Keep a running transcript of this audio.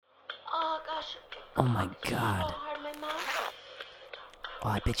gosh. Oh my God. Oh,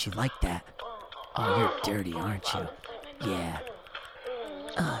 I bet you like that. Oh, you're dirty, aren't you? Yeah.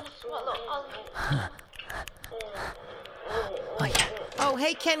 Oh, yeah. Oh,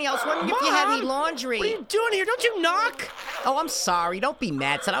 hey, Kenny, I was wondering if you had any laundry. What are you doing here? Don't you knock? Oh, I'm sorry. Don't be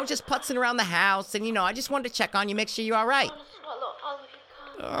mad, son. I was just putzing around the house, and, I just wanted to check on you, make sure you're all right.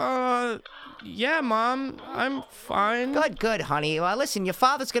 Yeah, Mom. I'm fine. Good, honey. Well, listen, your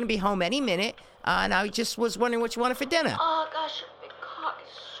father's going to be home any minute, and I just was wondering what you wanted for dinner. Oh, gosh, big cock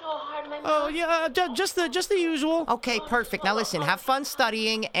is so hard, my mouth. Oh, yeah, just the usual. Okay, perfect. Now, listen, have fun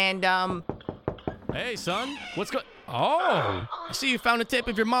studying, and, Hey, son. What's going... Oh, I see you found a tape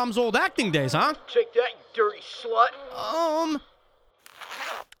of your mom's old acting days, huh? Take that, you dirty slut.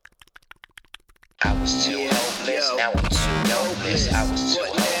 I was too hopeless, now I'm too hopeless. I was too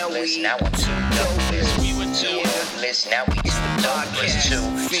hopeless, now I'm too hopeless. We were too hopeless, now we is the dopeless.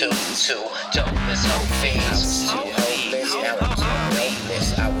 Too dopeless, hope fiends. I was too hopeless, now I'm too hopeless.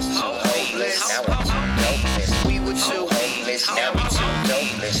 I was too hopeless, now I'm too hopeless. We were too hopeless, now we too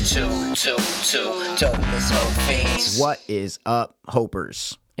dopeless. Too dopeless, hope fiends. what is up,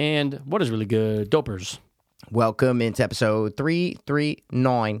 Hopers? And what is really good? Dopers. Welcome into episode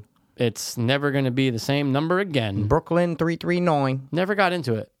 339. It's never going to be the same number again. Brooklyn 339. Never got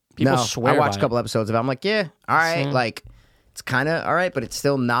into it. People No, swear I watched by a couple episodes of it. I'm like, yeah, all right. Mhm. Like, it's kind of all right, but it's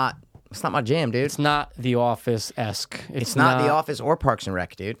still not, it's not my jam, dude. It's not The Office-esque. It's not The Office or Parks and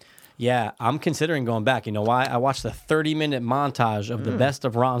Rec, dude. Yeah, I'm considering going back. You know why? I watched the 30-minute montage of the best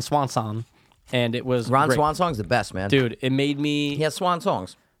of Ron Swanson, and it was Ron great. Swan Song's the best, man. Dude, it made me... He has Swan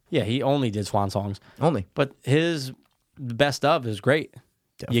songs. Yeah, he only did Swan songs. Only. But his best of is great.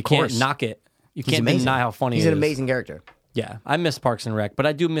 You course. can't knock it. You He's can't amazing. deny how funny He's he an is. amazing character. Yeah, I miss Parks and Rec, but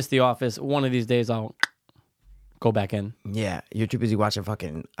I do miss The Office. One of these days, I'll go back in. Yeah, you're too busy watching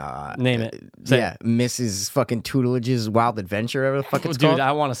fucking... Name it. Say yeah, Mrs. fucking Tootleage's Wild Adventure, whatever the fuck it's Dude, called.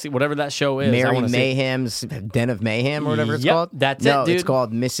 I want to see whatever that show is. I Mary wanna see it. Mayhem's Den of Mayhem or whatever it's Yep, called. that's no, it, dude. it's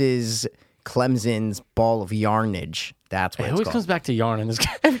called Mrs. Clemson's Ball of Yarnage. That's what It it's always called. comes back to Yarn and this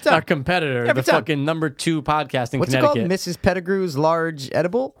Every time. our competitor, Every the time. fucking number 2 podcast in What's it called? Connecticut. Mrs. Pettigrew's Large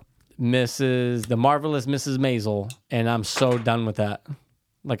Edible? The Marvelous Mrs. Maisel, and I'm so done with that.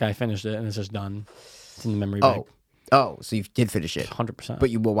 Like, I finished it, and it's just done. It's in the memory bank. Oh, so you did finish it. 100%. But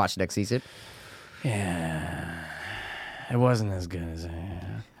you will watch next season? Yeah. It wasn't as good as...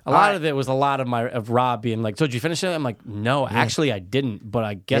 A lot of it was a lot of Rob being like, so did you finish it? I'm like, no, actually I didn't, but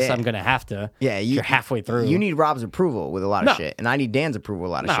I guess Yeah. I'm going to have to. Yeah, You're halfway through. You need Rob's approval with a lot of No. shit, and I need Dan's approval with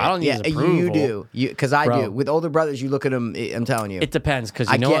a lot of No, shit. I don't need yeah, his approval. You do, because I Bro. do. With older brothers, you look at them. I'm telling you, It depends, because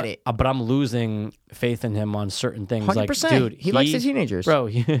I you know get what? it. But I'm losing faith in him on certain things. 100%. Like, dude, He likes the teenagers. Bro,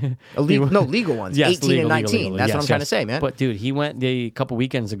 legal ones, Yes, 18 legal, and 19. legal. That's Yes, what I'm trying to yes. say, man. But dude, he went a couple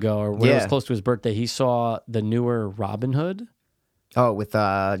weekends ago, or when it was Yeah. close to his birthday. He saw the newer Robin Hood. Oh, with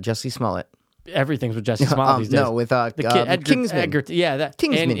Jesse Smollett. Everything's with Jesse Smollett these days. No, with the kid, Kingsman. yeah, that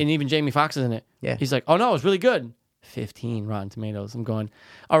Kingsman. And even Jamie Foxx is in it. Yeah. He's like, oh no, it's really good. 15 Rotten Tomatoes. I'm going,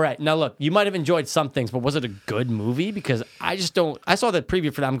 all right, now look, you might have enjoyed some things, but was it a good movie? Because I just don't. I saw the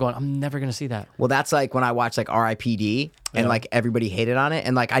preview for that. I'm going, I'm never gonna see that. Well, that's like when I watched like R.I.P.D. and Yeah. like everybody hated on it,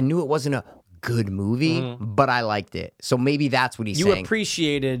 and like I knew it wasn't a good movie, but I liked it. So maybe that's what he's You saying.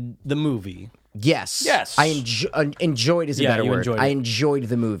 appreciated the movie. Yes. Yes. I enjoyed is a Yeah, better you word. enjoyed it. I enjoyed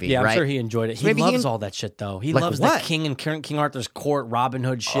the movie. Yeah, I'm right? sure he enjoyed it. So He maybe loves can- all that shit, though. He Like loves what? the King and King Arthur's Court, Robin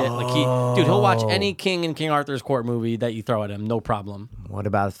Hood shit. Like dude, he'll watch any King and King Arthur's Court movie that you throw at him, no problem. What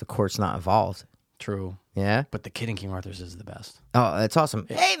about if the court's not involved? True, Yeah. but the Kid in King Arthur's is the best. Oh, that's awesome.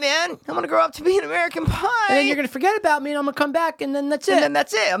 Hey, man, I'm gonna grow up to be an American Pie. And then you're gonna forget about me, and I'm gonna come back, and then that's it. And then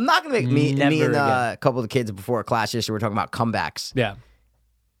that's it. I'm not gonna make me Never and again. a couple of the kids before class yesterday were talking about comebacks. Yeah.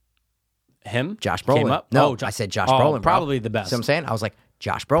 Him? Josh Brolin. Came up? No, Jo- I said Josh oh, Brolin. Bro. Probably the best. See what I'm saying? I was like,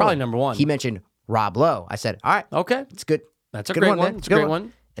 Josh Brolin. Probably number one. He mentioned Rob Lowe. I said, all right, Okay. it's good. That's a Good great one. man. It's a Good great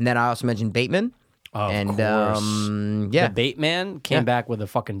one. And then I also mentioned Bateman. Of and course. yeah, The Bait Man came Yeah. back with a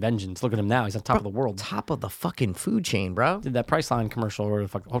fucking vengeance. Look at him now. He's on top of the world. top of the fucking food chain, bro. Did that Priceline commercial or the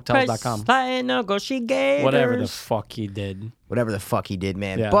fuck hotels.com. negotiators. Whatever the fuck he did. Whatever the fuck he did,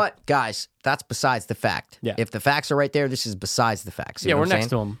 man. Yeah. But guys, that's besides the fact. Yeah. If the facts are right there, this is besides the facts. You Yeah, know we're what I'm next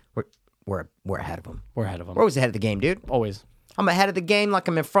saying? to him. We're ahead of him. We're ahead of him. We're always ahead of the game, dude. Always. I'm ahead of the game like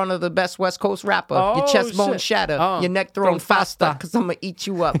I'm in front of the best West Coast rapper. Oh, your chest bone shit. shatter, Oh, your neck thrown thrown faster, faster. cause I'm gonna eat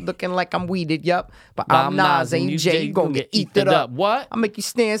you up, looking like I'm weeded, yup. But I'm Nas and you Jay, you gonna get eaten up. What? I'll make you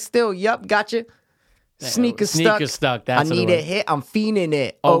stand still, yup, gotcha. Sneaker stuck. That's I what it need a was. hit. I'm fiending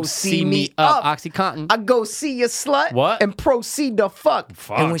it. Oh, see me up. Oxycontin. I go see a slut. What? And proceed to fuck.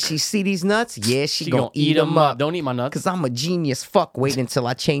 Fuck. And when she see these nuts, yeah, she She gonna eat them up. Don't eat my nuts. Cause I'm a genius. Fuck. Wait until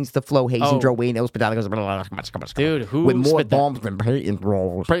I change the flow. Hazen Dro, Wayne, Elspeth, Dude, who with more spit that? bombs than Peyton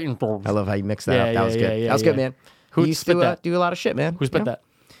rolls. I love how you mixed that Yeah, up. That yeah, was good. yeah, That was yeah. good, man. Who you used spit to that? do a lot of shit, man. Who spit You know? that?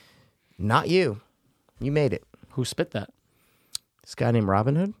 Not you. You made it. Who spit that? This guy named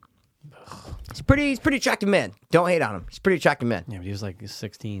Robin Hood. He's a pretty attractive man. Don't hate on him. He's a pretty attractive man. Yeah, but he was like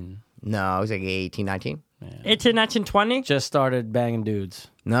 16. No, he was like 18, 19. 18, 19, 20? Just started banging dudes.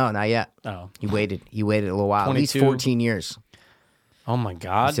 No, not yet. Oh. He waited. He waited a little while. At least 22. 14 years. Oh my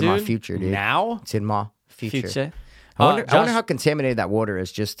God, It's in dude. my future, dude. Now? It's in my future. Future. I wonder Josh- how contaminated that water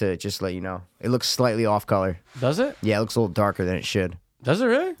is. Just to let you know, it looks slightly off color. Does it? Yeah, it looks a little darker than it should. Does it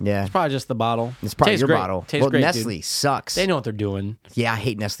really? Yeah. It's probably just the bottle. It's probably Tastes your great. bottle. Tastes Well, great, Nestle dude. sucks. They know what they're doing. Yeah, I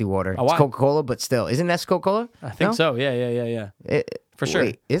hate Nestle water. Oh, It's why? Coca-Cola, but still, isn't Nestle Coca-Cola? I think so. Yeah. For sure.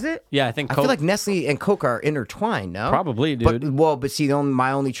 Wait, is it? Yeah, I think I feel Coke- like Nestle and Coke are intertwined. No, Probably, dude. But see,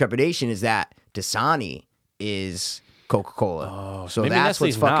 my only trepidation is that Dasani is Coca-Cola. Oh, so Maybe that's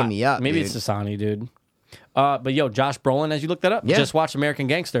Nestle's what's fucking not. me up. Maybe dude. it's Dasani, dude. But yo, Josh Brolin, as you looked that up, Yeah. just watched American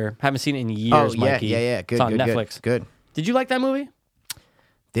Gangster. Haven't seen it in Oh years, yeah, Mikey. yeah. Good, It's on good, Netflix. Good. Did you like that movie?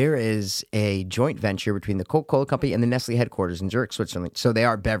 There is a joint venture between the Coca-Cola company and the Nestle headquarters in Zurich, Switzerland. So they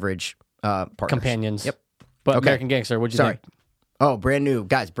are beverage partners. Companions. Yep. But Okay. American Gangster, what'd you Sorry. think? Oh, brand new.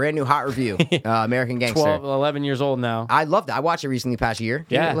 Guys, brand new hot review. American Gangster. 12, 11 years old now. I loved it. I watched it recently past year.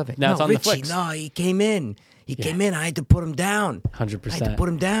 Dude, Yeah. I love it. Now no, it's on the Richie, flicks. no, he came in. He came in. I had to put him down. 100%. I had to put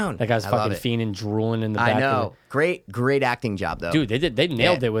him down. That guy's I love fucking it. fiending, drooling in the back. I know. Great acting job, though. Dude, they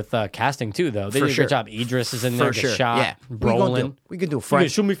nailed Yeah. it with casting too, though. They For did a sure. great job. Idris is in there, For the sure. shot, Yeah. Brolin. We can do You Frank. gonna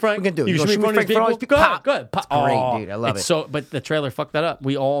shoot me, Frank? We can do. You gonna shoot me, Frank? for all these Go ahead, Pop. go ahead. It's Pop. great, Oh, dude. I love it's it. So, but the trailer fucked that up.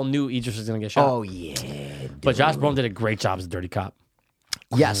 We all knew Idris was gonna get shot. Oh yeah. But Josh Brolin did a great job as a dirty cop.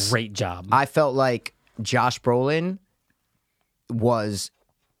 Yes. Great job. I felt like Josh Brolin was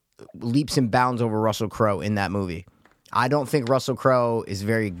leaps and bounds over Russell Crowe in that movie. I don't think Russell Crowe is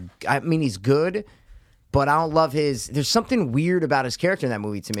very. I mean, he's good, but I don't love his. There's something weird about his character in that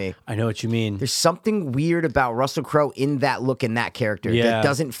movie to me. I know what you mean. There's something weird about Russell Crowe in that look and that character Yeah. that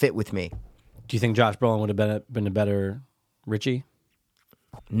doesn't fit with me. Do you think Josh Brolin would have been a better Richie?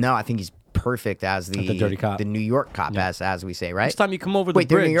 No, I think he's perfect as the dirty cop. the New York cop, as we say, right? Next time you come over Wait,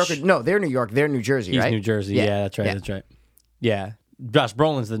 the they're bridge. New York. No, they're New York. They're New Jersey, He's right? New Jersey. Yeah, that's right. Yeah. That's right. Yeah. Josh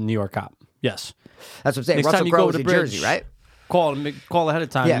Brolin's the New York cop. Yes. That's what I'm saying. Next Russell time you Crowe go is to in the bridge, Jersey, right? Call ahead of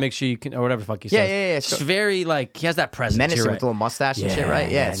time Yeah. and make sure you can, or whatever the fuck he Yeah, says. yeah. It's very like he has that presence. Menacing you're with right. a little mustache and shit, right?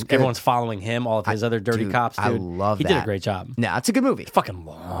 Yeah, it's and good. everyone's following him. All of his other dirty Dude, cops. Dude. I love he that. He did a great job. No, it's a good movie. Fucking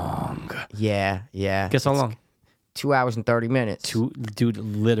long. Yeah. Guess how long? 2 hours and 30 minutes. Dude,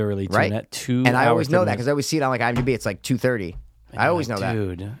 literally right? 2 And I always hours, know 30 that because I always see it on like IMDb. It's like 2:30. I always know that.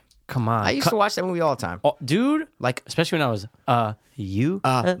 Dude, come on. I used to watch that movie all the time. Oh, dude, Like especially when I was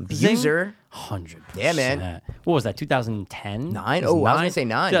Abuser. 100%. Yeah, man. What was that? 2010? Nine? Oh, I was gonna say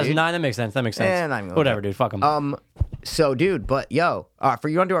 9, dude. 2009. That makes sense. That makes sense. Eh, not even gonna Whatever, look. dude. Fuck him. So, dude, but yo, for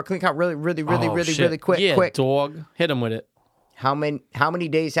you want to do our clean count really quick. Yeah, quick. dog. Hit him with it. How many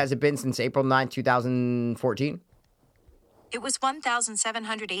days has it been since April 9, 2014? It was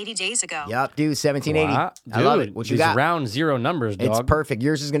 1,780 days ago. Yup, dude, 1780. Wow. I love Dude, it. What you these got? round zero numbers, dog. It's perfect.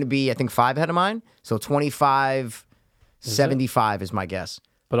 Yours is going to be, I think, 5 ahead of mine. So 2575 is my guess.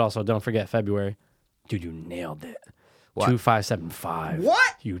 But also, don't forget February. Dude, you nailed it. What? 2575.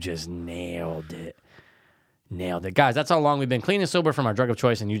 What? You just nailed it. Nailed it. Guys, that's how long we've been clean and sober from our drug of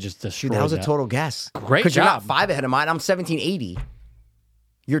choice, and you just destroyed Dude, that was a total guess. Great Because you're not job. 5 ahead of mine. I'm 1780.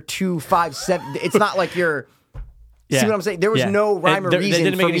 You're 257. It's not like you're. See what I'm saying? There was no rhyme or reason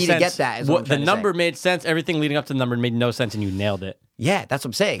didn't for make any me sense. to get that. Is what I'm The trying to number say. made sense. Everything leading up to the number made no sense, and you nailed it. Yeah, that's what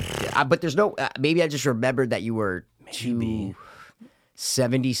I'm saying. But there's no. Maybe I just remembered that you were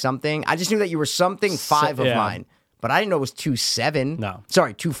 270 something. I just knew that you were something 5 of yeah. mine. But I didn't know it was 27. No.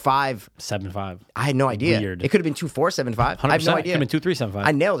 Sorry, 25. 7-5. I had no idea. Weird. It could have been 2475. 100%. I have no idea. Could have been 2375.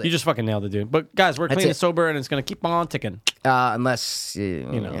 I nailed it. You just fucking nailed it, dude. But guys, we're That's clean it. and sober, and it's gonna keep on ticking. Unless you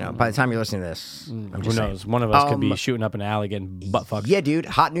know, by the time you're listening to this, I'm Who just saying. knows? One of us could be shooting up an alley getting butt fucked. Yeah, dude.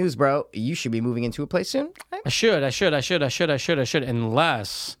 Hot news, bro. You should be moving into a place soon. I should,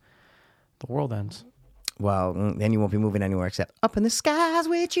 unless the world ends. Well, then you won't be moving anywhere except up in the skies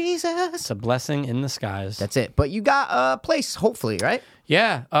with Jesus. It's a blessing in the skies. That's it. But you got a place, hopefully, right?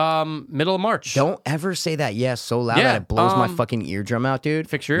 Yeah, middle of March. Don't ever say that yes so loud Yeah, that it blows my fucking eardrum out, dude.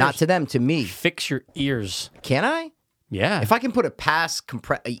 fix your Not ears. to them, to me. Fix your ears. Can I? Yeah. If I can put a pass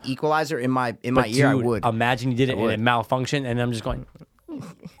equalizer in my But ear, dude, I would. Imagine you did it and would. it malfunctioned, and I'm just going.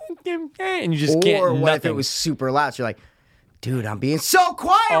 and you just can't. Or what if nothing. it was super loud? So you're like, dude, I'm being so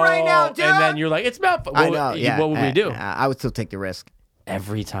quiet right now, dude. And then you're like, it's Malfoy. I know. Yeah. What would we do? I would still take the risk.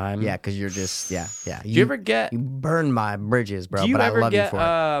 Every time. Yeah, because you're just yeah. Do you ever get? You burn my bridges, bro. Do you but ever I love get? you for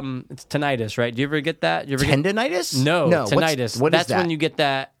it. It's tinnitus, right? Do you ever get that? Do you ever get Tendinitis? No, no. tinnitus. What is That's that? when you get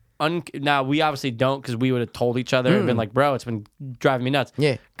that. Now we obviously don't because we would have told each other and been like, "Bro, it's been driving me nuts."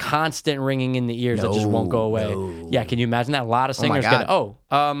 Yeah. Constant ringing in the ears that just won't go away. no. Yeah, can you imagine that? A lot of my singers God.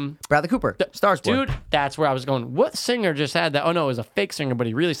 get it. Bradley Cooper, Stars Born. Dude, that's where I was going. What singer just had that? Oh no, it was a fake singer, but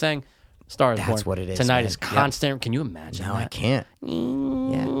he really sang Stars Born. That's what it is, Tinnitus, man. Yep. constant. Can you imagine? No, that? I can't.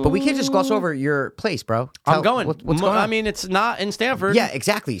 Yeah, but we can't just gloss over your place, bro. I'm going. What's going on? I mean, it's not in Stanford. yeah,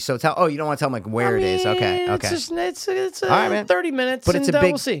 exactly. So tell. Oh, you don't want to tell them like where it is? Okay, okay. It's All right, man. 30 minutes, But it's and a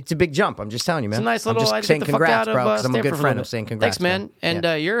big, we'll see. it's a big jump. I'm just telling you, man. It's a nice little. I'm just I saying get the fuck congrats, out of bro. Because I'm a Stanford good for friend. little I'm saying bit. congrats, Thanks, man. And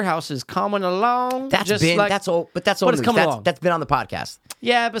Yeah. your house is coming along. That's just been like, that's old, but that's old. but it's news. coming along. That's been on the podcast.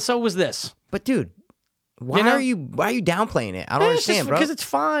 Yeah, but so was this. But dude, why You know? are you downplaying it? I don't understand, bro. Because it's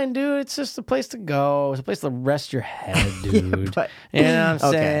fine, dude. It's just a place to go. It's a place to rest your head, dude. but- you know what I'm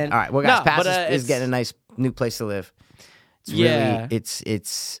okay, saying? all right. Well, guys, No, Pass but, is it's- getting a nice new place to live. It's Yeah. really,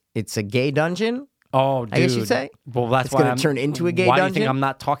 it's a gay dungeon. Oh, dude. I guess you'd say? Well, that's It's why gonna I'm- turn into a gay Why do you think dungeon? I'm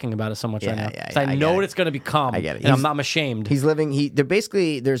not talking about it so much right now? Yeah, 'Cause yeah, I I know get what it. it's going to become. I get it. And I'm not ashamed. He's living. They're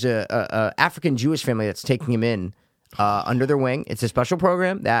basically there's a African Jewish family that's taking him in under their wing. It's a special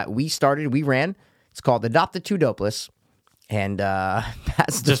program that we started. We ran. It's called Adopt the Two Dopeless, and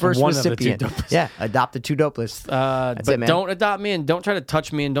that's the Just first one of the two recipient. dopeless. Yeah, Adopt the Two Dopeless. That's but it, man. don't adopt me and don't try to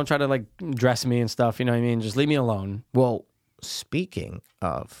touch me and don't try to like dress me and stuff. You know what I mean? Just leave me alone. Well, speaking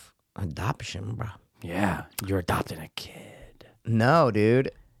of adoption, bro. Yeah, you're adopting a kid. No,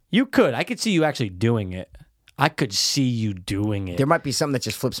 dude. You could. I could see you actually doing it. I could see you doing it. There might be something that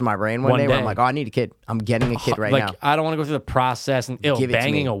just flips in my brain one One day where day. I'm like, oh, I need a kid. I'm getting a kid right like now. I don't want to go through the process and Give it to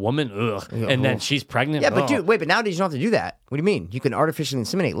banging me. a woman, and then she's pregnant. Yeah, but ugh. dude, wait, but nowadays you don't have to do that. What do you mean? You can artificially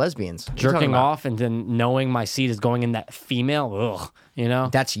inseminate lesbians. What are you talking jerking about? off and then knowing my seed is going in that female. Ugh, you know.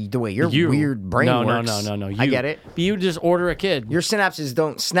 That's the way your You. weird brain no, works. No. I You. get it. But you just order a kid. Your synapses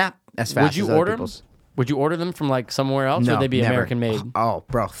don't snap as fast Would you as other order them? people's. Would you order them from like somewhere else, or No, would they be never. American made? Oh,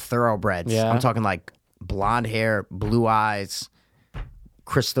 bro, thoroughbreds. Yeah. I'm talking like blonde hair, blue eyes,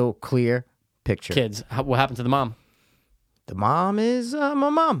 crystal clear picture. Kids. What happened to the mom? The mom is my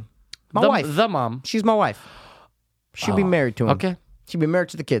mom. My wife. The mom. She's my wife. She'll be married to him. Okay. She'll be married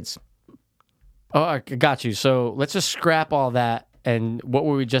to the kids. Oh, I got you. So let's just scrap all that. And what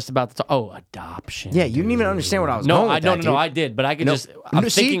were we just about to talk? Oh, adoption. Yeah, you didn't even understand what I was No, going with that, no, dude. I did, but I could No, just. I'm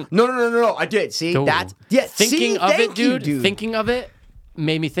see? thinking. No, I did. See, Dude, that's yeah. Thinking see? of Thank it, you, dude. Thinking of it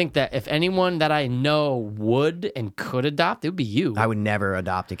made me think that if anyone that I know would and could adopt, it would be you. I would never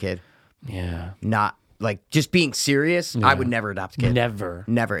adopt a kid. Yeah. Not like just being serious. I would never adopt a kid. Never.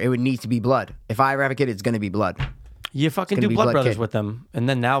 Never. It would need to be blood. If I ever have a kid, it's going to be blood. You fucking gonna do be Blood Blood Brothers Kid. with them, and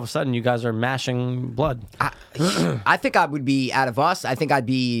then now all of a sudden you guys are mashing blood. I think I would be out of us. I think I'd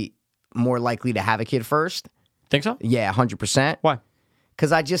be more likely to have a kid first. Think so? Yeah, 100%. Why?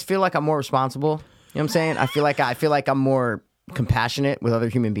 Because I just feel like I'm more responsible. You know what I'm saying? I feel like I'm more compassionate with other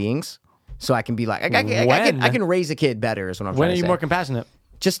human beings. So I can be like, I can raise a kid better. Is what I'm When trying are to you say. more compassionate?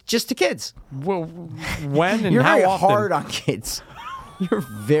 just to kids. Well, when and You're how very often? hard on kids. You're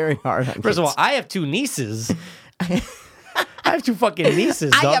very hard on kids. First of all, I have two nieces. I have two fucking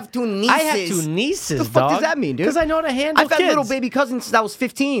nieces. I dog. have two nieces. I have two nieces. What the fuck dog. does that mean, dude? Because I know how to handle I've had kids. little baby cousins since I was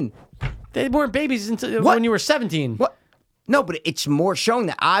 15. They weren't babies until What? when you were 17. What? No, but it's more showing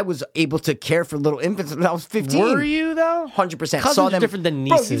that I was able to care for little infants when I was 15. Were you though? 100%. Cousins Saw are them different than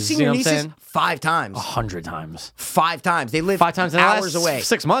Bro, nieces. you've seen you your know what I'm nieces saying? 5 times. 100 times. 5 times. They live 5 times in the hours last away.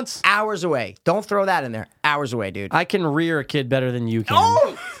 6 months. Hours away. Don't throw that in there. Hours away, dude. I can rear a kid better than you can.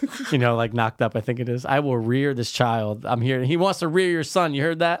 Oh! You know, like Knocked Up, I think it is. I will rear this child. I'm here. He wants to rear your son. You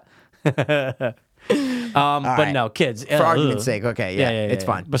heard that? But right. no, kids. For argument's sake. Okay, yeah, it's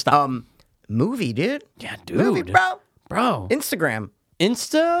fine. But stop. Movie, dude. Yeah, dude. Movie, bro. Bro. Instagram.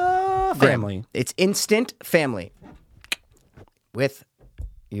 Insta family. Yeah. It's instant family. With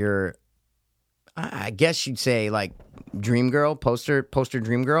your, I guess you'd say like dream girl, poster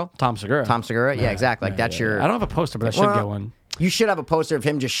dream girl. Tom Segura. Tom Segura. Yeah, exactly. Like that's your. I don't have a poster, but I should Well, get one. You should have a poster of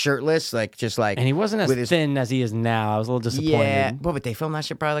him just shirtless, like And he wasn't as with his- thin as he is now. I was a little disappointed. Yeah, well, but they filmed that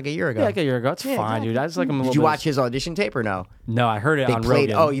shit probably like a year ago. Yeah, like a year ago. It's fine, dude. I just like him a little Did you bit. watch his audition tape or no? No, I heard it They on played.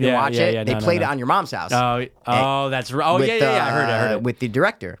 Rogan. Oh, you didn't Yeah, watch yeah, it? yeah, They no, played no. it on your mom's house. Oh, that's right. Oh, with, yeah. I heard it. With the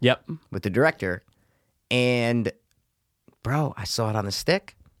director. Yep. With the director, and bro, I saw it on the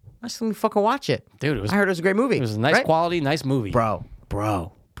stick. I still didn't fucking watch it, Dude, it was I heard it was a great movie. It was a nice right? quality, nice movie. bro.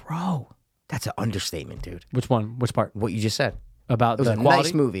 That's an understatement, dude. Which one? Which part? What you just said. About It was the a quality?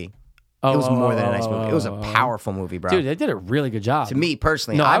 nice movie. Oh, It was more than a oh, nice movie. It was a powerful movie, bro. Dude, they did a really good job. to me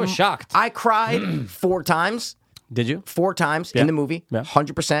personally, No, I was shocked. I cried 4 times. Did you? 4 times Yeah. in the movie, Yeah.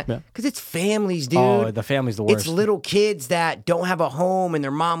 100%. Yeah. Because it's families, dude. Oh, the family's the worst. It's little kids that don't have a home and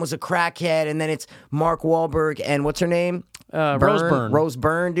their mom was a crackhead, and then it's Mark Wahlberg and what's her name? Rose Byrne. Rose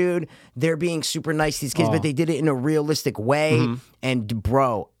Byrne, dude. They're being super nice to these kids, but they did it in a realistic way. Mm-hmm. And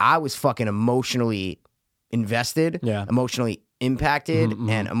bro, I was fucking emotionally invested, Yeah. emotionally impacted,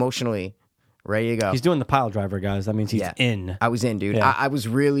 and emotionally ready to go. He's doing the pile driver, guys. That means he's Yeah. in. I was in, dude. Yeah. I was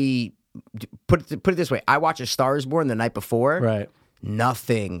really put it this way. I watched A Star Is Born the night before. Right.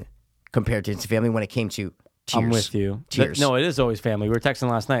 Nothing compared to Instant Family when it came to tears. I'm with you. Tears. No, it is always family. We were texting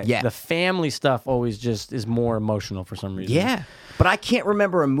last night. Yeah. The family stuff always just is more emotional for some reason. Yeah. But I can't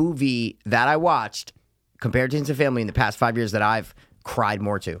remember a movie that I watched compared to Instant Family in the past 5 years that I've cried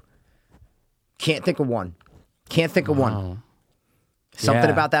more to. Can't think of one. Can't think of one. Something Yeah.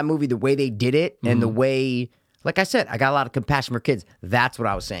 about that movie, the way they did it, and the way, like I said, I got a lot of compassion for kids. That's what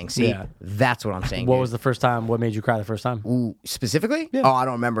I was saying. See, Yeah. that's what I'm saying. What dude. was the first time? What made you cry the first time? Ooh, specifically? Oh, I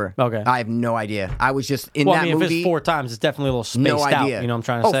don't remember. Okay. I have no idea. I was just in Well, that I mean, movie. if it's 4 times, it's definitely a little spaced no out. idea. You know what I'm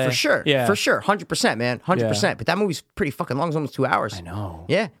trying to say? Oh, for sure. Yeah. For sure. 100%, man. 100%. But that movie's pretty fucking long. It's almost 2 hours. I know.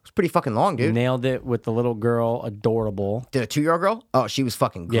 Yeah. It was pretty fucking long, dude. Nailed it with the little girl. Adorable. The 2-year-old girl? Oh, she was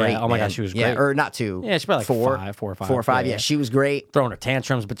fucking Yeah, great. oh my man. gosh, she was Yeah, great. or not 2. Yeah, she's probably like 4. 4 or 5. 4 or 5. Yeah. Yeah, she was great. Throwing her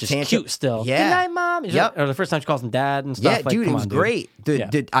tantrums, but just Tantrum- cute still. Yeah. Good night, Mom. Yep. Or the first time she calls him Dad and stuff. Yeah, like, dude, come it was on, great. Yeah.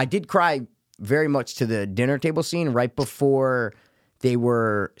 I did cry very much to the dinner table scene right before they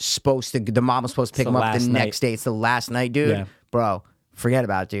were supposed to. The mom was supposed to pick the him up last the night. next day. It's the last night, dude. Yeah. Bro, forget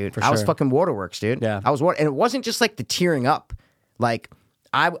about it, dude. I was sure. fucking waterworks, dude. Yeah. I was and it wasn't just like the tearing up. Like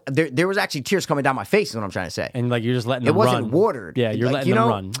there was actually tears coming down my face. Is what I'm trying to say. And like you're just letting It them wasn't run. watered. Yeah, you're Like, letting you them know,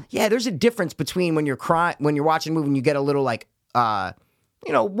 run. Yeah, there's a difference between when you're crying, when you're watching a movie and you get a little like,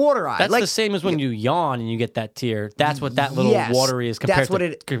 water eye. That's like, the same as when you yawn and you get that tear. That's what that little Yes, watery is that's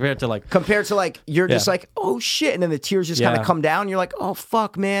compared to like compared to like you're just Yeah. like, oh shit, and then the tears just kind Yeah. of come down. You're like, oh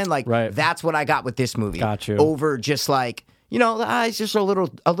fuck, man. Like Right. that's what I got with this movie. Got you. Over just like, the eyes just a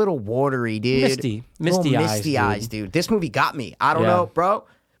little watery, dude. Misty Misty eyes, eyes, dude. This movie got me. I don't Yeah. know, bro.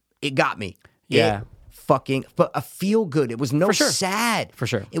 It got me. Yeah. But a feel good. It was no For sure. sad. For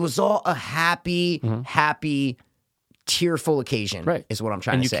sure. It was all a happy, tearful occasion. right is what I'm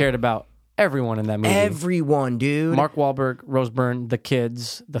trying and to you say. cared about everyone in that movie. Everyone, dude. Mark Wahlberg, Rose Byrne, the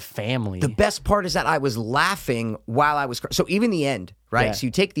kids, the family. The best part is that I was laughing while I was so even the end, right? Yeah. So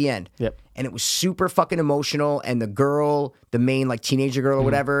you take the end, Yep. and it was super fucking emotional. And the girl, the main like teenager girl or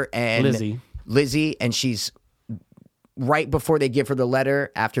whatever, and Lizzie, and she's right before they give her the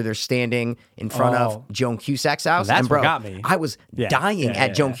letter after they're standing in front Oh. of Joan Cusack's house. That's and bro, what got me. I was Yeah. dying Yeah, at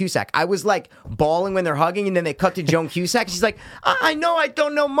yeah, Joan yeah. Cusack. I was like bawling when they're hugging, and then they cut to Joan Cusack. She's like, I know I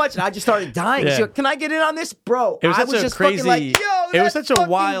don't know much. And I just started dying. Yeah. She's like, can I get in on this? Bro, It was I such was a just crazy. fucking like, yo, it was that's such a fucking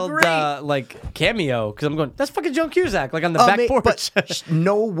wild great. cameo because I'm going. That's fucking Joan Cusack, like on the Oh, back mate, porch. but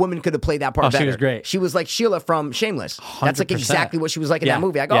no woman could have played that part Oh, she better. was great. She was like Sheila from Shameless. That's like 100%. exactly what she was like in Yeah, that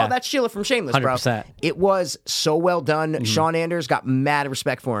movie. I go, yeah. oh, that's Sheila from Shameless, bro. 100%. It was so well done. Sean Anders got mad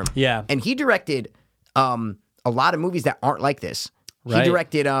respect for him. Yeah. And he directed a lot of movies that aren't like this. Right. He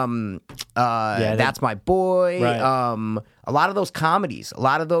directed That's My Boy. Right. A lot of those comedies. A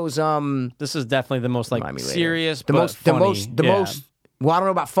lot of those This is definitely the most like remind me later. serious, the but most funny. the Yeah. most well, I don't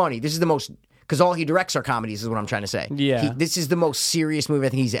know about funny. This is the most because all he directs are comedies is what I'm trying to say. Yeah. This is the most serious movie I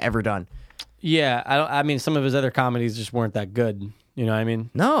think he's ever done. Yeah, I mean, some of his other comedies just weren't that good. You know what I mean?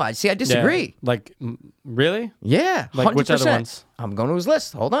 No, I disagree. Yeah. Like, really? Yeah, Like, which other 100%. ones? I'm going to his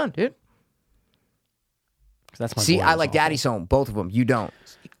list. Hold on, dude. 'Cause that's my See, boy I was like awful. Daddy's Home, both of them. You don't.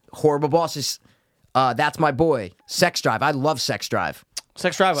 Horrible Bosses. That's My Boy. Sex Drive. I love Sex Drive.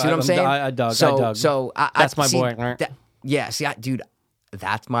 Sex Drive. See what I'm saying? I dug. So, I dug. so That's My see, Boy. Yeah, see, dude,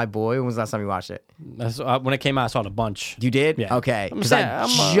 That's My Boy. When was the last time you watched it? When it came out, I saw it a bunch. You did? Yeah. Okay. I'm Because saying,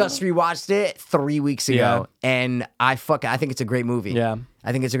 I just rewatched it 3 weeks ago, Yeah. and I think it's a great movie. Yeah.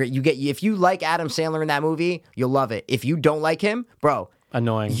 I think it's a great. If you like Adam Sandler in that movie, you'll love it. If you don't like him, bro,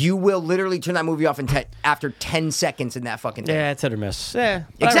 Annoying. you will literally turn that movie off after 10 seconds in that fucking thing. Yeah, it's hit or miss. Yeah,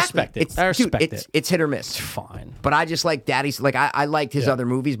 but Exactly. I respect it. I respect it. It's hit or miss. Fine. But I just like Daddy's. Like I liked his other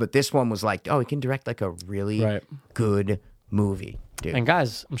movies, but this one was like, oh, he can direct like a really Right. good movie, dude. And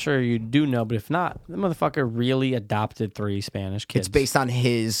guys, I'm sure you do know, but if not, the motherfucker really adopted 3 Spanish kids. It's based on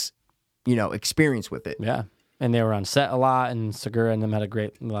his, experience with it. Yeah. and they were on set a lot, and Segura and them had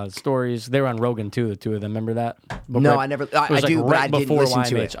a lot of stories. They were on Rogan too, the two of them. Remember that? But No, right- I never. it was I like do, but right I didn't before listen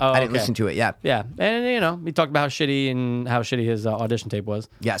to it. YMH. Oh, I didn't okay. listen to it. Yeah. Yeah, and he talked about how shitty his audition tape was.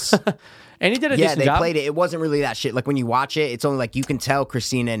 Yes. And he did a Yeah, decent they job. played it. It wasn't really that shit. Like when you watch it, it's only like you can tell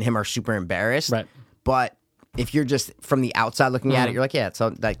Christina and him are super embarrassed. Right. But if you're just from the outside looking at it, you're like, yeah, it's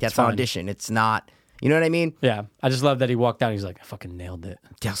like that's an fine. audition. It's not. You know what I mean? Yeah, I just love that he walked out. He's like, I fucking nailed it.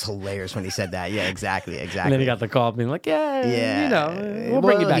 That was hilarious when he said that. Yeah, exactly. And then he got the call being like, Yeah. you know, we'll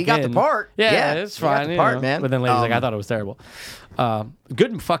bring you Well, back he got in. the part. Yeah, Yeah, it's he got fine. the you part, know. man. But then later, he's like, I thought it was terrible.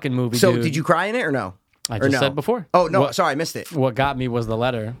 Good fucking movie, So dude. did you cry in it or no? I Or just no? said before. Oh no, What- sorry, I missed it. What got me was the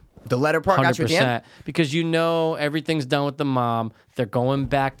letter. The letter part got you at the end? 100%. Because you know everything's done with the mom. They're going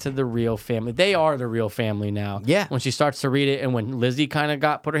back to the real family. They are the real family now. Yeah. When she starts to read it, and when Lizzie kind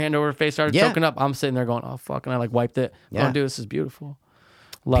of put her hand over her face, started Yeah. choking up, I'm sitting there going, oh, fuck. And I like wiped it. Yeah. Going, dude, this is beautiful.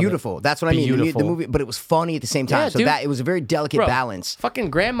 Love it. Beautiful. That's what I mean. Beautiful. The movie, but it was funny at the same time. Yeah, so dude. that it was a very delicate Bro, balance.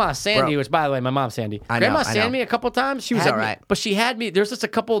 Fucking Grandma Sandy, Bro. which by the way, my mom's Sandy. I know, Grandma I Sandy know. me a couple times. She was all right. but she had me. There's just a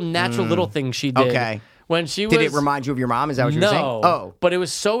couple natural little things she did. Okay. When she Did was, it remind you of your mom? Is that what you were saying? no, Oh, but it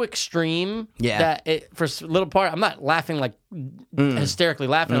was so extreme Yeah. that for a little part, I'm not laughing like hysterically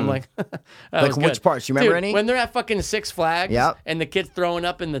laughing. I'm like, that Like was which good. parts? You remember Dude, any? When they're at fucking Six Flags, Yep. and the kid's throwing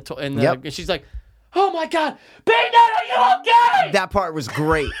up in the Yep. and she's like, oh my god, Peanut, are you okay? that part was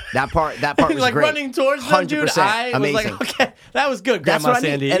great. That part was like great. running towards them, dude. 100%. I was Amazing. like, okay, that was good, That's Grandma what I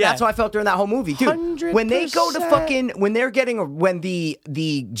mean, Sandy. and yeah. that's how I felt during that whole movie, dude. When they go to 100%. when they're getting when the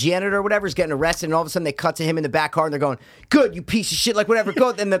janitor or whatever is getting arrested, and all of a sudden they cut to him in the back car, and they're going, "Good, you piece of shit," like whatever.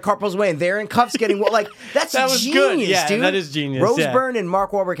 Go, and the car pulls away, and they're in cuffs, getting like that's That was genius, good. Yeah, dude. that is genius, Rose yeah. Byrne and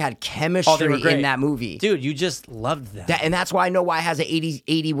Mark Wahlberg had chemistry Oh, they were great. in that movie, Dude, you just loved that. and that's why I know why it has an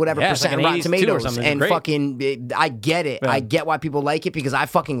 80 whatever Yeah, it's percent like on an Rotten 82 or Tomatoes, something. It's and great. fucking I get it. Yeah. I get why people like it because I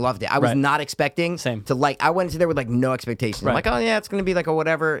fucking loved it. I was Right. not expecting Same. to like. I went into there with like no expectations. I'm Right. like, oh yeah, it's gonna be like a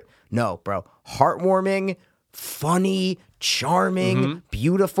whatever. No, bro, heartwarming, funny, charming,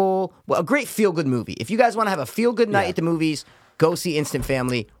 beautiful. Well, a great feel good movie. If you guys want to have a feel good night at the movies, go see Instant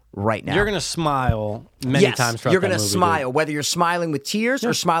Family right now. You're gonna smile many yes, times. throughout you're that gonna movie, dude. smile whether you're smiling with tears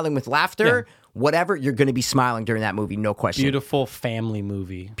or smiling with laughter. Whatever, you're going to be smiling during that movie, no question. Beautiful family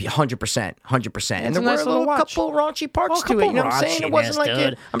movie. 100%, 100%. And It's there a nice were a little little watch. couple raunchy parts Oh, a to it. You know couple what I'm saying? It wasn't like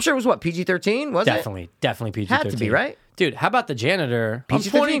raunchiness, it. I'm sure it was what, PG-13, was it? Definitely PG-13. Had to be, right? Dude, how about the janitor? I'm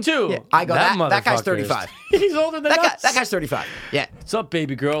PG-13? 22. Yeah, I go, that guy's motherfucker is- 35. He's older than us. That guy's 35. Yeah. What's up,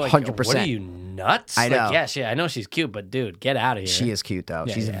 baby girl? Like, 100%. What are you, nuts? I know. Like, yes, yeah, I know she's cute, but dude, get out of here. She is cute, though.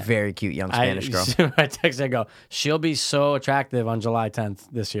 Yeah, She's yeah. a very cute young Spanish girl. I text her, I go, she'll be so attractive on July 10th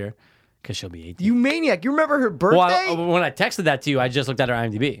this year because she'll be 18. You maniac. You remember her birthday? Well, when I texted that to you, I just looked at her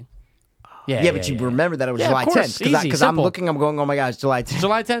IMDb. yeah, but you remember that it was Yeah, July of course. 10th. Easy, Because I'm simple. looking, I'm going, oh my gosh, July 10th.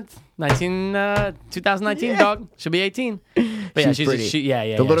 July 10th, 2019, Yeah. dog. She'll be 18. But yeah, she's pretty.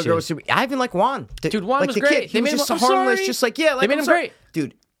 The The little girl was super. I even like Juan. Dude, Juan like was the great. Kid. He They was made just him- so I'm harmless, sorry. just like, yeah, like They made I'm him sorry. great.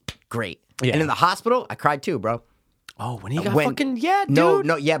 Dude, great. Yeah. And in the hospital, I cried too, bro. Oh, when he got fucking, dude.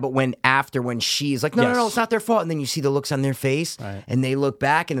 No, yeah, but when she's like, no, Yes. it's not their fault, and then you see the looks on their face, Right. and they look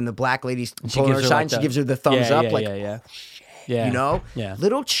back, and then the black lady's She pulling her gives her side, like and she the- gives her the thumbs yeah, up, yeah, like, yeah. you know, Yeah.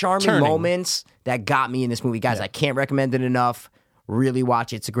 little charming Turning. moments that got me in this movie, guys. I can't recommend it enough. Really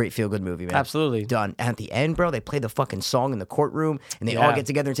watch it. It's a great feel good movie, man. Absolutely. Done. And at the end, bro, they play the fucking song in the courtroom, and they all Yeah. get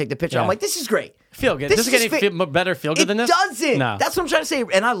together and take the picture. Yeah. I'm like, this is great. Feel good. This Does it is get any better feel good it than this? doesn't. No. That's what I'm trying to say.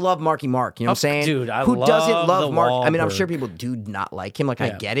 And I love Marky Mark. You know what I'm saying? Dude, I Who doesn't love love the Mark? I mean, I'm Wahlberg. sure people do not like him. Like, I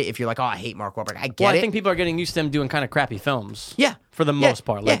Yeah. get it. If you're like, oh, I hate Mark Wahlberg, I get Well, it. I think people are getting used to him doing kind of crappy films. Yeah. For the Yeah, most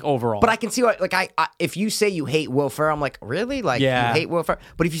part, yeah. like overall. But I can see what, like, I if you say you hate Will Ferrell, I'm like, really? Like, Yeah. you hate Will Ferrell?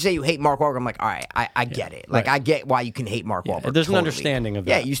 But if you say you hate Mark Wahlberg, I'm like, all right, I get it. Like, Right. I get why you can hate Mark Wahlberg. there's an totally. understanding of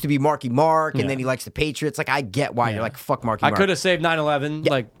Yeah, that. it used to be Marky Mark, and Yeah. then he likes the Patriots. Like, I get why you're like, fuck Marky I Mark. could have saved 9/11.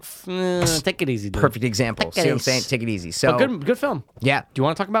 Like, take it easy, dude. Perfect example. See what I'm saying? Take it easy. So, But good film. yeah. Do you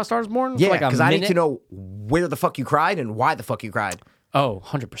want to talk about Stars Born? Yeah, for like a because I need minute? to know where the fuck you cried and why the fuck you cried. Oh,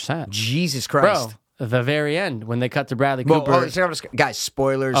 100%. Jesus Christ. Bro, the very end when they cut to Bradley Well, Cooper. guys,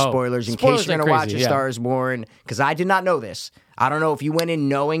 spoilers, Oh, spoilers. In spoilers case you're like going to watch crazy, A yeah. Star is Born, because I did not know this. I don't know if you went in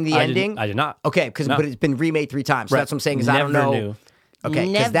knowing the I ending. did not. Okay, because No. but it's been remade 3 times. So Right. that's what I'm saying. Is I don't Never know. knew.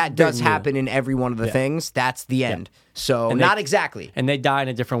 Okay, because that Never does knew. happen in every one of the things. That's the end. So And they- not exactly. And they die in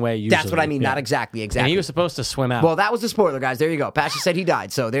a different way usually. That's what I mean. Yeah. Not exactly. And Exactly. he was supposed to swim out. well, that was the spoiler, guys. There you go. Pasha said he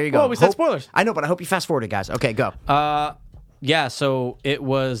died. So there you go. Well, we said spoilers. I know, but I hope you fast forwarded, guys. Okay, go. Yeah, so it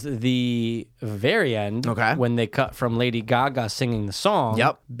was the very end Okay. when they cut from Lady Gaga singing the song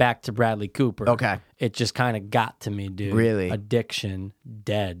Yep. back to Bradley Cooper. Okay. It just kind of got to me, dude. Really? Addiction,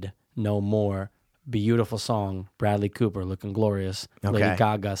 dead, no more. Beautiful song. Bradley Cooper looking glorious. Okay. Lady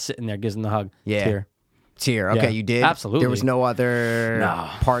Gaga sitting there, gives him the hug. Yeah. Tear. tear. Okay, Yeah, you did. absolutely. There was no other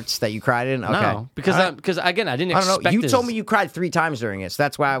parts that you cried in. Okay, No, because All right. because again, I didn't I don't expect. know. You this. told me you cried 3 times during it, so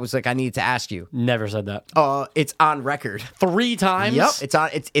that's why I was like, I needed to ask you. Never said that. It's on record. 3 times. Yep, it's on.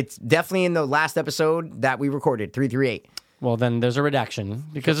 It's definitely in the last episode that we recorded, 338. Well, then there's a redaction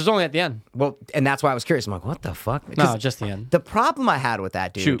because it's only at the end. Well, and that's why I was curious. I'm like, what the fuck? No, 'Cause just the end. The problem I had with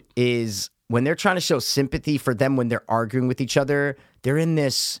that, dude, Shoot. is when they're trying to show sympathy for them when they're arguing with each other, they're in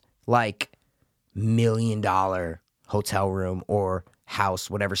this like $1 million hotel room or house,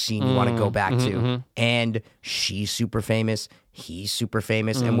 whatever scene you want to go back to. And she's super famous. He's super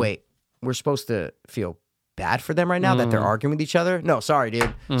famous. And wait, we're supposed to feel bad for them right now that they're arguing with each other? No, sorry,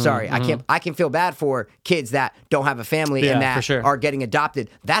 dude. Sorry. I can feel bad for kids that don't have a family Yeah, and that for sure. are getting adopted.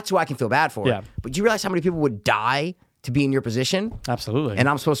 That's who I can feel bad for. Yeah. But do you realize how many people would die to be in your position? Absolutely. And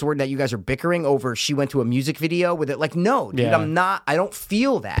I'm supposed to worry that you guys are bickering over she went to a music video with it. Like, no, dude, Yeah. I'm not. I don't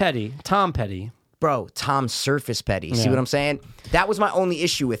feel that. Petty. Tom Petty. Bro, Tom Surface Petty. See Yeah. what I'm saying? That was my only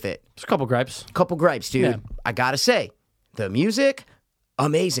issue with it. There's a couple gripes. Couple gripes, dude. Yeah. I gotta say, the music,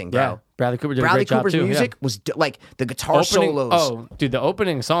 amazing, bro. Yeah. Bradley Cooper did Bradley a great Cooper's job too. music Yeah. was like the guitar solos. Oh, dude, the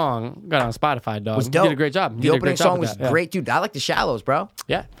opening song got on Spotify, dog. was You dope. did a great job. You The did a opening great job song with was that. Yeah. great, dude. I like the Shallows, bro.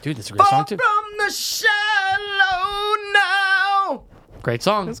 Yeah, dude, that's a great song too. From the shallow now. Great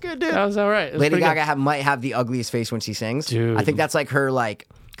song. That's good, dude. That was all right. It was Lady pretty good. Gaga might have the ugliest face when she sings. Dude. I think that's like her like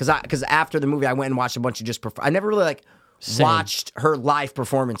because after the movie I went and watched a bunch of just I never really like Same. watched her live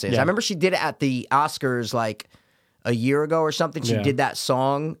performances. Yeah. I remember she did it at the Oscars like a year ago or something. She Yeah. did that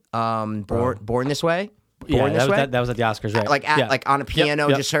song Born This Way. Yeah, Born This Way. that was at the Oscars, right? Like Yeah. like on a piano,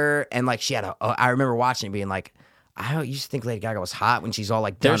 Yep. just her and like she had I remember watching it being like I used to think Lady Gaga was hot when she's all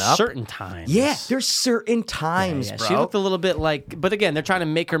like done There's up. certain times. Yeah, there's certain times, Yeah, bro. she looked a little bit like, but again, they're trying to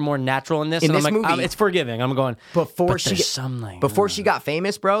make her more natural in this. In and this I'm like, movie- it's forgiving. I'm going before but she there's get- something. Before she got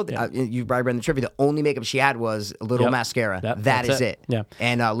famous, bro, you probably read in the trivia. The only makeup she had was a little Yep. mascara. Yep, That that's is it. it. Yeah.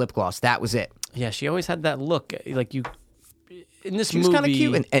 And lip gloss. That was it. yeah, she always had that look. Like you, in this She was movie, kind of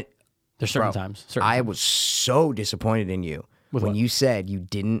cute. And there's certain bro, times. Certain I times. was so disappointed in you With when what? you said you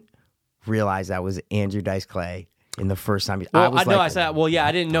didn't realize that was Andrew Dice Clay in the first time. Well, I was know. like, I said, well, yeah,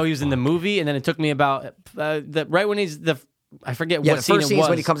 I didn't know he was in the movie, and then it took me about right when he's I forget yeah, what the scene first it scene was. is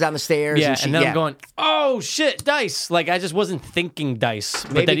when he comes down the stairs. Yeah, and, she, and then yeah. I'm going, oh shit, Dice. Like I just wasn't thinking Dice,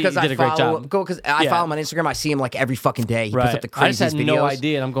 but Maybe then he because did a great job. Because I Yeah. follow him on Instagram. I see him like every fucking day. He puts Right. up the I just craziest had videos. no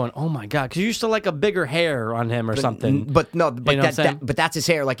idea, and I'm going, oh my god, because you used to like a bigger hair on him or something. But no, but You know what I'm saying? but that's his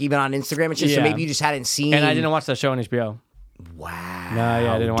hair. Like even on Instagram and shit. So Yeah. maybe you just hadn't seen. And I didn't watch that show on HBO. Wow. No,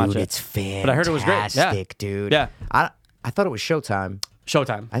 yeah, I didn't watch dude, it. It's fantastic. But I heard it was great. Yeah. Dude. Yeah. I thought it was Showtime.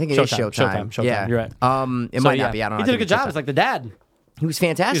 Showtime. I think it is Showtime. Showtime. Yeah. You're right. It So, might yeah. not be. I don't know. He I did a think good it's job. It's like the dad. He was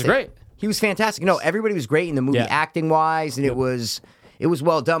fantastic. He was great. He was fantastic. No, everybody was great in the movie, Yeah. acting wise, and it was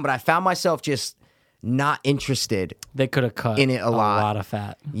well done. But I found myself just not interested. They could have cut In it a lot. of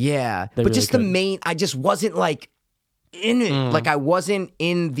fat. Yeah, They but really just the could. main. I just wasn't like in it. Like I wasn't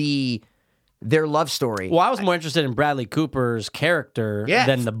in their love story. Well, I was more interested in Bradley Cooper's character Yeah.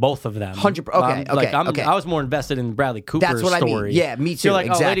 than the both of them. 100%. Okay, like, okay. I was more invested in Bradley Cooper's That's what I mean. story. Yeah, me too, You're like,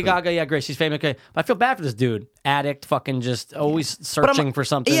 oh, Lady exactly. Gaga, yeah, great, she's famous. Okay, but I feel bad for this dude, addict, fucking just always But I'm- searching for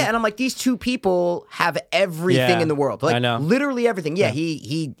something. Yeah, and I'm like, these two people have everything Yeah, in the world. Like I know. literally everything. Yeah,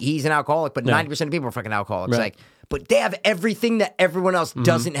 he's an alcoholic, but 90% of people are fucking alcoholics. Right. Like, but they have everything that everyone else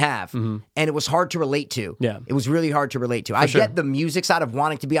doesn't have. And it was hard to relate to. Yeah. It was really hard to relate to. I sure. get the music side of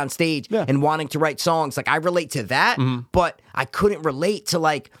wanting to be on stage Yeah. and wanting to write songs. Like I relate to that, but I couldn't relate to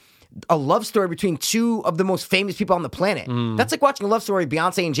like a love story between two of the most famous people on the planet. That's like watching a love story of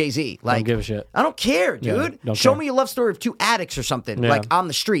Beyonce and Jay-Z. Like, give a shit. I don't care, dude. don't Show care. me a love story of two addicts or something, Yeah. like on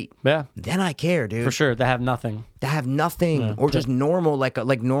the street. Yeah. Then I care, dude. For sure. They have nothing. They have nothing, or just normal, like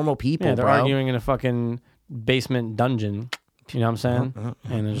normal people, Yeah, they're bro. arguing in a fucking basement dungeon. You know what I'm saying?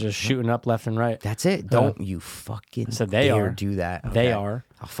 And they're just shooting up left and right. That's it. Don't you fucking said they dare are. do that. They okay? are.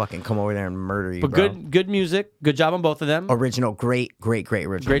 I'll fucking come over there and murder you, But bro. good music. Good job on both of them. Original, great original.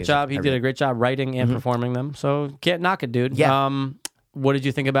 Great music. job. He did a Everything. great job writing and performing them. So can't knock it, dude. Yeah. What did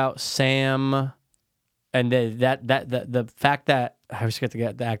you think about Sam and the fact that I always forget to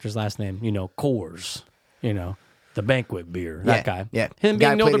get the actor's last name? You know, Coors. You know, the banquet beer. That guy. Yeah. Him The guy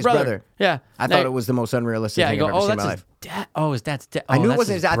being the played older his brother. brother. Yeah. I Now- thought it was the most unrealistic Yeah. I thing go, I've ever oh, seen in that's my his life. dad. Oh, his dad's dad. I knew it that's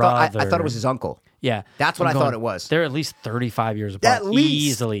wasn't his his. I thought it brother. was his uncle. Yeah, That's what I'm I thought going, it was. They're at least 35 years apart. At least.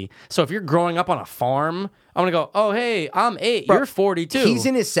 Easily. So if you're growing up on a farm, I'm going to go, oh, hey, I'm 8. Bro, You're 42. He's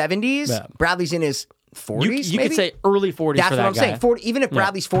in his 70s. Yeah. Bradley's in his 40s. You maybe? could say early 40s That's for what that I'm guy. saying. 40, even if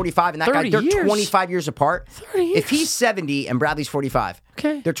Bradley's 45 and that guy, 30 they're years. 25 years apart. 30 If he's 70 and Bradley's 45,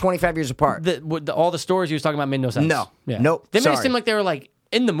 Okay. they're 25 years apart. All the stories he was talking about made no sense. No. Yeah. Nope. They made it Sorry. seem like they were like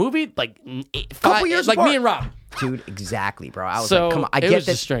in the movie, like Couple years like apart. me and Rob. Dude, exactly, bro. I was So, like, come on. I it get was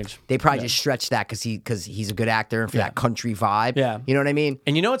that just strange. They probably just stretched that because he's a good actor and for that country vibe. Yeah. You know what I mean?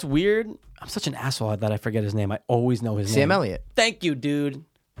 And you know what's weird? I'm such an asshole that I forget his name. I always know his name. Sam Elliott. Thank you, dude.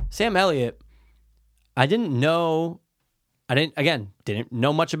 Sam Elliott. I didn't know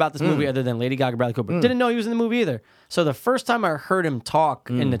much about this movie other than Lady Gaga, Bradley Cooper. Didn't know he was in the movie either. So the first time I heard him talk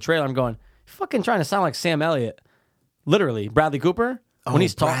in the trailer, I'm going, fucking trying to sound like Sam Elliott. Literally, Bradley Cooper. When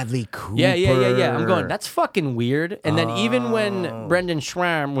he's talking. Bradley Cooper. Yeah. I'm going, that's fucking weird. And then even when Brendan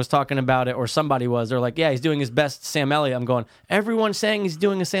Schramm was talking about it, or somebody was, they're like, yeah, he's doing his best Sam Elliott. I'm going, everyone's saying he's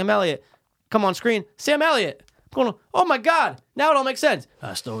doing a Sam Elliott. Come on screen, Sam Elliott. I'm going, oh my God, now it all makes sense.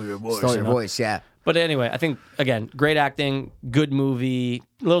 I stole your voice. Stole your voice, yeah. But anyway, I think, again, great acting, good movie,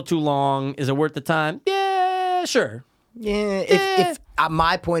 a little too long. Is it worth the time? Yeah, sure. Yeah. If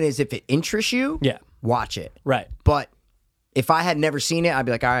my point is, if it interests you, Yeah. watch it. Right. But if I had never seen it, I'd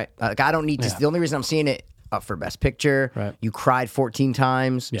be like, all right, like, I don't need to. Yeah. The only reason I'm seeing it up for Best Picture, Right. you cried 14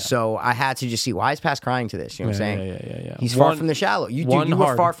 times, Yeah. so I had to just see why is past crying to this. You know what I'm saying? Yeah. He's far from the shallow. You were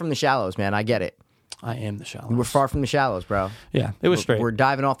hard. far from the shallows, man. I get it. I am the shallow. You were far from the shallows, bro. Yeah, it was straight. We're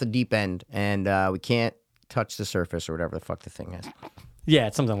diving off the deep end, and we can't touch the surface or whatever the fuck the thing is. Yeah,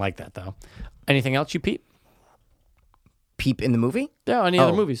 it's something like that, though. Anything else you peep? Peep in the movie? Yeah, any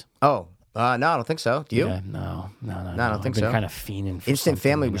other movies? Oh, no, I don't think so. Do you? Yeah, no. I don't think I've been so. kind of fiending for Instant something,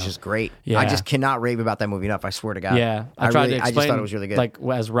 Family you was know. just great. Yeah. I just cannot rave about that movie enough. I swear to God. Yeah, I tried to explain. I just thought it was really good. Like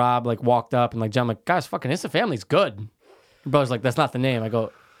as Rob like walked up and like John, like, guys, fucking Instant Family's good. Your brother's like, that's not the name. I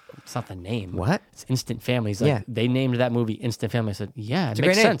go, it's not the name. What? It's Instant Family. He's like, Yeah. they named that movie Instant Family. I said, yeah, it It's a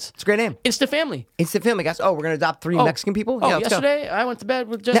makes great name. sense. It's a great name. Instant Family. Instant Family, guys. Oh, we're gonna adopt 3 Mexican people. Oh, Yeah, let's go. yesterday I went to bed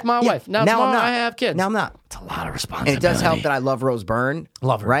with just my Yeah, wife. Now I'm tomorrow not. I have kids. Now I'm not. It's a lot of And responsibility. it does help that I love Rose Byrne.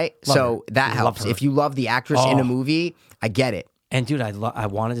 Love her. Right? Love so her. that Love helps. her. If you love the actress in Oh. a movie, I get it. And dude, I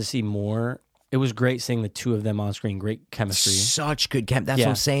wanted to see more. It was great seeing the two of them on screen. Great chemistry. Such good chem. That's Yeah. what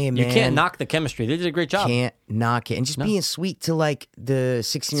I'm saying, man. You can't knock the chemistry. They did a great job. Can't knock it. And just being sweet to like the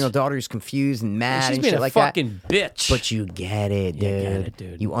 16-year-old daughter who's confused and mad She's and being shit a like fucking that. bitch. But you get it, dude. get it,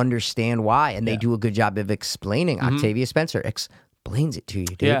 dude. You understand why, and they do a good job of explaining. Octavia Spencer explains it to you,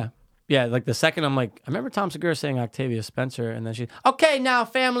 dude. Yeah. Yeah, like the second I'm like, I remember Tom Segura saying Octavia Spencer, and then she, okay, now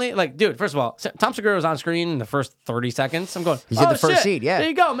family. Like, dude, first of all, Tom Segura was on screen in the first 30 seconds. I'm going, He's in oh, the first shit. seat, yeah. There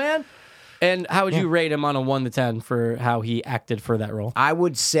you go, man. And how would you rate him on a 1 to 10 for how he acted for that role? I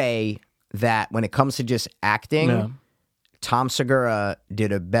would say that when it comes to just acting, Yeah. Tom Segura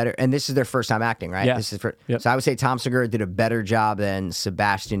did a better, and this is their first time acting, right? Yeah. This is for, Yep. So I would say Tom Segura did a better job than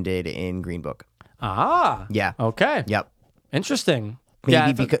Sebastian did in Green Book. Ah. Yeah. Okay. Yep. Interesting. Maybe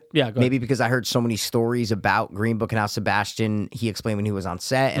yeah, because go ahead. maybe because I heard so many stories about Green Book and how Sebastian he explained when he was on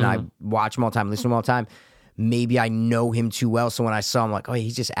set, and I watch him all the time, listen to him all the time. Maybe I know him too well, so when I saw him, like, oh,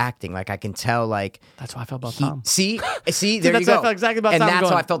 he's just acting. Like I can tell, like That's how I felt about he, Tom. see, there that's you how I go. felt exactly about and Tom. that's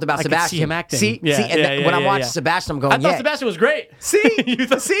Going, how I felt about I could Sebastian. see him acting. See, Yeah, see, and yeah, then yeah, when I'm yeah, watching yeah. Sebastian, I'm going, I thought yeah. Sebastian was great. See, You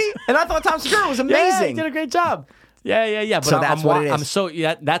thought- see, and I thought Tom Segura was Yeah, he amazing. did a great job. Yeah. But So that's what it is. I'm so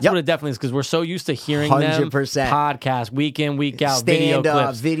that's Yep. what it definitely is because we're so used to hearing them 100%. podcast week in week out video Stand up,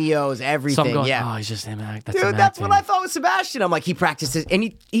 clips. videos, So everything. I'm going, yeah. oh, he's just him act. Dude, that's what I thought with Sebastian. I'm like, he practiced this,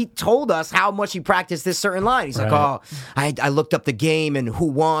 and he told us how much he practiced this certain line. He's like, Right. oh, I looked up the game and who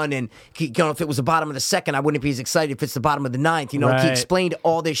won, and you know, if it was the bottom of the second, I wouldn't be as excited if it's the bottom of the ninth. You know, he Right. explained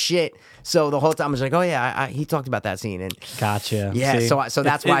all this shit. So the whole time I was like, oh yeah, he talked about that scene, and Gotcha. yeah. See? So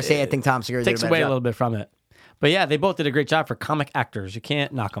that's why I say I think Tom Segura takes did a away better a job. little bit from it. But yeah, they both did a great job for comic actors. You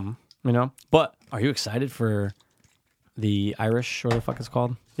can't knock them, you know. But are you excited for the Irish, or what the fuck it's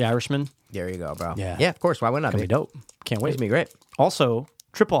called, the Irishman? There you go, bro. Yeah. yeah, of course. Why wouldn't I Gonna be? be dope. Can't wait. It's gonna be great. Also,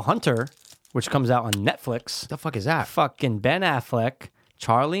 Triple Hunter, which comes out on Netflix. What the fuck is that? Fucking Ben Affleck,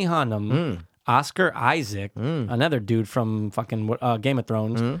 Charlie Hunnam, Mm. Oscar Isaac, another dude from fucking Game of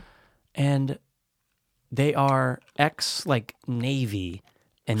Thrones, Mm. and they are ex like Navy,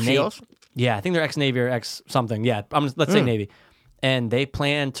 and SEALs? yeah, I think they're ex Navy or ex something. Yeah, let's say Navy, and they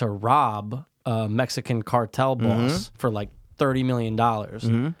plan to rob a Mexican cartel Mm-hmm. boss for like $30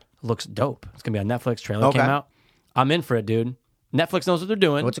 million. Looks dope. It's gonna be on Netflix. Trailer Okay. came out. I'm in for it, dude. Netflix knows what they're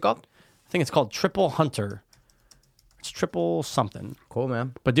doing. What's it called? I think it's called Triple Hunter. It's triple something. Cool,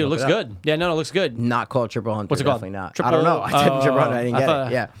 man. But dude, it Look looks it up. good. Yeah, no, it looks good. Not called Triple Hunter. What's it called? Definitely not. Triple, I don't know. I typed Triple Hunter. I didn't get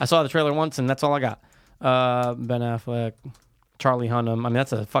it. Yeah. I saw the trailer once, and that's all I got. Ben Affleck, Charlie Hunnam. I mean,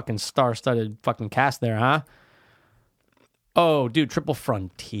 that's a fucking star-studded fucking cast there, huh? Oh, dude, Triple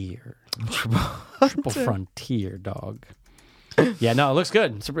Frontier. Triple Frontier, dog. Yeah, no, it looks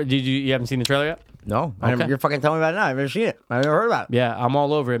good. Did you haven't seen the trailer yet? No, Okay. you're fucking telling me about it now. I've never seen it. I've never heard about it. Yeah, I'm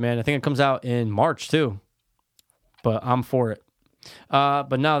all over it, man. I think it comes out in March too. But I'm for it.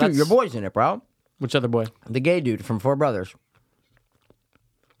 But no, Dude, that's your boy's in it, bro. Which other boy? The gay dude from Four Brothers.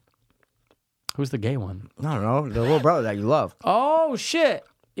 Who's the gay one? I don't know. The little brother that you love. Oh shit!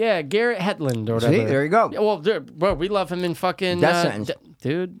 Yeah, Garrett Hedlund or whatever. See, there you go. Yeah, well, dude, bro, we love him in fucking Death Sentence.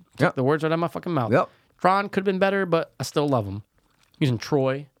 dude. Yep. Took the words right out of my fucking mouth. Yep. Tron could have been better, but I still love him. He's in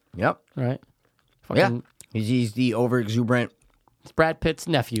Troy, Yep. right? Yeah. Fucking, He's the over exuberant. it's Brad Pitt's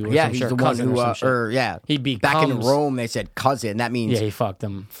nephew. Or Yeah, some he's shit, the one cousin who, or some shit. yeah. He back in becomes- Rome. They said cousin. That means Yeah, he fucked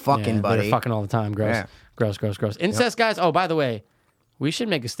him. Fucking yeah, buddy. They're fucking all the time. Gross. Yeah. Gross. Incest, guys. Oh, by the way, we should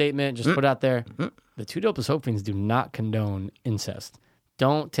make a statement. Just put out there: the Two Dopest Hope Fiends do not condone incest.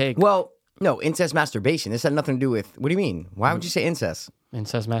 Don't take Well, no, incest masturbation. This had nothing to do with. What do you mean? Why would you say incest?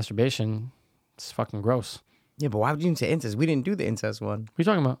 incest masturbation. It's fucking gross. Yeah, but why would you even say incest? We didn't do the incest one. What are you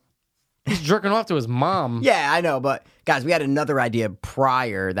talking about? He's jerking off to his mom. Yeah, I know, but guys, we had another idea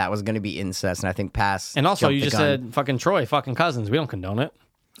prior that was going to be incest, and I think Pass. And also, jumped you the just gun. said fucking Troy, fucking cousins. We don't condone it.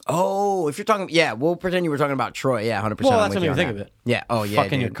 Oh, if you're talking, yeah, we'll pretend you were talking about Troy. Yeah, 100%. Well, I'm that's with what you you on think that. of it. Yeah. Oh, yeah.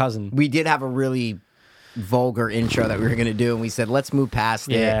 Fucking your dude. cousin. We did have a really vulgar intro that we were going to do, and we said, let's move past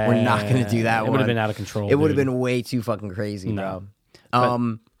Yeah, it. We're not going to do that it one. would have been out of control. It would have dude. been way too fucking crazy, No.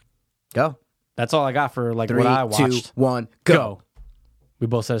 bro. Go. That's all I got for like 3, what I 2, watched. 1, go. We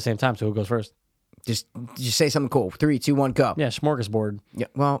both said at the same time, so who goes first? Just say something cool. 3, 2, 1, go. Yeah, smorgasbord. Yeah,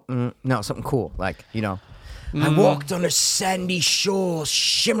 well, no, something cool. Like, you know. I walked on a sandy shore,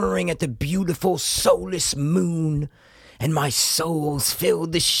 shimmering at the beautiful, soulless moon, and my soles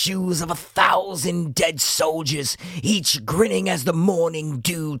filled the shoes of 1,000 dead soldiers, each grinning as the morning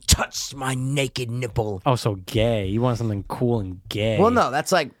dew touched my naked nipple. Oh, so gay. You want something cool and gay. Well, no,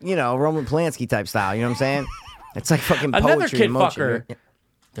 that's like, you know, Roman Polanski type style, you know what I'm saying? It's like fucking poetry. Another kid emotion. fucker. Yeah.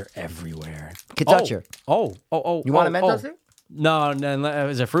 They're everywhere. Kid toucher. Oh. You want a Mentos too? No,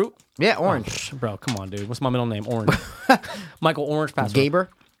 is it fruit? Yeah, orange. Bro, come on, dude. What's my middle name? Orange. Michael Orange Password. Gaber?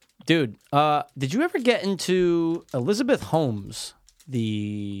 Dude, did you ever get into Elizabeth Holmes?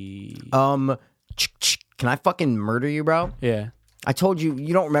 Can I fucking murder you, bro? Yeah. I told you,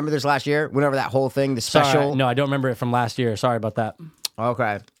 you don't remember this last year? Whenever that whole thing, the special. Sorry, no, I don't remember it from last year. Sorry about that.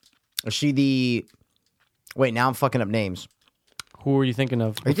 Okay. Is she the. Wait, now I'm fucking up names. Who are you thinking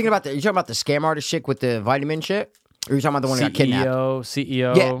of? Are you thinking about the. Are you talking about the scam artist chick with the vitamin shit? Or are you talking about the one who got kidnapped?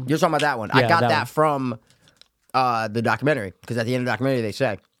 CEO. Yeah, you're talking about that one. I Yeah, got that that one. from the documentary. Because at the end of the documentary, they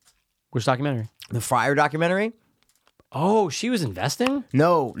say. Which documentary? The Fryer documentary? Oh, she was investing?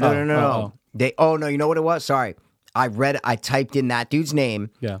 No. oh. No, you know what it was? Sorry. I typed in that dude's name,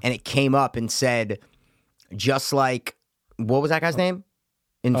 Yeah. and it came up and said, just like, what was that guy's name?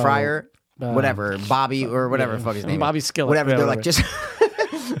 In Fryer? Whatever. Bobby or whatever the fuck his name Bobby is. Skillet. Whatever. Yeah, They're whatever.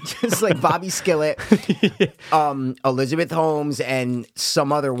 like, just like Bobby Skillet, Elizabeth Holmes, and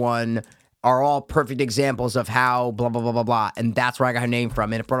some other one are all perfect examples of how blah, blah, blah, blah, blah. And that's where I got her name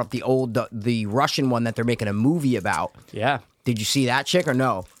from. And it brought up the Russian one that they're making a movie about. Yeah. Did you see that chick or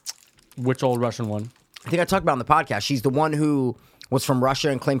no? Which old Russian one? I think I talked about on the podcast. She's the one who was from Russia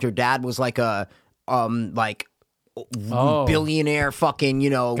and claimed her dad was like a billionaire fucking, you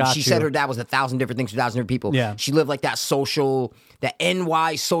know. Got She said you. her dad was 1,000 different things to 1,000 different people. Yeah. She lived like that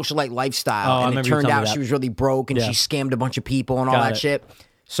NY socialite lifestyle. Oh, I and it remember you turned telling me out that. she was really broke and Yeah. she scammed a bunch of people and all Got that it. shit.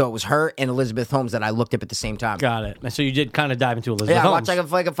 So it was her and Elizabeth Holmes that I looked up at the same time. Got it. And so you did kind of dive into Elizabeth Yeah, I Holmes.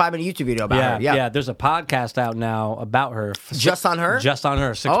 watched like a 5-minute YouTube video about her. Yeah. There's a podcast out now about her. Just on her? Just on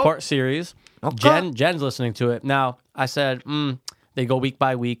her. 6-part series. Okay. Jen's listening to it. Now, I said, they go week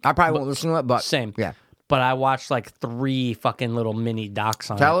by week. I probably won't listen to it, but Same. Yeah. But I watched like 3 fucking little mini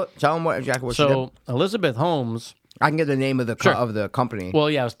docs on Tell it. them exactly what she did. So, Elizabeth Holmes, I can get the name of the Sure. of the company. well,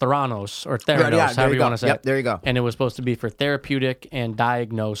 yeah, it was Theranos or Theranos, Yeah, there however you you go. want to say Yep, it. there you go. And it was supposed to be for therapeutic and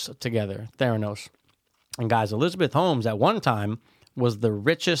diagnose together. Theranos. And guys, Elizabeth Holmes at one time was the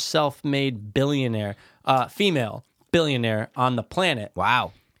richest self-made billionaire, female billionaire on the planet.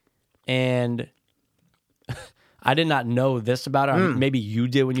 Wow. And I did not know this about her. Maybe you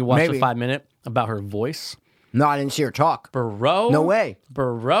did when you watched Maybe. the 5-minute about her voice. No, I didn't see her talk. Bro. No way.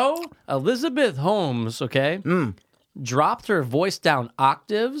 Bro. Elizabeth Holmes, okay, dropped her voice down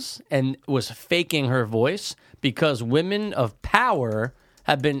octaves and was faking her voice because women of power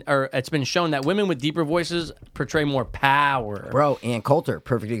it's been shown that women with deeper voices portray more power. Bro, Ann Coulter,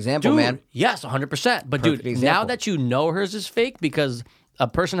 perfect example, Dude, man. yes, 100%. But Perfect dude, example. now that you know hers is fake because a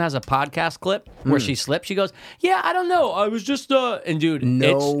person has a podcast clip where she slipped, she goes, "Yeah, I don't know. I was just and dude,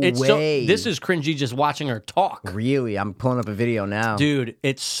 No it's way. so this is cringy just watching her talk. Really? I'm pulling up a video now. Dude,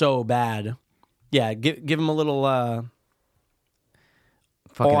 it's so bad. Yeah, give him a little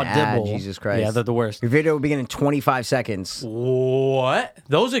Fucking Audible. ad, Jesus Christ. Yeah, they're the worst. Your video will begin in 25 seconds. What?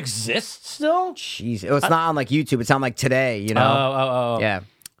 Those exist still? Jeez. It's not on like YouTube. It's on like Today, you know? Oh. Yeah,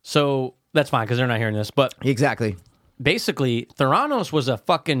 So that's fine because they're not hearing this. But exactly. basically, Theranos was a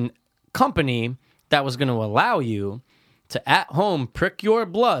fucking company that was going to allow you to at home prick your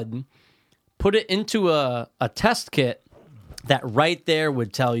blood, put it into a test kit that right there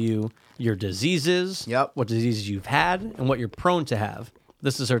would tell you your diseases, Yep. what diseases you've had, and what you're prone to have.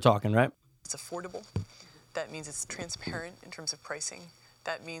 This is her talking, right? It's affordable. That means it's transparent in terms of pricing.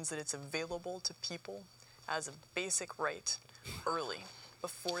 That means that it's available to people as a basic right early,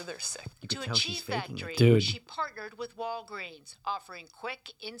 before they're sick. You To could tell she's achieve faking that dream, it. Dude. she partnered with Walgreens, offering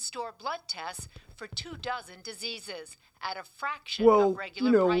quick in-store blood tests for 24 diseases at a fraction of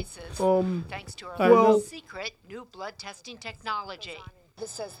regular prices. Thanks to her secret new blood testing technology.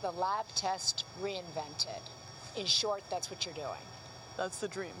 This says the lab test reinvented. In short, that's what you're doing. That's the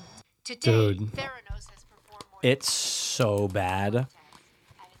dream. Today, Dude. Theranos has performed more It's so bad.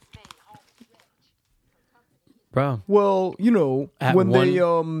 Bro. Well, you know, At when one- they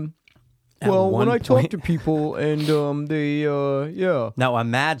at well, when one I talk point- to people and they yeah. Now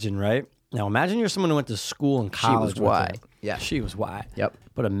imagine, right? Now imagine you're someone who went to school and college. with white. her. Yeah. She was white. Yep.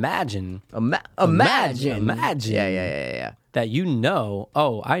 But imagine Imagine. Imagine. Yeah. that you know,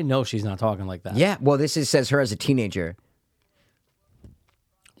 oh, I know she's not talking like that. Yeah, well, says her as a teenager.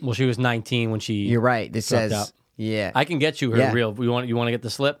 Well, she was 19 when she. You're right. This dropped says out. yeah. I can get you her Yeah. real. You want to get the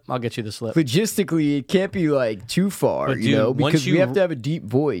slip? I'll get you the slip. Logistically, it can't be like too far, But, you dude, know, once because we you- have to have a deep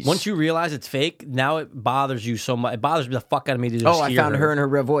voice. Once you realize it's fake, now it bothers you so much. It bothers the fuck out of me to just I hear found her in her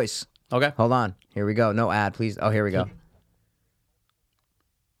real voice. Okay. Hold on. Here we go. No ad, please. Oh, here we go.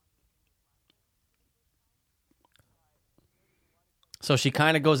 So she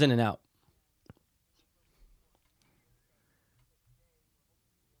kind of goes in and out.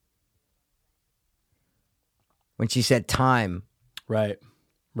 When she said time. Right.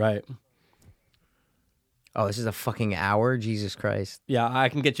 Oh, this is a fucking hour? Jesus Christ. Yeah, I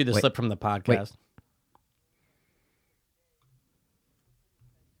can get you the Wait. slip from the podcast.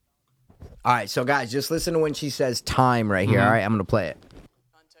 All right, so guys, just listen to when she says time right here. All right, I'm going to play it.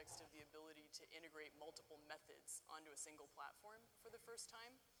 Context of the ability to integrate multiple methods onto a single platform for the first time.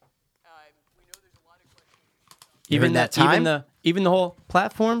 We know there's a lot of questions. Even heard that time? even the whole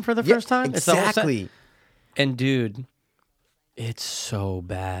platform for the first time. It's the whole set? Exactly. And dude, it's so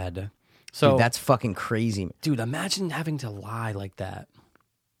bad. So Dude, that's fucking crazy. dude, imagine having to lie like that.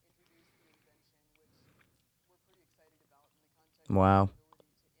 Wow.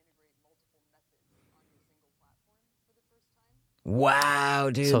 Wow,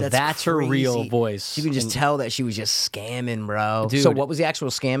 dude. So that's her real crazy. voice. You can just And- tell that she was just scamming, bro. Dude. So what was the actual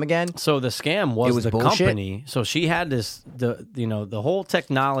scam again? So the scam was, It was the bullshit? company. So she had the whole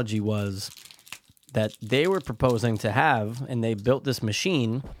technology was that they were proposing to have, and they built this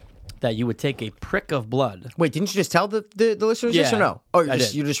machine that you would take a prick of blood. Wait, didn't you just tell the listeners this Yeah, or no? Oh, I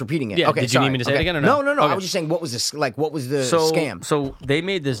did. you're just repeating it. Yeah, Okay, did you need sorry. me to say it Okay. again or no? No. Okay. I was just saying, what was this? Like, what was the scam? So they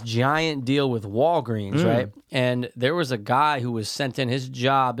made this giant deal with Walgreens, Mm. right? And there was a guy who was sent in. His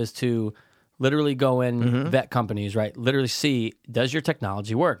job is to literally go in, Mm-hmm. vet companies, right? Literally see, does your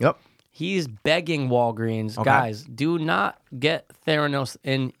technology work? Yep. He's begging Walgreens, guys, do not get Theranos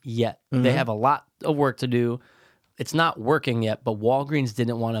in yet. Mm-hmm. They have a lot of work to do. It's not working yet, but Walgreens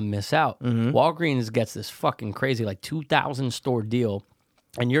didn't want to miss out. Mm-hmm. Walgreens gets this fucking crazy, like 2,000 store deal,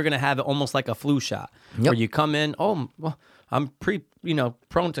 and you're going to have it almost like a flu shot where you come in, oh, well, I'm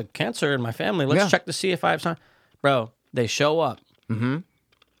prone to cancer in my family. Let's Yeah. check to see if I have some. Bro, they show up. Mm-hmm.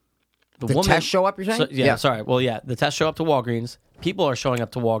 The tests show up, you're saying? Yeah, sorry. Well, yeah, the tests show up to Walgreens. People are showing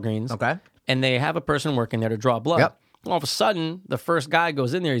up to Walgreens. Okay. And they have a person working there to draw blood. Yep. All of a sudden, the first guy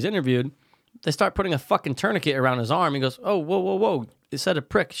goes in there, he's interviewed. They start putting a fucking tourniquet around his arm. He goes, oh, whoa. It said a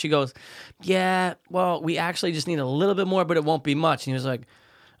prick. She goes, yeah, well, we actually just need a little bit more, but it won't be much. And he was like,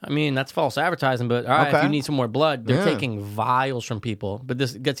 I mean, that's false advertising, but all right, if Okay. you need some more blood, they're taking vials from people. But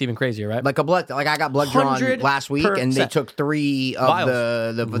this gets even crazier, right? Like I got blood drawn 100%. last week, and they took 3 of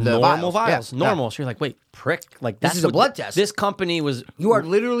Vials. the normal vials. Yeah. Normal. So you're like, wait, prick? Like that's is a what blood test. This company was You are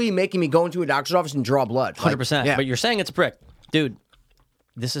literally making me go into a doctor's office and draw blood. 100%. Yeah. But you're saying it's a prick. Dude,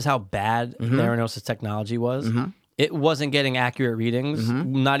 this is how bad Mm-hmm. Theranos' technology was. It wasn't getting accurate readings,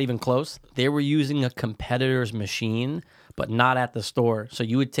 Mm-hmm. not even close. They were using a competitor's machine, but not at the store. So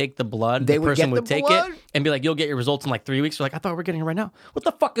you would take the blood, They the would person get would the take blood? it and be like, you'll get your results in like 3 weeks. You're like, I thought we were getting it right now. What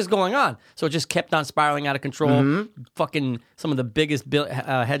the fuck is going on? So it just kept on spiraling out of control. Mm-hmm. Fucking some of the biggest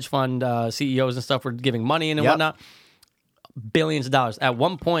hedge fund CEOs and stuff were giving money and Yep. whatnot. Billions of dollars. At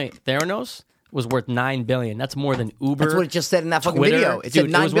one point, Theranos was worth $9 billion. That's more than Uber. That's what it just said in that fucking Twitter. video. It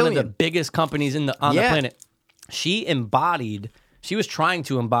Dude, said $9 it was billion. one of the biggest companies on the planet. She was trying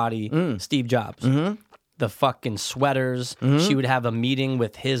to embody Steve Jobs. The fucking sweaters. She would have a meeting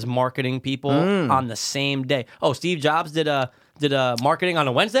with his marketing people on the same day. Oh, Steve Jobs did marketing on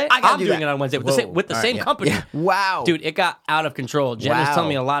a Wednesday? I'm doing it on Wednesday with the same company. Yeah. Wow. Dude, it got out of control. Jen was telling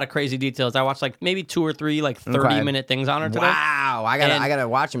me a lot of crazy details. I watched like maybe 2 or 3 like 30-minute things on her today. Wow. I gotta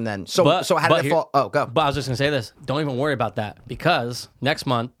watch him then. So how did it fall? Oh, go. But I was just gonna say this. Don't even worry about that because next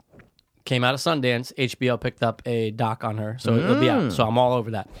month came out of Sundance. HBO picked up a doc on her, so it'll be out. So I'm all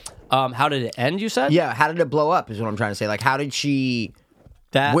over that. How did it end? You said? Yeah. How did it blow up? Is what I'm trying to say. Like, how did she?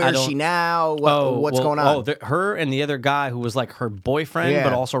 Where is she now? What's going on? Her and the other guy who was like her boyfriend,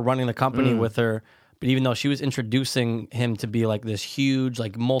 but also running the company with her. But even though she was introducing him to be like this huge,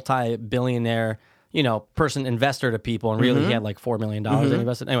 like multi-billionaire, person investor to people, and really he had like $4 million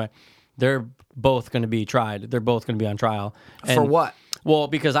invested. Anyway, they're both going to be tried. They're both going to be on trial. And, for what? Well,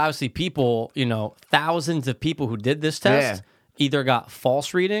 because obviously people, thousands of people who did this test either got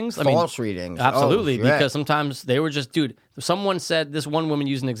false readings. False readings. Absolutely. Because sometimes they were just, dude, someone said, this one woman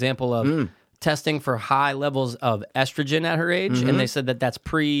used an example of testing for high levels of estrogen at her age. And they said that that's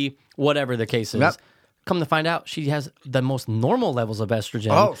whatever the case is. Yep. Come to find out, she has the most normal levels of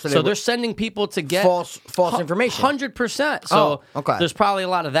estrogen. So they're sending people to get false information. 100%. So there's probably a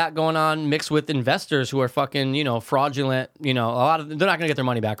lot of that going on mixed with investors who are fucking, fraudulent. A lot of they're not going to get their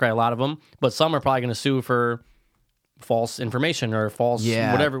money back, right? A lot of them, but some are probably going to sue for false information or false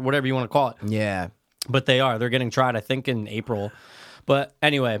whatever you want to call it. Yeah. But they're getting tried, I think, in April. But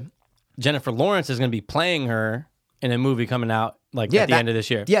anyway, Jennifer Lawrence is going to be playing her in a movie coming out at the end of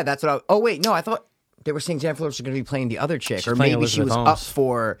this year. Yeah, that's what I thought they were saying Jennifer Lawrence was going to be playing the other chick, or maybe she was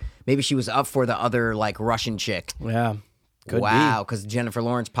up for the other like Russian chick. Yeah. Wow, because Jennifer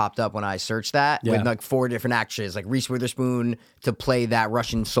Lawrence popped up when I searched that with like 4 different actresses, like Reese Witherspoon to play that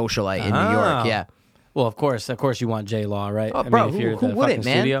Russian socialite in New York. Yeah. Well, of course you want J-Law, right? Oh, bro, who wouldn't,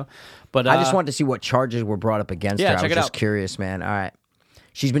 man? Studio. But I just wanted to see what charges were brought up against her. I was just curious, man. All right.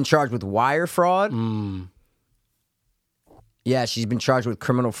 She's been charged with wire fraud. Yeah, she's been charged with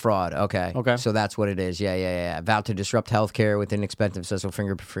criminal fraud. Okay. So that's what it is. Yeah. Vowed to disrupt healthcare with inexpensive successful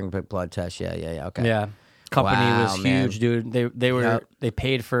fingerprint blood test. Yeah. Okay. Yeah. Company was huge, dude.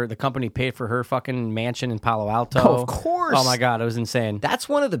 The company paid for her fucking mansion in Palo Alto. Oh, of course. Oh my God, it was insane. That's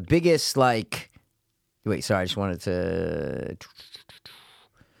one of the biggest, like. Wait, sorry, I just wanted to.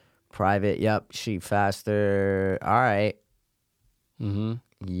 Private, yep, sheet faster. All right.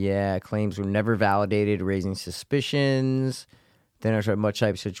 Yeah, claims were never validated, raising suspicions. Then I tried much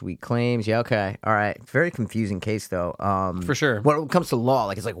type such weak claims. Yeah, okay. All right. Very confusing case, though. For sure. When it comes to law,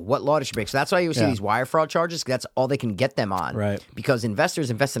 it's like, what law does she break? So that's why you see these wire fraud charges. That's all they can get them on. Right. Because investors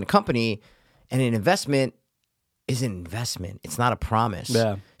invest in a company, and an investment is an investment. It's not a promise.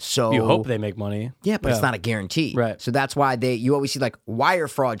 Yeah. So you hope they make money. Yeah, but it's not a guarantee. Right. So that's why you always see like wire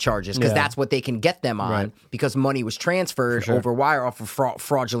fraud charges, because that's what they can get them on, because money was transferred over wire off of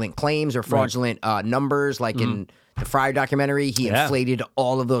fraudulent claims or fraudulent numbers. Like in the Fryer documentary, he inflated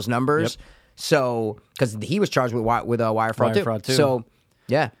all of those numbers. Yep. So because he was charged with wire fraud too. So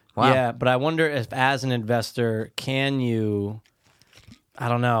yeah. Wow. Yeah, but I wonder if as an investor, can you? I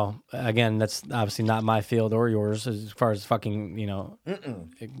don't know. Again, that's obviously not my field or yours as far as fucking,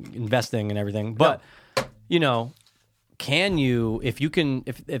 investing and everything. But, can you,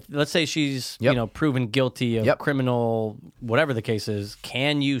 if let's say she's, proven guilty of criminal, whatever the case is,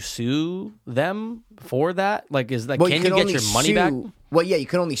 can you sue them for that? Like, can you get your money back? Well, yeah, you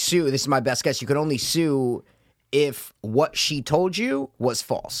can only sue. This is my best guess. You could only sue if what she told you was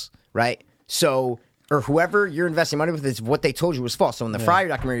false, right? So, or whoever you're investing money with, is what they told you was false. So in the Fryer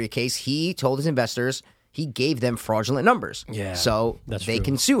documentary case, he told his investors he gave them fraudulent numbers. Yeah, so they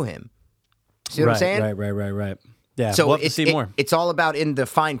can sue him. See what I'm saying? Right. Yeah. So we'll see more. It's all about in the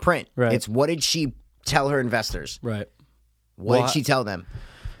fine print. Right. It's what did she tell her investors? Right. What did she tell them?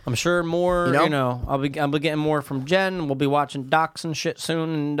 I'm sure more, I'll be getting more from Jen. We'll be watching docs and shit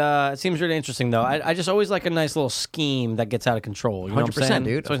soon. And it seems really interesting, though. I just always like a nice little scheme that gets out of control. You know 100%, what I'm saying?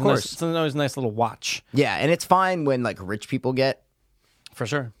 Dude. So of course. It's always a nice little watch. Yeah, and it's fine when, like, rich people get... For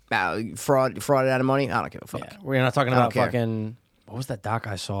sure. Frauded out of money. I don't give a fuck. Yeah, we're not talking about fucking... What was that doc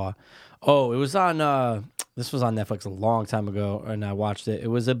I saw? Oh, it was on... this was on Netflix a long time ago, and I watched it. It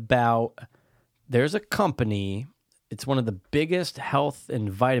was about... There's a company... It's one of the biggest health and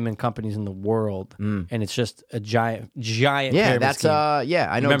vitamin companies in the world, and it's just a giant pyramid that's scheme. I know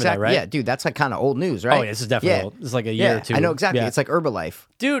Remember exactly. that, right? Yeah, dude, that's like kind of old news, right? Oh, yeah, this is definitely old. It's like a year or two. I know exactly. Yeah. It's like Herbalife.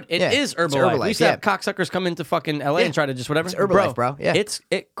 Dude, it is it's Herbalife. We used to have cocksuckers come into fucking LA and try to just whatever. It's Herbalife, bro. Yeah.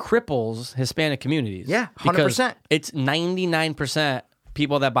 It cripples Hispanic communities. Yeah, 100%. Because it's 99%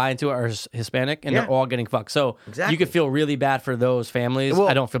 people that buy into it are Hispanic, and they're all getting fucked. So you could feel really bad for those families. Well,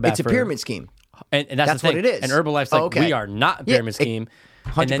 I don't feel bad it's a pyramid scheme. And that's the thing. what it is. And Herbalife's like, we are not a pyramid scheme.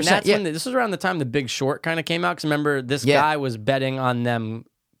 100%, and then that's when this was around the time The Big Short kind of came out. Because remember, this guy was betting on them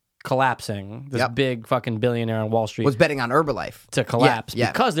collapsing. This big fucking billionaire on Wall Street was betting on Herbalife to collapse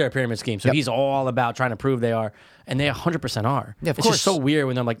because they're a pyramid scheme. So he's all about trying to prove they are. And they 100% are. Yeah, of it's course. just so weird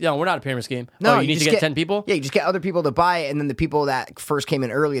when they're like, no, we're not a pyramid scheme. No, you need to get 10 people? Yeah, you just get other people to buy it, and then the people that first came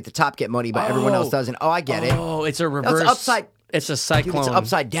in early at the top get money, but everyone else doesn't. Oh, I get it. Oh, it's a reverse. It's upside. It's a cyclone. Dude, it's an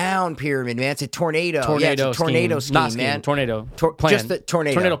upside down pyramid, man. It's a tornado. Tornado it's a tornado scheme, Not man. Tornado Plan. Just the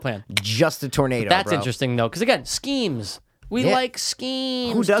tornado. Tornado plan. Just the tornado. That's bro. interesting though, because again, schemes. We like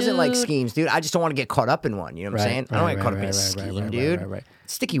schemes. Who doesn't like dude? schemes, dude? I just don't want to get caught up in one. You know what I'm saying? I don't want to get caught up in a scheme, dude. Right.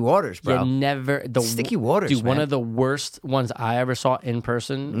 Sticky waters, bro. You never sticky waters, dude. man. One of the worst ones I ever saw in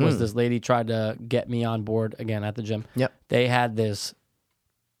person was this lady tried to get me on board again at the gym. Yep. They had this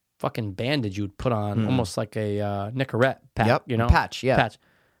fucking bandage you'd put on, almost like a Nicorette patch. Yep. You know, Patch. Yeah. Patch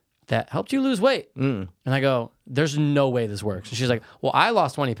that helped you lose weight. And I go, "There's no way this works." And she's like, "Well, I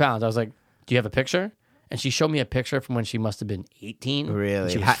lost 20 pounds." I was like, "Do you have a picture?" And she showed me a picture from when she must have been 18.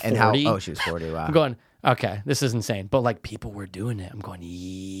 Really? She was 40. And how? Oh, she was 40. Wow. I'm going, okay, this is insane. But like people were doing it. I'm going,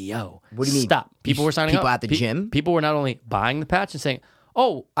 yo. What do you mean? Stop. People were signing people up. at the gym? People were not only buying the patch and saying,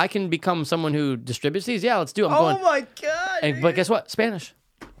 oh, I can become someone who distributes these. Yeah, let's do it. I'm going, my God. but guess what? Spanish.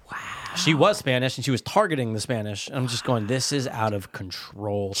 Wow. She was Spanish and she was targeting the Spanish. I'm just going, this is out of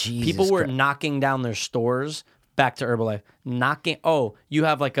control. Jesus people were Christ. knocking down their stores back to Herbalife. Oh, you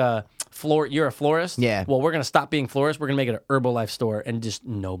have like a floor, you're a florist? Yeah. Well, we're going to stop being florists. We're going to make it an Herbalife store. And just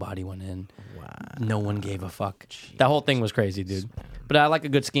nobody went in. Wow. No one gave a fuck. That whole thing was crazy, dude. But I like a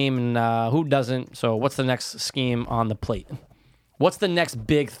good scheme, and who doesn't? So what's the next scheme on the plate? What's the next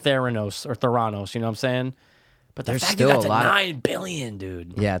big Theranos or Theranos? You know what I'm saying? But There's fact still you got a lot to of- 9 billion,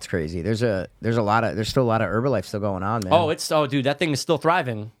 dude. Yeah, it's crazy. There's still a lot of Herbalife still going on, man. Oh, dude, that thing is still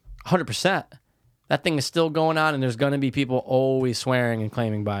thriving, 100%. That thing is still going on, and there's going to be people always swearing and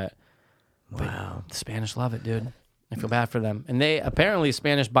claiming by it. Wow, the Spanish love it, dude. I feel bad for them, and they apparently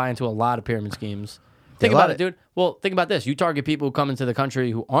Spanish buy into a lot of pyramid schemes. Think love about it, dude. Well, think about this: you target people who come into the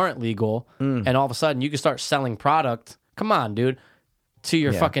country who aren't legal, and all of a sudden you can start selling product. Come on, dude, to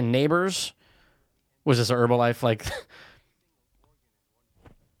your fucking neighbors. Was this a Herbalife like?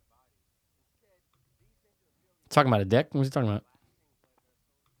 Talking about a dick? What's he talking about?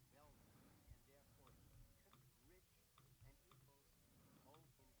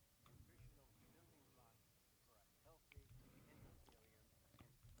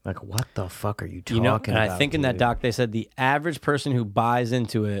 Like, what the fuck are you talking And about? I think in that dude? doc they said the average person who buys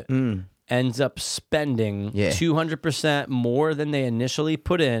into it ends up spending 200% more than they initially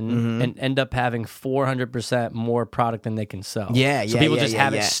put in, and end up having 400% more product than they can sell. So people just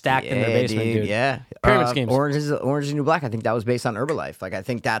have it stacked in their basement, dude. Yeah, Pyramid schemes. Orange is the New Black. I think that was based on Herbalife. Like, I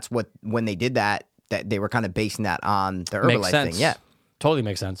think that's when they did that they were kind of basing that on the Makes Herbalife sense. thing. Yeah, Totally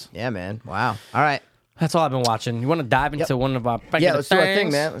makes sense. yeah, man. Wow. All right. That's all I've been watching. You want to dive into one of our Yeah, let's do our thing,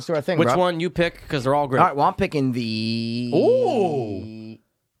 things? man. Let's do our thing. Which bro. one you pick? Because they're all great. All right. Well, I'm picking the. Ooh.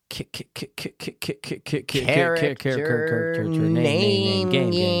 Character name.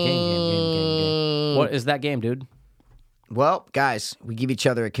 Game. What is that game, dude? Well, guys, we give each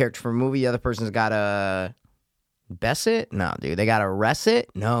other a character from a movie. The other person's got to best it. No, dude, they got to rest it.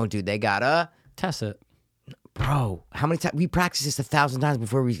 No, dude, they got to Test it. Bro, how many times we practiced this 1,000 times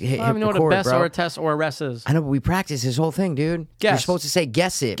before we hit I don't even know record, what a best bro. or a test or a rest is. I know, but we practiced this whole thing, dude. You're Guess. supposed to say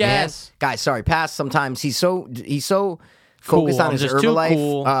guess it, Guess. man. Guys, sorry, pass. Sometimes he's so focused Cool. on I'm his just too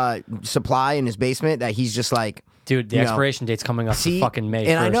Herbalife cool. supply in his basement that he's just like, Dude, the you know, expiration date's coming up see, for fucking May.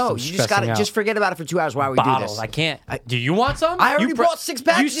 and I 1st. know I'm you just stressing got to out. just forget about it for 2 hours while we do bottles. this. I can't. Do you want some? I already You brought 6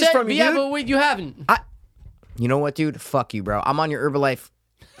 packages you said, from you, Yeah, dude. but wait, you haven't. You know what, dude? Fuck you, bro. I'm on your Herbalife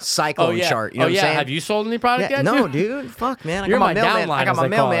cyclone chart. You know what I'm saying? Have you sold any product yet? No, dude. dude. Fuck, man. I You're got my my mailman. downline. I got as my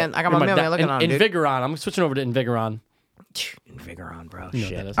they call mailman. it. I got You're my mailman looking on, dude. Invigoron. I'm switching over to Invigoron. Invigoron, bro. You know what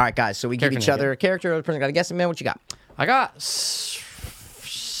Shit. that is. All right, guys. So we give Character each name, other a character. The person got to guess it, man. What you got? I got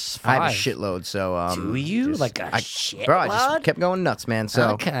 5. I have a shitload. So Do you? just- Like a Bro, I shitload? just kept going nuts, man.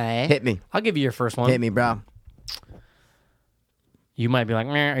 So Okay. hit me. I'll give you your first one. Hit me, bro. You might be like,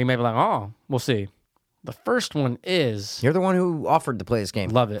 meh, or you might be like, oh, we'll see. The first one is You're the one who offered to play this game.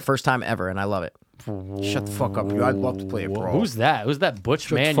 Love it. First time ever, and I love it. Shut the fuck up, dude. I'd love to play it, bro. Who's that? Who's that butch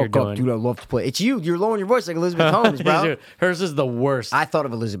Shut man the you're fuck up, doing? dude. I love to play. It's you. You're lowering your voice like Elizabeth Holmes, bro. Dude, hers is the worst. I thought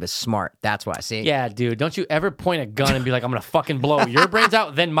of Elizabeth Smart. That's why. See? Yeah, dude. Don't you ever point a gun and be like, I'm going to fucking blow your brains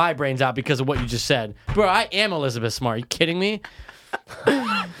out, then my brains out because of what you just said. Bro, I am Elizabeth Smart. Are you kidding me?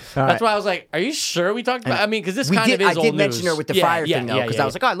 That's why I was like, are you sure we talked about I mean, because this kind of is old news. I did mention her with the fire thing, though, because I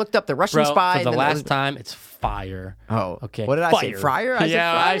was like, oh, I looked up the Russian spy. For the last time, it's fire. Oh, okay. What did I say? Fryer?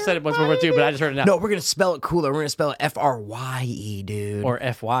 I said it once before, too, but I just heard it now. No, we're going to spell it cooler. We're going to spell it F-R-Y-E, dude. Or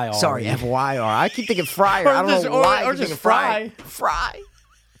F-Y-R. Sorry, F-Y-R. I keep thinking fryer. I don't know why. Or just fry. Fry.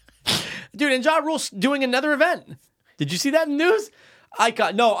 Dude, and Ja Rule's doing another event. Did you see that in the news?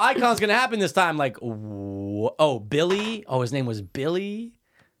 Icon's going to happen this time. Like, Billy. Oh, his name was Billy.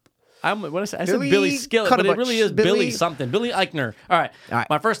 I said Billy Skillet, but it really is Billy something. Billy Eichner. All right.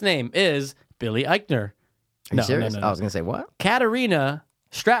 My first name is Billy Eichner. Are you serious? I was going to say, what? Katarina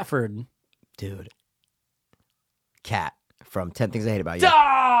Stratford. Dude. Kat from 10 Things I Hate About You.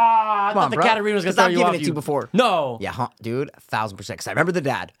 I thought the Katarina was going to throw you off. I've given it to you before. No. Yeah, dude, 1,000%. Because I remember the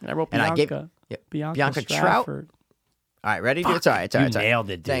dad. I wrote and Bianca. I gave Bianca Trout. All right, ready? Dude? It's all right. You nailed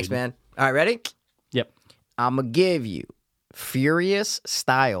it, dude. Thanks, man. All right, ready? Yep. I'm going to give you Furious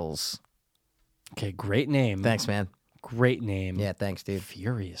Styles. Okay, great name. Thanks, man. Great name. Yeah, thanks, dude.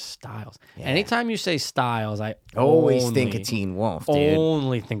 Furious Styles. Yeah. Anytime you say Styles, I always think of Teen Wolf, dude.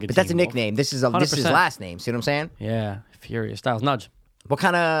 Only think of But that's a Teen Wolf. nickname. This is his last name. See what I'm saying? Yeah, Furious Styles. Nudge. What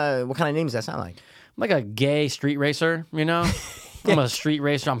kind of name does that sound like? I'm like a gay street racer, you know? I'm a street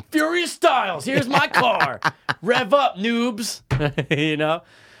racer. I'm Furious Styles. Here's my car. Rev up, noobs. You know?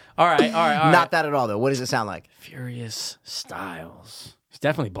 All right. Not that at all, though. What does it sound like? Furious Styles. He's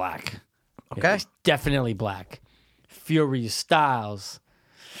definitely black. Okay. Yeah, he's definitely black. Furious Styles.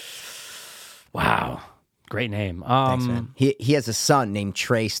 Wow. Great name. Thanks, man. He has a son named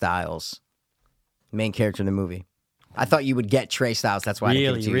Trey Styles. Main character in the movie. I thought you would get Trey Styles. That's why I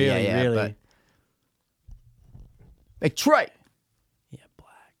didn't give it to you. Really. But... Hey, Trey. Yeah,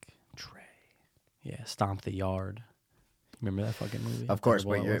 black. Trey. Yeah, Stomp the Yard. Remember that fucking movie? Of course,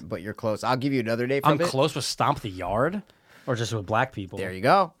 but you're close. I'll give you another name from I'm close with Stomp the Yard? Or just with black people? There you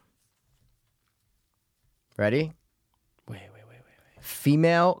go. Ready? Wait.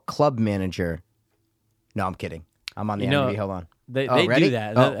 Female club manager. No, I'm kidding. I'm on the IMDb. Hold on. They ready? do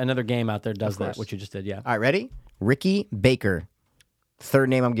that. Another game out there does that, what you just did, yeah. All right, ready? Ricky Baker. Third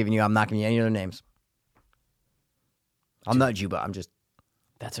name I'm giving you. I'm not giving you any other names. I'll nudge you, but I'm just...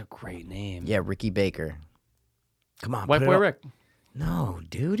 That's a great name. Yeah, Ricky Baker. Come on, White Boy Rick. No,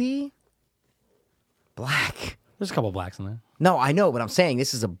 duty. Black. There's a couple blacks in there. No, I know, but I'm saying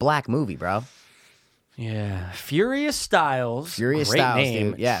this is a black movie, bro. Yeah. Furious Styles. Furious great Styles,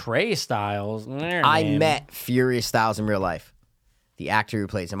 name. dude. Yeah. Trey Styles. I met Furious Styles in real life. The actor who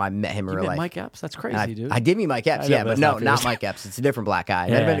plays him, I met him in real life. Mike Epps? That's crazy, dude. I did meet Mike Epps, but no, not Mike Epps. It's a different black guy.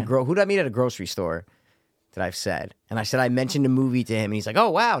 Who did I meet at a grocery store that I've said? And I said I mentioned a movie to him, and he's like, "Oh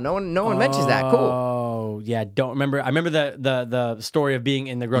wow, no one mentions that. Cool." Oh yeah, don't remember. I remember the story of being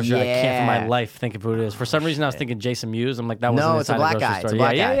in the grocery. I can't for my life think of who it is. For some reason, I was thinking Jason Mewes. I'm like, that wasn't it's a black guy. Store. It's a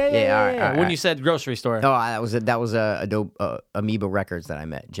black guy. Yeah. All right. When you said grocery store, no, that was Amoeba Records that I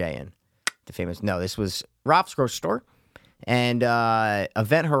met Jay in. The famous. No, this was Rob's grocery store. And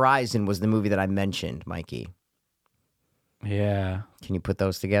Event Horizon was the movie that I mentioned, Mikey. Yeah. Can you put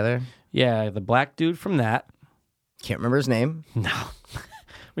those together? Yeah, the black dude from that. Can't remember his name. No.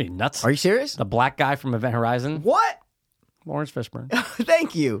 Are you nuts? Are you serious? The black guy from Event Horizon. What? Lawrence Fishburne.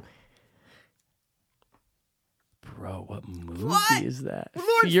 Thank you. Bro, what movie is that?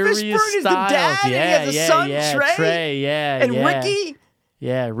 Lawrence Fishburne is the dad, and he has a son, Trey. Trey, and Ricky?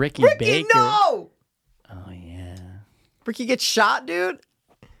 Yeah, Ricky Baker. No! Oh, yeah. Ricky gets shot, dude?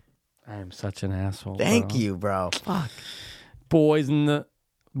 I am such an asshole. Thank you, bro. Fuck. Boys in the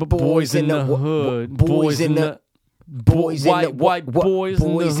hood. Boys in the white boys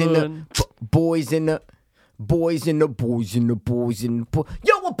in the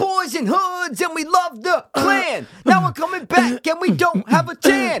Yo, we're boys in hoods and we love the Klan. Now we're coming back and we don't have a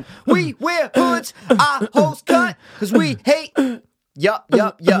tan. We wear hoods, our hoes cut, cause we hate. Yup.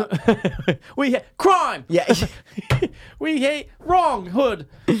 We hate crime. Yeah. We hate wrong hood.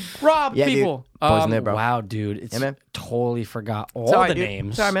 Rob people. Dude. Boys in there, bro. Wow, dude. It's totally forgot all the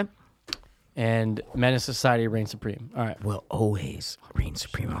names. Sorry, man. And Menace Society reigns supreme. All right. Will always reign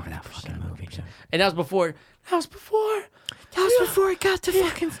supreme over that fucking movie. And that was before it got to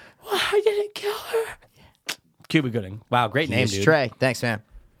fucking. Well, I didn't kill her. Cuba Gooding. Wow, great name, dude. Trey. Thanks, man.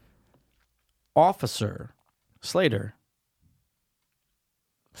 Officer Slater.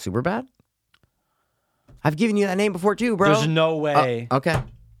 Superbad? I've given you that name before too, bro. There's no way. Okay.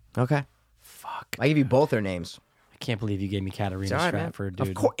 Fuck. I give you both their names. I can't believe you gave me Katarina All right, Stratford, man.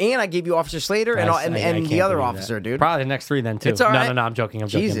 dude. Of course, and I gave you Officer Slater and I the can't other believe officer, that. dude. Probably the next 3 then too. It's all right. No, I'm joking. I'm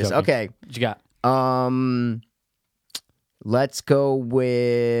joking. Jesus, I'm joking. okay. What you got? Let's go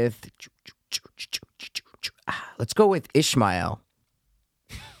with Ishmael.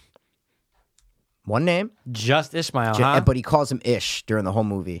 One name, Just Ishmael, huh? but he calls him Ish during the whole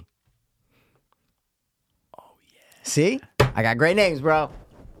movie. Oh yeah. See, I got great names, bro.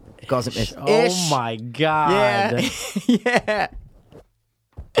 He calls him Ish. Oh my god. Yeah.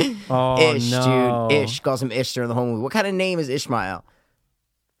 Yeah. Oh Ish, no. dude. Ish calls him Ish during the whole movie. What kind of name is Ishmael?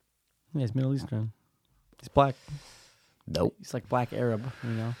 Yeah, he's Middle Eastern. He's black. Nope. He's like black Arab, you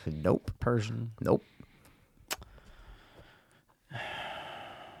know? Nope. Persian. Nope.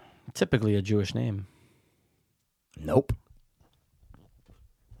 Typically a Jewish name. Nope.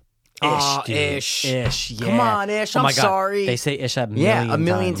 Oh, Ish, dude. Ish. Ish, yeah. Come on, Ish. Oh I'm my God. sorry. They say Ish a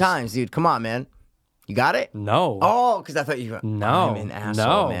million times, dude. Come on, man. You got it? No. Oh, because I thought you. No. I'm an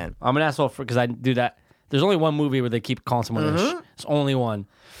asshole, man. I'm an asshole because I do that. There's only one movie where they keep calling someone Ish. It's only one.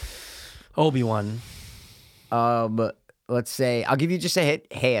 Obi-Wan. But let's say I'll give you just a hit.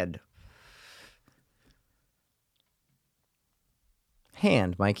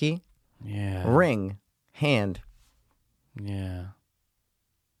 Hand, Mikey. Yeah. Ring. Hand. Yeah.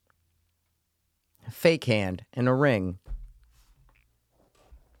 Fake hand and a ring.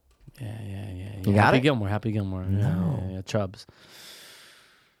 Yeah. You got Happy it? Happy Gilmore. No. Yeah. Chubbs.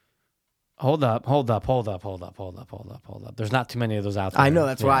 Hold up. There's not too many of those out there. I know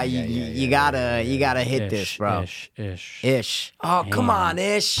that's why you gotta hit this, bro. Ish. Oh, come Hand. on,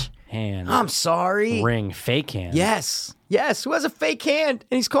 Ish. Hand. I'm sorry. Ring. Fake hand. Yes. Who has a fake hand?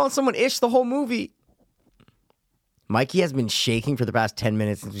 And he's calling someone Ish the whole movie. Mikey has been shaking for the past 10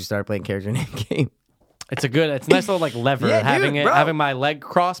 minutes since we started playing character name game. It's a nice little like lever Yeah, having dude, it, bro. having my leg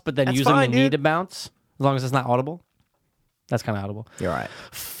crossed, but then That's using fine, the knee dude. to bounce. As long as it's not audible. That's kind of audible. You're right.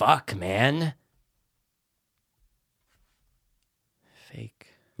 Fuck, man. Fake.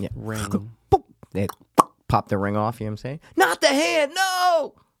 Yeah. Ring. They pop the ring off, you know what I'm saying? Not the hand,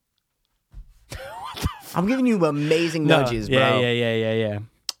 no! I'm giving you amazing nudges, bro. Yeah.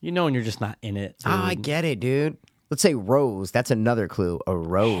 You know when you're just not in it. Dude. Oh, I get it, dude. Let's say rose. That's another clue. A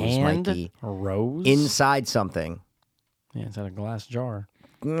rose, Hand? Mikey. A rose? Inside something. Yeah, it's in a glass jar.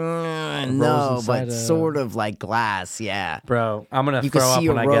 No, inside but a- sort of like glass, yeah. Bro, I'm going to You throw can up see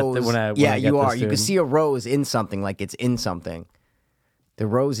a when rose. I get when I yeah, get you this, are. You can dude. see a rose in something, like it's in something. The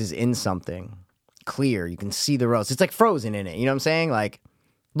rose is in something. Clear. You can see the rose. It's like frozen in it. You know what I'm saying? Like,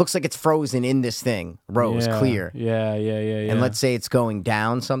 looks like it's frozen in this thing. Rose, Yeah, clear. Yeah. And let's say it's going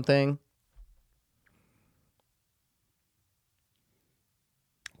down something.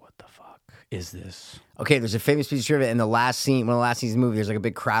 What the fuck is this? Okay, there's a famous piece of trivia in the last scene, one of the last scenes of the movie, there's like a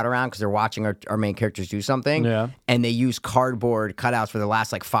big crowd around because they're watching our main characters do something. Yeah. And they use cardboard cutouts for the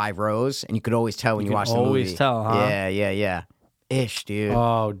last like 5 rows, and you could always tell when you can watch the movie. always tell, huh? Yeah. Ish, dude.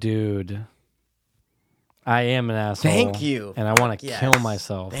 Oh, dude. I am an asshole. Thank you. And I want to kill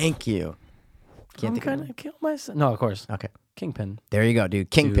myself. Thank you. I'm going to kill myself. No, of course. Okay. Kingpin. There you go, dude.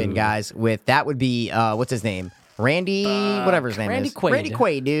 Kingpin, Dude. guys. With that would be what's his name? Randy, whatever his name Randy is. Quaid. Randy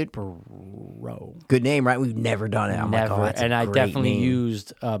Quaid, dude. Bro. Good name, right? We've never done it. I'm Never. like, oh, that's a and I great definitely name.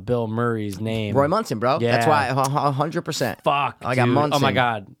 used Bill Murray's name. Roy Munson, bro. Yeah. That's why 100%. Fuck. I got dude. Munson. Oh, my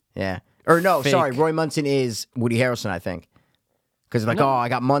God. Yeah. Or no, Fake. sorry. Roy Munson is Woody Harrelson, I think. Because like, No. oh, I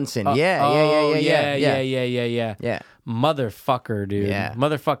got Munson. Oh, Yeah. Motherfucker, dude. Yeah.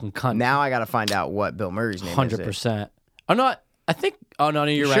 Motherfucking cunt. Now I got to find out what Bill Murray's name is. 100%. Oh, no. I think. Oh, no,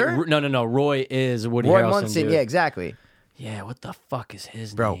 you're sure? right. No. Roy is Woody Roy Harrelson. Munson, dude. yeah, exactly. Yeah, what the fuck is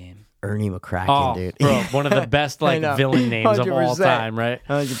his Bro, name? Ernie McCracken, Oh, dude. bro, one of the best I know. villain names of all 100%. time, right?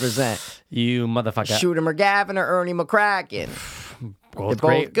 100%. You motherfucker. Shooter McGavin or Ernie McCracken. Both They're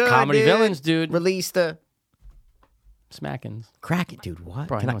great both good, comedy dude. villains, dude. Release the Smackins. Kraken, dude. What?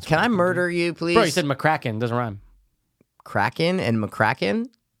 Bro, I Can know I, it's can I Kraken, murder you, please? Bro, you said McCracken. Doesn't rhyme. Kraken and McCracken?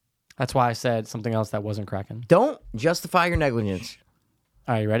 That's why I said something else that wasn't Kraken. Don't justify your negligence.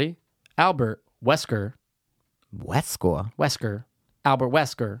 All right, you ready? Albert Wesker. Wesker? Albert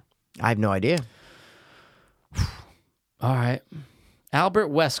Wesker. I have no idea. All right. Albert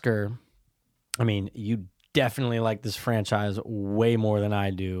Wesker. I mean, you definitely like this franchise way more than I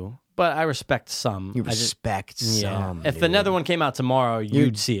do, but I respect some. You I just- respect some. If dude. another one came out tomorrow,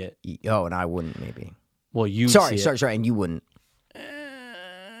 you'd see it. Oh, and I wouldn't, maybe. Well, you'd Sorry, see it. and you wouldn't.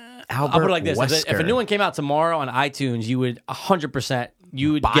 I'll put it like this: if a Wesker. new one came out tomorrow on iTunes, you would 100%.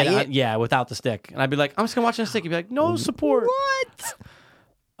 You would Buy get it? yeah, without the stick, and I'd be like, I'm just gonna watch it on the stick. You'd be like, no support.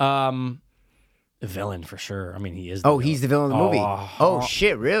 What? A villain for sure. I mean, he is. He's the villain of the movie. Oh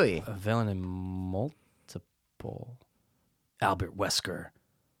shit, really? A villain in multiple. Albert Wesker.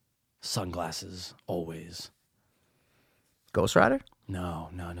 Sunglasses, always. Ghost Rider? No.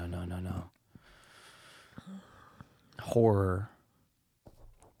 Horror.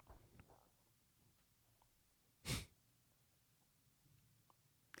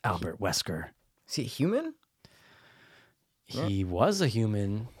 Albert Wesker. Is he a human? He was a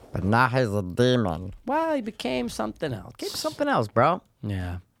human. But now he's a demon. Well, he became something else. Something else, bro.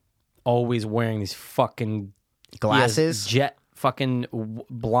 Yeah. Always wearing these fucking glasses. Jet fucking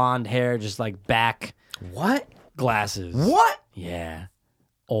blonde hair, just like back. What? Glasses. What? Yeah.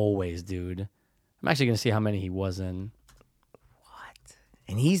 Always, dude. I'm actually going to see how many he was in. What?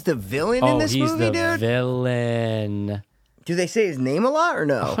 And he's the villain in this movie, dude? He's the villain. Do they say his name a lot or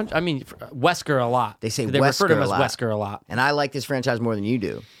no? I mean, Wesker a lot. They say Wesker refer to him as Wesker a lot. And I like this franchise more than you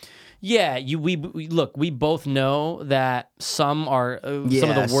do. Yeah, we look. We both know that some are some of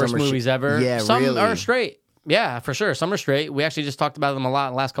the worst movies ever. Yeah, some really. are straight. Yeah, for sure. Some are straight. We actually just talked about them a lot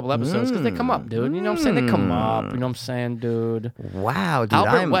in the last couple episodes because they come up, dude. You know what I'm saying? They come up. You know what I'm saying, dude? Wow, dude.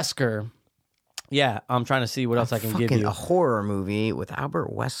 Albert Wesker. Yeah, I'm trying to see what else I can give you. A horror movie with Albert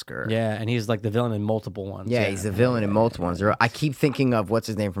Wesker. Yeah, and he's like the villain in multiple ones. Yeah, he's the villain in multiple ones. I keep thinking of what's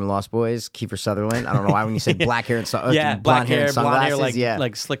his name from Lost Boys, Kiefer Sutherland. I don't know why when you said black hair and blonde hair, sunglasses,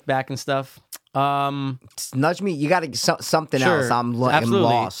 like slicked back and stuff. Nudge me. You got to something else. I'm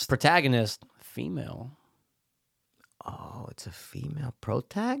lost. Protagonist, female. Oh, it's a female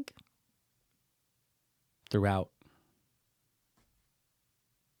protag? Throughout.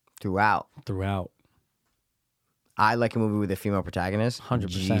 I like a movie with a female protagonist.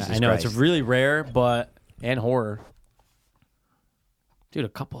 100%. I know Christ. It's really rare, and horror. Dude, a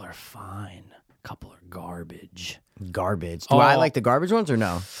couple are fine. A couple are garbage. Do I like the garbage ones or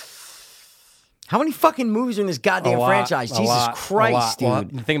no? How many fucking movies are in this goddamn franchise? Jesus Christ, dude. Well,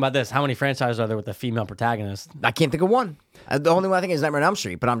 think about this. How many franchises are there with a female protagonist? I can't think of one. The only one I think is Nightmare on Elm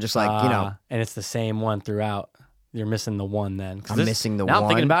Street, but I'm just like, And it's the same one throughout. You're missing the one then. I'm missing the one. Now I'm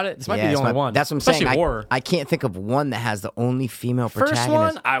thinking about it. This might be the only one. That's what I'm Especially saying. Horror. I can't think of one that has the only female protagonist.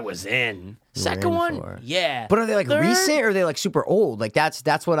 First one, I was in. Second one, yeah. But are they like recent or are they like super old? Like that's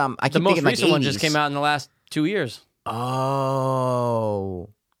what I keep thinking like 80s. The most recent one just came out in the last 2 years. Oh.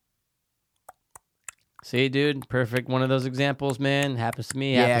 See, dude, perfect. One of those examples, man. Happens to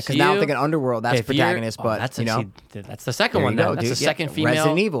me. Yeah, because now I'm thinking Underworld. That's protagonist, but that's the second one. That's the second female.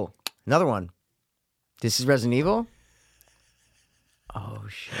 Resident Evil, another one. This is Resident Evil. Oh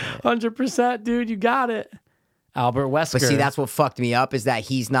shit! 100%, dude. You got it. Albert Wesker. But see, that's what fucked me up is that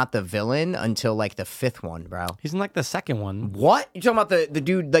he's not the villain until like the fifth one, bro. He's in like the second one. What? You talking about the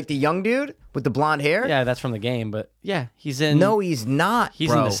dude, like the young dude with the blonde hair? Yeah, that's from the game, but yeah, he's in. No, he's not. He's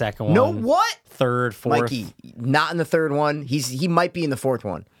bro. in the second one. No, what? Third, fourth. Mikey, not in the third one. He might be in the fourth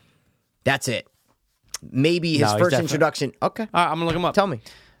one. That's it. Maybe his first introduction. Okay. All right, I'm gonna look him up. Tell me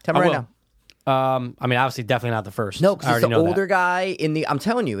right now. I mean, obviously, definitely not the first. No, because it's the older guy in the. I'm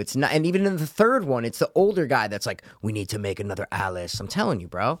telling you, it's not. And even in the third one, it's the older guy that's like, we need to make another Alice. I'm telling you,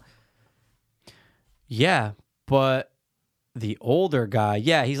 bro. Yeah, but the older guy,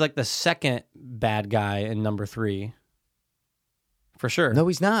 he's like the second bad guy in number 3. For sure. No,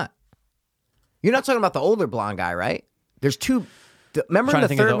 he's not. You're not talking about the older blonde guy, right? There's two. Remember in the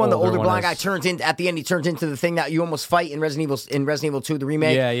third one, the older blonde guy turns in at the end. He turns into the thing that you almost fight in Resident Evil 2, the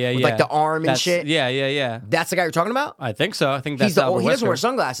remake. Yeah, with like the arm and shit. Yeah. That's the guy you're talking about. I think so. I think that's he doesn't wear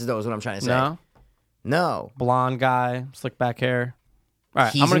sunglasses though. Is what I'm trying to say. No. Blonde guy, slick back hair. All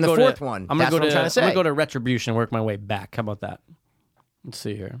right, he's in the fourth one. That's what I'm trying to say. I'm gonna go to Retribution and work my way back. How about that? Let's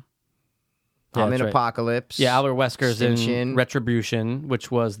see here. I'm in Apocalypse. Yeah, Albert Wesker's in Retribution,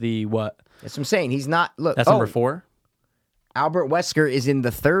 which was the what? That's what I'm saying. He's not. Look, that's number 4. Albert Wesker is in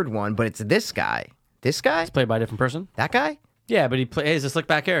the third one, but it's this guy. This guy? He's played by a different person. That guy? Yeah, but he has a slick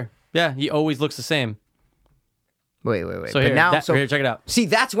back hair. Yeah, he always looks the same. Wait. So here, here, check it out. See,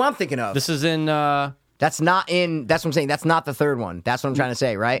 that's what I'm thinking of. This is in. That's not in. That's what I'm saying. That's not the third one. That's what I'm trying to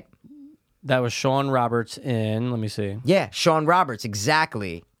say, right? That was Sean Roberts in. Let me see. Yeah, Sean Roberts,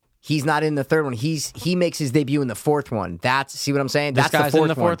 exactly. He's not in the third one. He makes his debut in the fourth one. See what I'm saying? This guy's in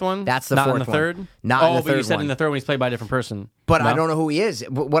the fourth one. That's the not fourth in the third. One. Not in the third one. But you said in the third one he's played by a different person. But I don't know who he is.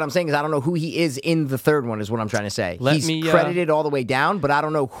 What I'm saying is I don't know who he is in the third one. Is what I'm trying to say. He's credited all the way down, but I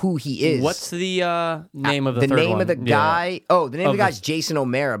don't know who he is. What's the name of the third one? The name of the guy. Yeah. Oh, the name of the guy's Jason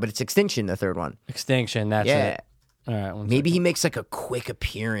O'Mara, but it's Extinction. The third one. Extinction. That's it. All right. Maybe he makes like a quick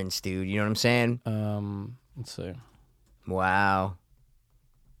appearance, dude. You know what I'm saying? Let's see. Wow.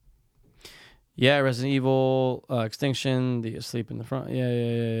 Yeah, Resident Evil, Extinction, the Asleep in the Front.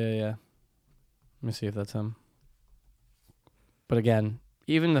 Yeah. Let me see if that's him. But again,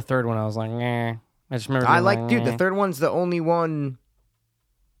 even the third one, I was like, eh. I just remember. Dude, the third one's the only one.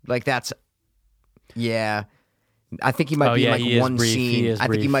 Like that's, yeah. I think he might be in like one scene. I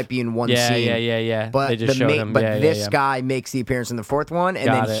think he might be in one scene. Yeah. But they just showed him. But this guy makes the appearance in the fourth one, and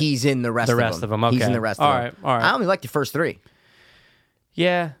then he's in the rest of them. Okay. He's in the rest of them. All right. I only like the first three.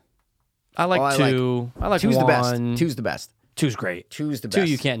 Yeah, I like two. I like two's one. The best. Two's the best. Two's great. Two's the best.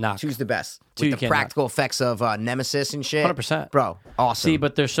 Two you can't knock. Two's the best. Two you With the can't practical effects of Nemesis and shit. 100%. Bro, awesome. See,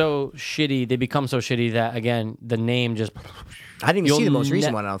 but they're so shitty. They become so shitty that, again, the name just... I didn't even see the most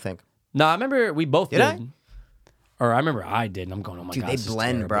recent one, I don't think. No, I remember we both did. I? Or I remember I did, and I'm going, oh my Dude, God, they this is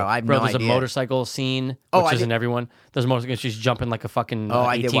blend, terrible. bro. I have no there's idea. a motorcycle scene, Oh, which I isn't did- everyone. There's a motorcycle, she's jumping like a fucking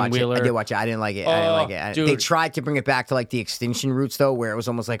I did watch it. 18-wheeler. I did watch it. I didn't like it. I didn't like it. Dude. They tried to bring it back to like the extinction routes, though, where it was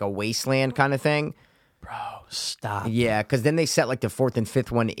almost like a wasteland kind of thing. Bro, stop. Yeah, because then they set like the fourth and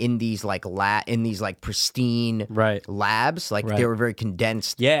fifth one in these like pristine labs. Like they were very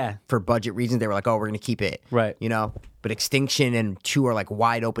condensed. Yeah. For budget reasons, they were like, oh, we're gonna keep it. Right. You know. But Extinction and 2 are like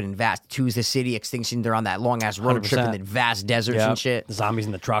wide open and vast. 2 is the city. Extinction, they're on that long ass road trip in 100%. the vast deserts and shit. The zombies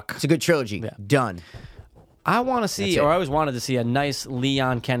in the truck. It's a good trilogy. Yeah. Done. I want to see, or I always wanted to see, a nice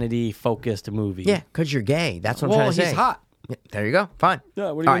Leon Kennedy focused movie. Yeah, because you're gay. That's what I'm trying to say. He's hot. Yeah, there you go. Fine.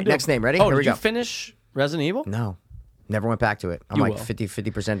 Yeah, what are you All gonna right, do? next name. Ready? Oh, Here we did go. you finish Resident Evil? No. Never went back to it. I'm You like will.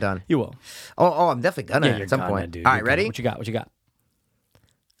 50% done. You will. Oh, I'm definitely gonna You're at some gonna, point. dude. All You're right, ready? gonna. What you got?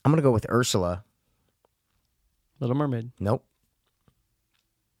 I'm gonna go with Ursula. Little Mermaid. Nope.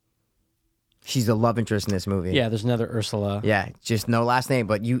 She's the love interest in this movie. Yeah, there's another Ursula. Yeah, just no last name,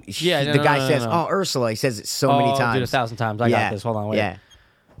 but the guy says, no. "Oh, Ursula." He says it so many times. Dude, 1,000 times. I got this. Hold on, wait. Yeah.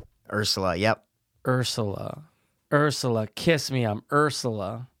 Ursula. Yep. Ursula, kiss me. I'm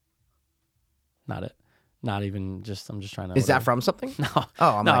Ursula. Not it. Not even. Just. I'm just trying to. Is that from something? No. Oh,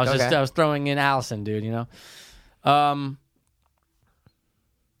 I'm no. like, I was throwing in Allison, dude. You know.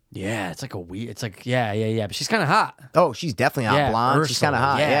 Yeah, it's like a weird. It's like yeah. But she's kind of hot. Oh, she's definitely hot. Yeah, Blonde. She's kind of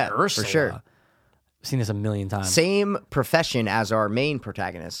hot. Yeah, Ursula. for sure. I've seen this a million times. Same profession as our main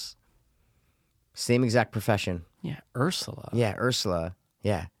protagonist. Same exact profession. Yeah, Ursula. Yeah, Ursula.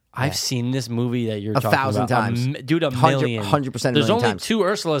 Yeah. I've seen this movie that you're talking 1,000 about. times. Dude, 100,000. 100% There's only times. 2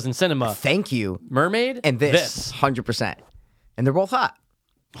 Ursulas in cinema. Thank you. Mermaid and this. 100%. And they're both hot.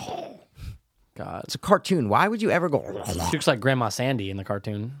 God. It's a cartoon. Why would you ever go? She looks like Grandma Sandy in the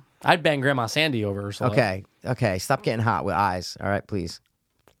cartoon. I'd bang Grandma Sandy over Ursula. Okay. Stop getting hot with eyes. All right, please.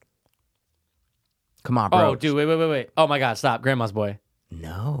 Come on, bro. Oh, dude, wait. Oh, my God, stop. Grandma's Boy.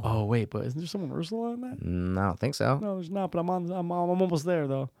 No. Oh, wait, but isn't there someone Ursula in that? I don't think so. No, there's not, but I'm almost there,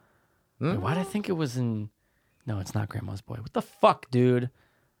 though. Wait, why did I think it was in... No, it's not Grandma's Boy. What the fuck, dude?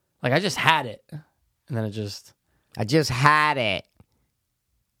 Like, I just had it. And then it just... I just had it.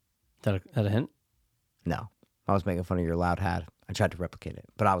 Is that a hint? No. I was making fun of your loud hat. I tried to replicate it,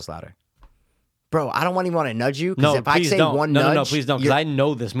 but I was louder. Bro, I don't even want to nudge you. No, if I say don't. one no, nudge... No, please don't, because I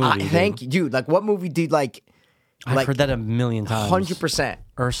know this movie. Thank you. Dude, like, what movie did, like... I've heard that a million times. 100%.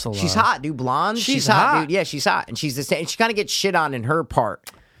 Ursula. She's hot, dude. Blonde. She's hot, hot. dude. Yeah, she's hot. And she's the same. She kind of gets shit on in her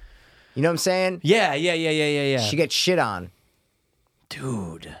part. You know what I'm saying? Yeah. She gets shit on.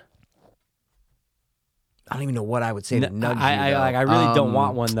 Dude. I don't even know what I would say to nudge you, I really don't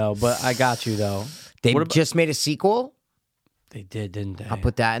want one, though, but I got you, though. They just made a sequel. They did, didn't they? I'll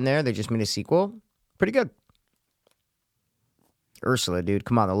put that in there. They just made a sequel. Pretty good. Ursula, dude.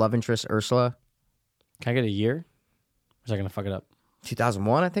 Come on. The love interest, Ursula. Can I get a year? Or is that going to fuck it up?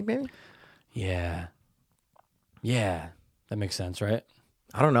 2001, I think, maybe? Yeah. That makes sense, right?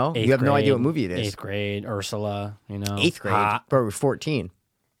 I don't know. 8th You have no grade, idea what movie it is. 8th grade, Ursula, you know. 8th grade? Hot. Bro, we're 14.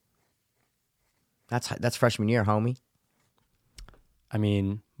 That's freshman year, homie. I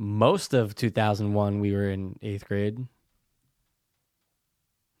mean, most of 2001, we were in 8th grade.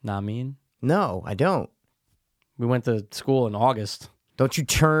 Not mean? No, I don't. We went to school in August. Don't you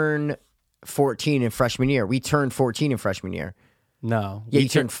turn 14 in freshman year? We turned 14 in freshman year. No. Yeah, you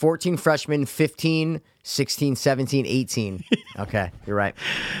turned 14 freshman, 15, 16, 17, 18. Okay, you're right.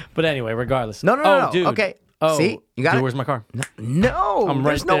 But anyway, regardless. No. Dude. Okay. Oh, see? You got dude, it? Where's my car? No. I'm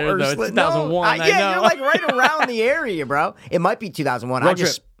there's right no there, though. Ursula. It's 2001, No. I Yeah, know. you're like right around the area, bro. It might be 2001. Road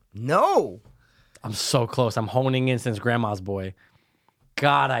trip. No. I'm so close. I'm honing in since Grandma's Boy.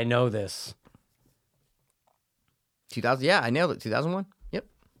 God, I know this. 2000. Yeah, I nailed it. 2001. Yep.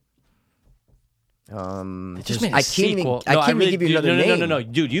 They just made a sequel. I can't even give you another name. No.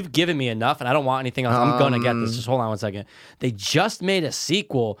 Dude, you've given me enough, and I don't want anything else. I'm going to get this. Just hold on one second. They just made a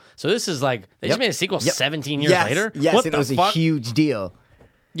sequel. So this is like, they just made a sequel 17 years later? Yes, what it the was fuck? a huge deal.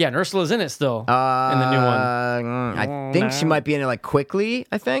 Yeah, and Ursula's in it still. In the new one. I think she might be in it like quickly,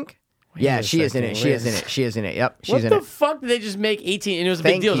 I think. Yeah, she is in it. She is in it. She is in it. Yep, she's what in the it. fuck did they just make 18? And it was a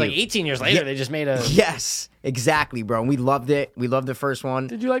big Thank deal. It was you. like 18 years later, Yeah. they just made a... Yes, exactly, bro. And we loved it. We loved the first one.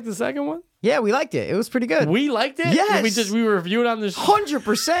 Did you like the second one? Yeah, we liked it. It was pretty good. We liked it? Yes. We reviewed on this...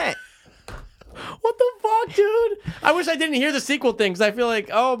 100%. What the fuck, dude? I wish I didn't hear the sequel thing, because I feel like,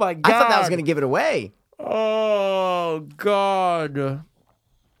 oh my God. I thought that was going to give it away. Oh, God.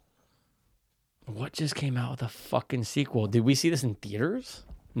 What just came out with a fucking sequel? Did we see this in theaters?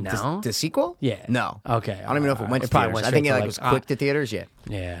 No. The sequel? Yeah. No. Okay. I don't even know if it went to probably theaters. went I think straight it to, was quick to theaters. Yeah.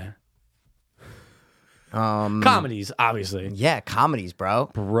 Yeah. Um. Comedies, obviously. Yeah, comedies, bro.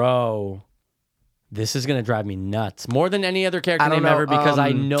 Bro. This is going to drive me nuts. More than any other character I don't name know, ever, because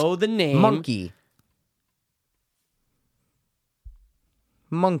I know the name. Monkey.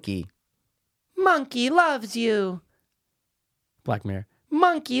 Monkey loves you. Black Mirror.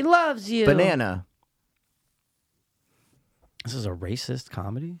 Monkey loves you. Banana. This is a racist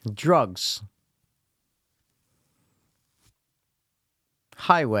comedy? Drugs.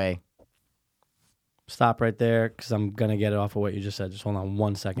 Highway. Stop right there, because I'm going to get it off of what you just said. Just hold on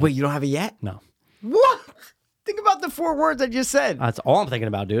 1 second. Wait, you don't have it yet? No. What? Think about the 4 words I just said. That's all I'm thinking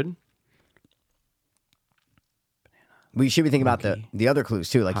about, dude. We should be thinking about the other clues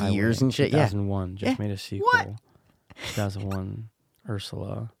too, like Highway, years and shit. 2001, Yeah. just made a sequel. What? 2001,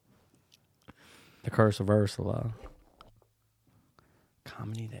 Ursula. The Curse of Ursula.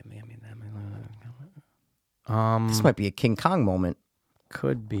 Comedy that made me This might be a King Kong moment.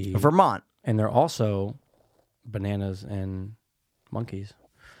 could be Vermont. And they're also bananas and monkeys.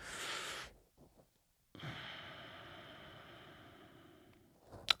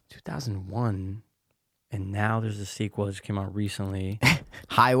 (2001), and now there's a sequel that just came out recently.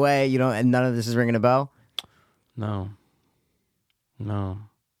 Highway, you know, and none of this is ringing a bell? No.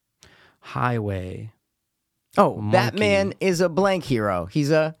 Highway. Oh, Monkey. Batman is a blank hero.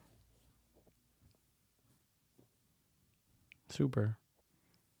 He's a... Super.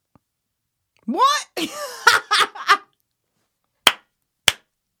 What?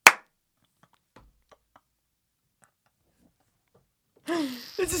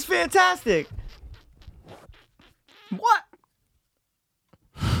 This is fantastic. What?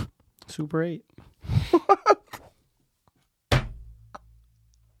 Super 8. I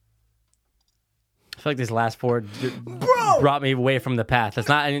feel like these last 4 brought me away from the path. It's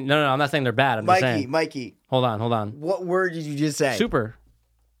not. No. I'm not saying they're bad. I'm just saying. Mikey. Hold on. What word did you just say? Super.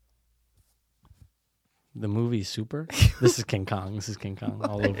 The movie Super. This is King Kong. This is King Kong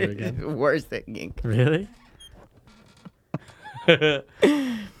all over again. Worse than King Kong. Really?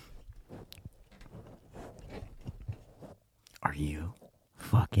 Are you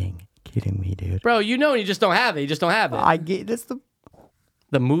fucking kidding me, dude? Bro, you know you just don't have it. You just don't have it. I get that's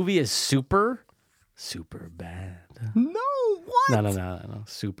The movie is Super bad. No, what? No.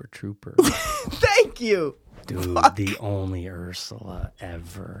 Super Trooper. Thank you. Dude, Fuck. the only Ursula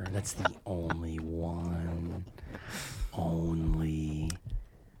ever. That's the only one. Only.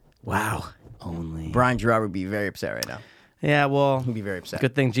 Wow. Only. Brian Gerard would be very upset right now. Yeah, well, He'd be very upset.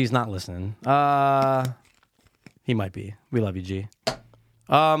 good thing G's not listening. He might be. We love you, G.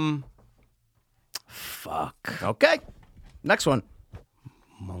 Fuck. Okay. Next one.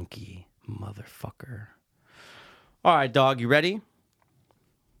 Monkey motherfucker. All right, dog, you ready?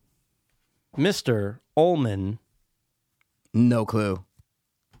 Mr. Ullman. No clue.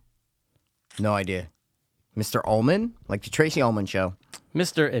 No idea. Mr. Ullman? Like the Tracy Ullman show.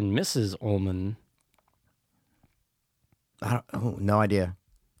 Mr. and Mrs. Ullman. No idea.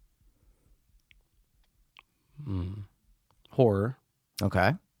 Horror.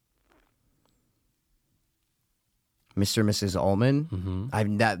 Okay. Mr. and Mrs. Ullman?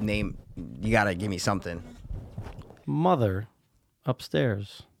 Mm-hmm. That name, you gotta give me something. Mother.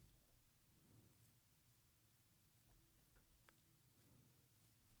 Upstairs.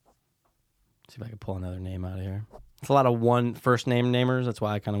 See if I can pull another name out of here. It's a lot of one first name namers. That's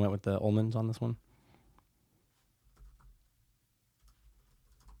why I kind of went with the Ullmans on this one.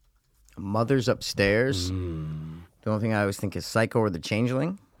 Mother's Upstairs. The only thing I always think is Psycho or The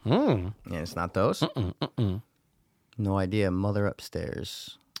Changeling. Yeah, it's not those. No idea. Mother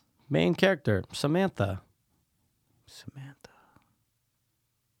Upstairs. Main character, Samantha.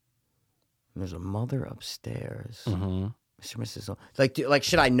 There's a mother upstairs. Mr. and Mrs. Like,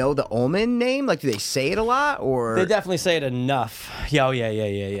 should I know the Ullman name? Like, do they say it a lot, or They definitely say it enough. Yeah,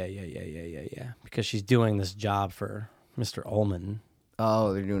 yeah. Because she's doing this job for Mr. Ullman.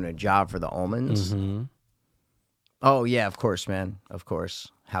 Oh, they're doing a job for the Ullmans. Oh yeah, of course, man. Of course,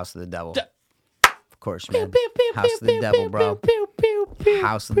 House of the Devil. Of course, man. House of the Devil, bro.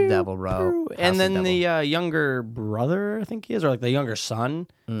 House of the Devil, bro. And then the younger brother, I think he is, or like the younger son,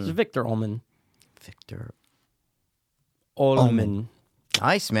 is Victor Ullman. Victor Ullman.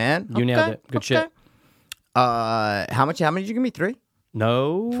 Nice, man. You nailed it. Good shit. How much? How many did you give me? 3?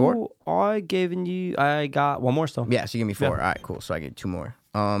 No. 4? I got one more still. Yeah, so you give me 4. Yeah. All right, cool. So I get 2 more.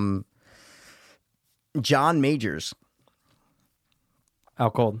 John Majors.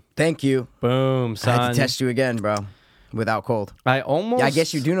 Out cold. Thank you. Boom, son. I had to test you again, bro. Without cold. I almost. Yeah, I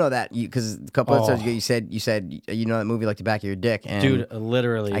guess you do know that because a couple episodes ago you said you know that movie like the back of your dick. And dude,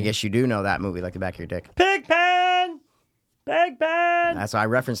 literally. I guess you do know that movie like the back of your dick. Pigpen. That's why I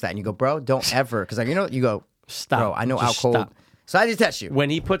referenced that, and you go, bro, don't ever, because like you go, stop. Bro, I know Just out cold. stop. So I just test you. When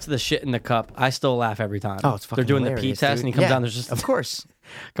he puts the shit in the cup, I still laugh every time. Oh, it's fucking They're doing hilarious, the pee test, dude. and he comes down. There's just of course.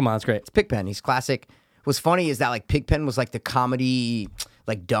 Come on, it's great. It's Pigpen. He's classic. What's funny is that like Pigpen was like the comedy,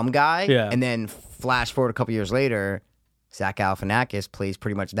 like dumb guy, and then flash forward a couple years later, Zach Galifianakis plays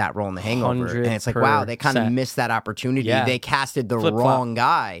pretty much that role in The Hangover, and it's like, wow, they kind of missed that opportunity. Yeah. They casted the Flip-flop. wrong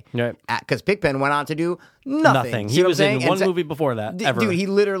guy, because Pigpen went on to do nothing. He was in one movie before that, ever. Dude, he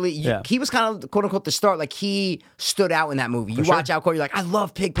literally, he was kind of quote unquote the start. Like he stood out in that movie. You watch Out Cold, you're like, I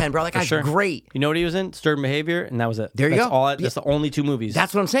love Pigpen, bro. That guy's great. You know what he was in? Disturbed Behavior, and that was it. There you go. That's the only 2 movies.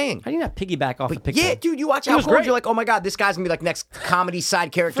 That's what I'm saying. How do you not piggyback off of Pigpen? Yeah, dude, you watch Out Cold, you're like, oh my god, this guy's gonna be like next comedy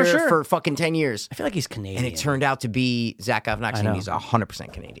side character for fucking 10 years. I feel like he's Canadian, and it turned out to be Zach Galifianakis, and he's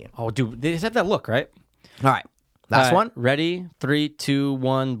 100% Canadian. Oh, dude, they just have that look, right? All right, last one. Ready? 3, 2,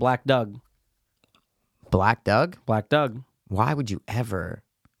 1. Black Doug. Black Doug. Black Doug. Why would you ever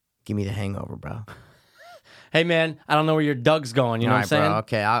give me The Hangover, bro? Hey man, I don't know where your Doug's going. You know what I'm saying? Bro,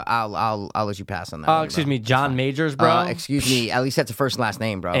 okay, I'll let you pass on that. Oh, excuse me, John Majors, bro. Excuse me. At least that's a first and last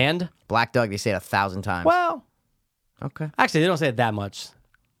name, bro. And Black Doug. They say it 1,000 times. Well, okay. Actually, they don't say it that much.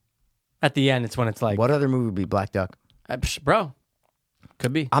 At the end, it's when it's like, what other movie would be Black Duck? Bro,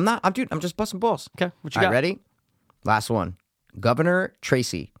 could be. I'm just busting balls. Okay, what you got? Ready? Last one. Governor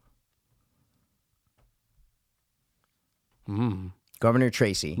Tracy. Governor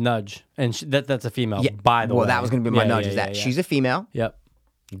Tracy. Nudge. And that's a female, by the way. Well, that was going to be my nudge. She's a female. Yep.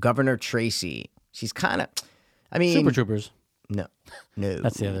 Governor Tracy. She's kind of, I mean. Super Troopers. No.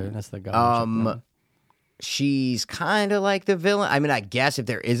 That's the governor. She's kind of like the villain. I mean, I guess if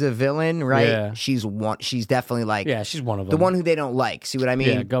there is a villain, right? Yeah. She's definitely like. Yeah, she's one of them. The one who they don't like. See what I mean?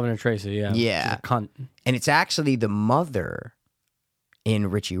 Yeah, Governor Tracy, yeah. Yeah. She's a cunt. And it's actually the mother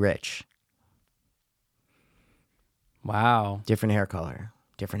in Richie Rich. Wow. Different hair color.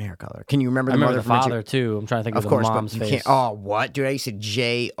 Can you remember the mother? I remember the father, too. I'm trying to think of the mom's face. Can't, oh, what? Dude, I used to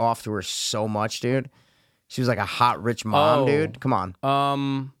J off to her so much, dude. She was like a hot, rich mom, dude. Come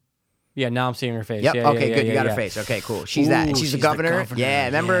on. Yeah, now I'm seeing her face. Yep. Yeah, okay, good. You got her face. Okay, cool. She's that. And she's the governor. Yeah,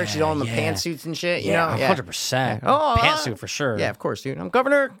 remember? She's all in the pantsuits and shit. You know? 100%. Oh, pantsuit for sure. Yeah, of course, dude. I'm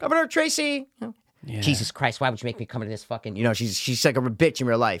Governor Tracy. Yeah. Jesus Christ, why would you make me come to this fucking... You know, she's like a bitch in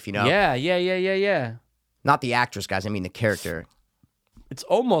real life, you know? Yeah. Not the actress, guys. I mean the character. It's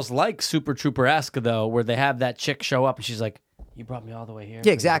almost like Super Trooper-esque, though, where they have that chick show up and she's like, you brought me all the way here.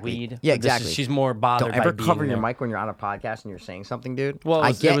 Yeah, exactly. Weed. Yeah, exactly. She's more bothered Don't ever by cover being your there. mic when you're on a podcast and you're saying something, dude. Well,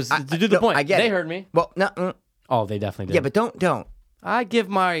 it was to do the point. I get they it. heard me. Well, no. Oh, they definitely did. Yeah, but don't. I give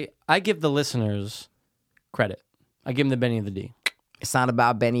the listeners credit. I give them the Benny and the D. It's not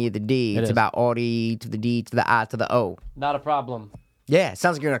about Benny of the D. It's about Audi to the D to the I to the O. Not a problem. Yeah, it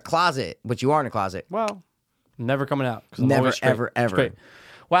sounds like you're in a closet, but you are in a closet. Well, never coming out. Never, ever. Straight.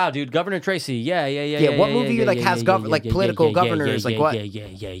 Wow, dude, Governor Tracy. Yeah. What movie has political governors? Like what?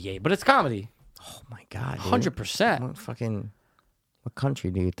 Yeah. But it's comedy. Oh my god, 100%. What country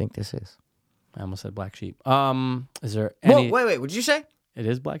do you think this is? I almost said Black Sheep. Is there any? Whoa, wait. What did you say? It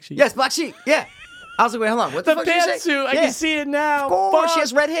is Black Sheep. Yes, Black Sheep. Yeah. I was like, wait, hold on. What the fuck did you say? Pantsuit. I can see it now. Oh, she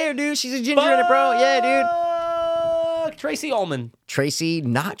has red hair, dude. She's a ginger in it, bro. Yeah, dude. Tracy Ullman.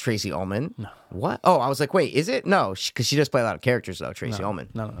 Not Tracy Ullman. No. What? Oh, I was like, wait, is it? No, because she does play a lot of characters, though, Tracy Ullman.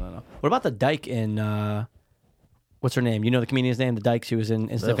 No. What about the dyke in, what's her name? You know the comedian's name? The dyke she was in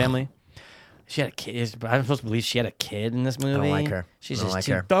Instant Family? She had a kid. I'm supposed to believe she had a kid in this movie. I don't like her. She's I don't just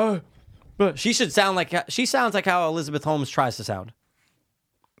like her. But she sounds like how Elizabeth Holmes tries to sound.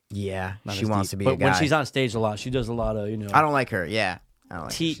 Yeah, Not she as wants deep. to be but a guy. when she's on stage a lot, she does a lot of, I don't like her, yeah. I don't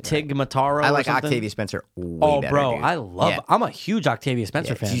like Tig Notaro. I like Octavia Spencer way better, bro, dude. I love I'm a huge Octavia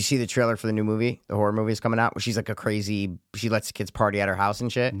Spencer fan. Did you see the trailer for the new movie? The horror movie is coming out where she's like she lets the kids party at her house and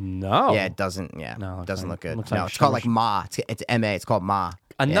shit? No. Yeah, it doesn't look good. No, it's called like Ma. It's MA. It's called Ma.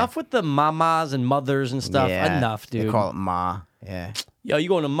 Enough with the mamas and mothers and stuff. Yeah. Enough, dude. They call it Ma. Yeah. Yo, you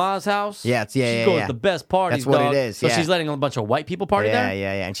going to Ma's house? Yeah, She's going to the best parties, That's what dog. it is, So yeah. she's letting a bunch of white people party there?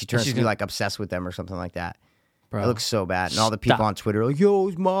 Yeah. And she turns to be like obsessed with them or something like that. It looks so bad. And all the people on Twitter are like, yo,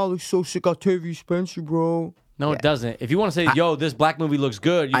 his mom looks so sick. Octavia Spencer, bro. No, it doesn't. If you want to say, yo, this black movie looks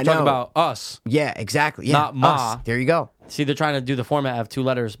good, you talk about us. Yeah, exactly. Yeah, not Ma. Us. There you go. See, they're trying to do the format of 2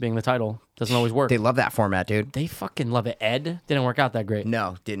 letters being the title. Doesn't always work. They love that format, dude. They fucking love it. Ed didn't work out that great.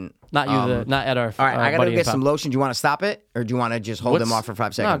 No, didn't. Not you, not Ed. All right, I gotta go get some lotion. Do you want to stop it, or do you want to just hold them off for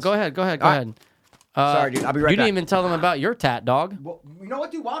 5 seconds? No, go ahead. Sorry, dude. I'll be right back. You didn't even tell them about your tat, dog. Well, you know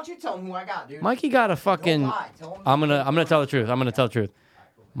what, dude? Why don't you tell them who I got, dude? Mikey got a fucking. Don't lie. Tell them I'm gonna tell the truth. I'm gonna tell the truth.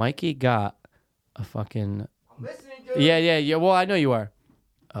 Mikey got a fucking. I'm listening, dude. Yeah. Well, I know you are.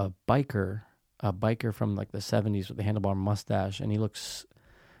 A biker from like the 70s with the handlebar mustache, and he looks,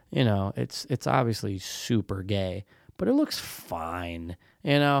 it's obviously super gay, but it looks fine.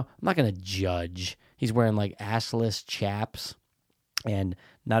 I'm not gonna judge. He's wearing like assless chaps, and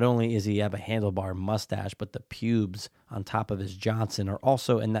not only is he have a handlebar mustache, but the pubes on top of his Johnson are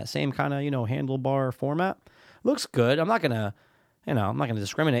also in that same kind of handlebar format. Looks good. I'm not gonna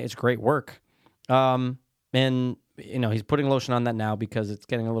discriminate. It's great work. And he's putting lotion on that now because it's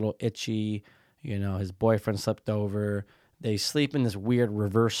getting a little itchy. His boyfriend slept over. They sleep in this weird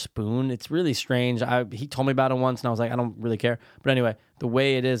reverse spoon. It's really strange. He told me about it once, and I was like, I don't really care. But anyway, the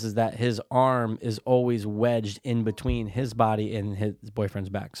way it is that his arm is always wedged in between his body and his boyfriend's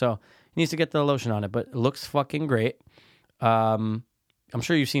back. So he needs to get the lotion on it, but it looks fucking great. I'm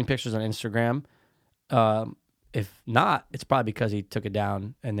sure you've seen pictures on Instagram. If not, it's probably because he took it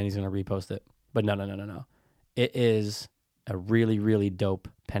down, and then he's going to repost it. But no. It is a really, really dope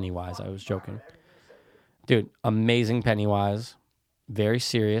Pennywise. I was joking. Dude, amazing Pennywise. Very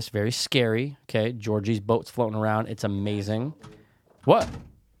serious, very scary. Okay, Georgie's boat's floating around. It's amazing. What?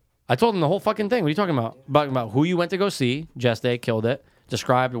 I told him the whole fucking thing. What are you talking about? About who you went to go see. Just Day killed it.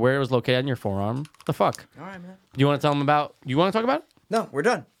 Described where it was located in your forearm. The fuck? All right, man. You want to tell him about... You want to talk about it? No, we're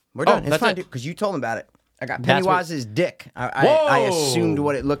done. We're done. It's fine, dude, because you told him about it. I got Pennywise's dick. I assumed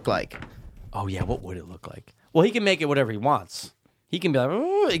what it looked like. Oh, yeah. What would it look like? Well, he can make it whatever he wants. He can be like,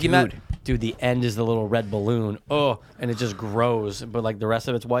 oh, dude, the end is the little red balloon. Oh, and it just grows, but like the rest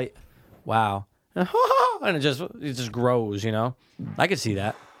of it's white. Wow. And it just grows, I could see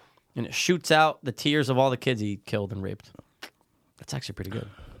that. And it shoots out the tears of all the kids he killed and raped. That's actually pretty good.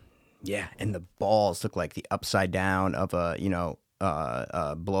 Yeah, and the balls look like the upside down of a,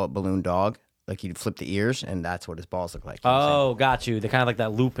 blow-up balloon dog. Like you'd flip the ears, and that's what his balls look like. Oh, got you. They kind of like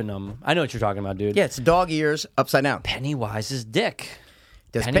that loop in them. I know what you're talking about, dude. Yeah, it's dog ears upside down. Pennywise's dick.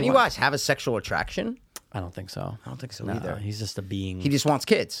 Does Pennywise have a sexual attraction? I don't think so. I don't think so either. He's just a being. He just wants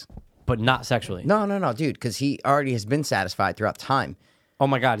kids. But not sexually. No, dude, because he already has been satisfied throughout time. Oh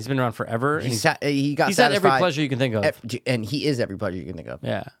my God, he's been around forever. He got he's had every pleasure you can think of. And he is every pleasure you can think of.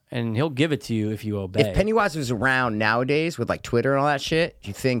 Yeah, and he'll give it to you if you obey. If Pennywise was around nowadays with like Twitter and all that shit, do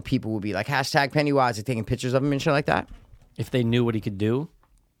you think people would be like #Pennywise and taking pictures of him and shit like that? If they knew what he could do?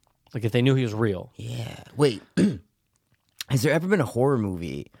 Like if they knew he was real. Yeah. Wait, has there ever been a horror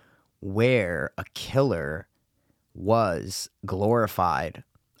movie where a killer was glorified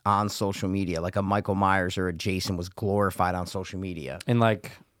on social media, like a Michael Myers or a Jason was glorified on social media? And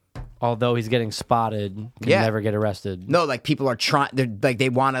like, although he's getting spotted, can never get arrested. No, like people are trying, they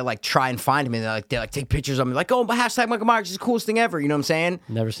want to like try and find him, and they like take pictures of him, like, oh, #Michael Myers is the coolest thing ever. You know what I'm saying?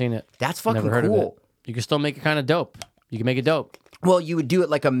 Never seen it. That's fucking never heard cool. Of it. You can still make it kind of dope. You can make it dope. Well, you would do it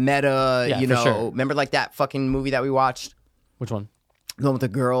like a meta, sure. Remember like that fucking movie that we watched? Which one? The one with the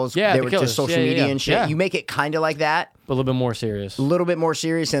girls. Yeah, they were just social media and shit. Yeah. You make it kind of like that. But a little bit more serious. A little bit more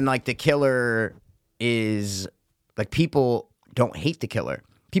serious, and like the killer is like people don't hate the killer.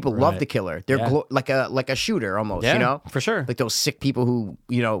 People love the killer. They're like a shooter almost, for sure. Like those sick people who,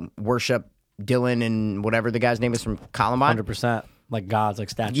 worship Dylan and whatever the guy's name is from Columbine. 100%. Like gods, like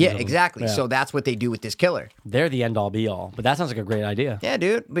statues. Yeah, exactly. Yeah. So that's what they do with this killer. They're the end all be all. But that sounds like a great idea. Yeah,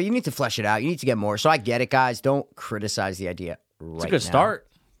 dude. But you need to flesh it out. You need to get more. So I get it, guys. Don't criticize the idea It's a good start.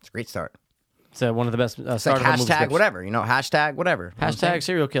 It's a great start. It's one of the best it's like #, whatever. Whatever. #,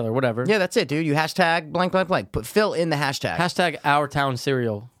 serial killer, whatever. Yeah, that's it, dude. You # blank, blank, blank. Fill in the hashtag. # Our Town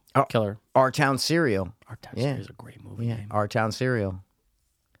Serial Killer. Our Town Serial. Our Town Serial is a great movie name. Our Town Serial.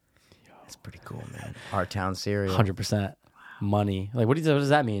 That's pretty cool, man. Our Town Serial. 100%. Money. Like, what does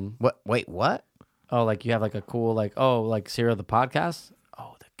that mean? What? Wait, what? Oh, like you have like a cool, like Serial the podcast?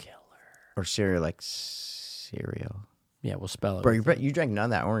 Oh, the killer. Or cereal, like cereal. Yeah, we'll spell it. Bro, you drank none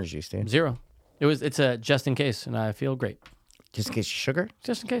of that orange juice, dude. 0. It's a just in case, and I feel great. Just in case sugar?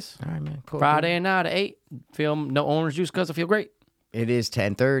 Just in case. All right, man. Cool. Friday night at 8. Feel no orange juice because I feel great. It is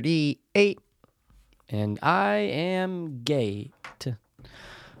 10:38. And I am gay.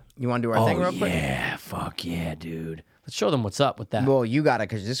 You want to do our thing real quick? Yeah, fuck yeah, dude. Let's show them what's up with that. Well, you got it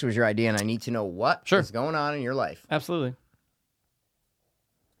because this was your idea, and I need to know what Sure. is going on in your life. Absolutely.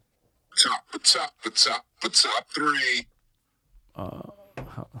 Top three.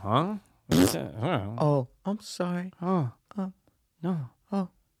 Huh? Oh, I'm sorry. No. Oh,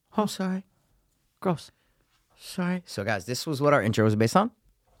 I'm sorry. Gross. Sorry. So, guys, this was what our intro was based on.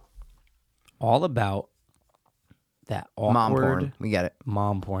 All about that awkward Mom porn. We get it.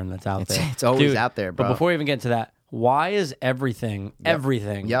 mom porn that's out there. It's always Dude, out there, bro. But before we even get to that, why is everything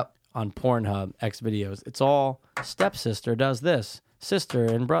Yep. on Pornhub X videos? It's all stepsister does this, sister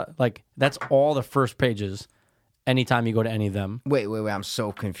and brother. Like that's all the first pages. Anytime you go to any of them. Wait. I'm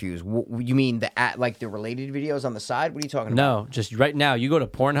so confused. You mean the related videos on the side? What are you talking about? No, just right now. You go to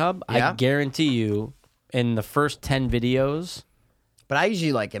Pornhub. Yeah? I guarantee you, in the first 10 videos. But I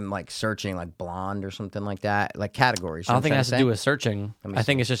usually am searching blonde or something like that, like categories. I don't think it has to do with searching. I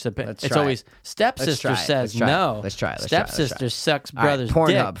think it's just it's always stepsister says no. Let's try it. Stepsister sucks All right, brother's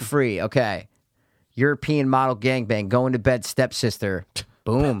Pornhub dick. free. Okay. European model gangbang. Going to bed stepsister.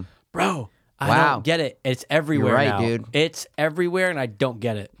 Boom. Bro, I Wow. don't get it. It's everywhere You're right, now. dude. It's everywhere, and I don't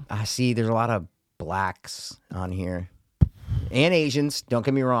get it. I see there's a lot of blacks on here. And Asians. Don't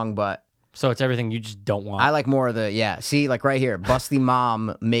get me wrong, but So it's everything you just don't want. I like more of the, see, like right here. Busty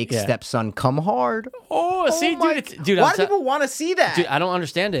mom makes Yeah. stepson come hard. oh, see, dude, Why do people want to see that? dude, I don't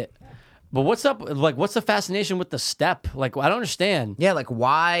understand it. But what's up? Like, what's the fascination with the step? Like, I don't understand. Yeah, like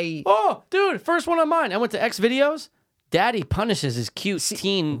why? Oh, dude, first one on mine. I went to X videos. Daddy punishes his cute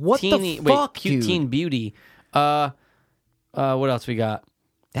teen. what the fuck, cute dude? teen beauty. What else we got?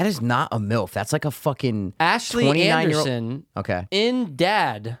 That is not a MILF. That's like a fucking Ashley 29-year-old. Anderson Okay. in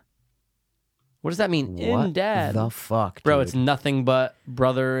Dad. What does that mean? In What Dad. the fuck, Bro, dude? it's nothing but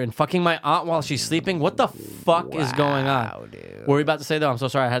brother and fucking my aunt while she's sleeping. What the fuck is going on? Dude. What were you about to say though? I'm so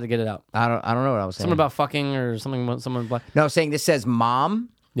sorry, I had to get it out. I don't know what I was saying. Something about fucking or something. Someone like No, saying this says mom,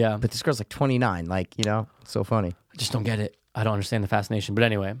 yeah, but this girl's like 29. Like, it's so funny. I just don't get it. I don't understand the fascination. But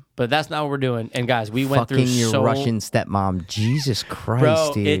anyway, that's not what we're doing. And guys, we went Fucking through your Russian stepmom. Jesus Christ,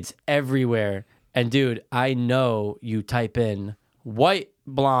 bro, dude. it's everywhere. And dude, I know you type in white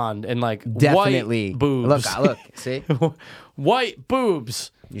blonde and Definitely. white boobs. Look, see? White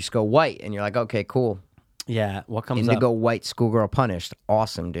boobs. You just go white, and you're like, okay, cool. Yeah, what comes Indigo up? white schoolgirl punished.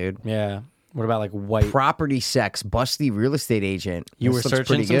 Awesome, dude. Yeah. What about white? Property sex, busty real estate agent. You This were looks searching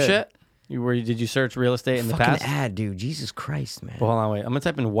pretty some good. shit? Did you search real estate in the Fucking past? ad, dude. Jesus Christ, man. Well, hold on, wait. I'm gonna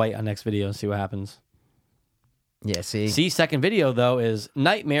type in white on next video and see what happens. Yeah, see? See, second video though is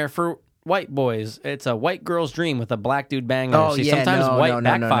nightmare for white boys. It's a white girl's dream with a black dude banging her. Oh, See, yeah, sometimes no, white no,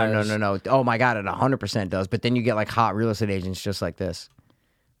 backfires. no. Oh, my God, it 100% does. But then you get, hot real estate agents just like this.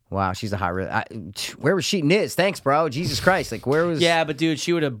 Wow, she's a hot real... where was she? Niz, thanks, bro. Jesus Christ. Where was... Yeah, but dude,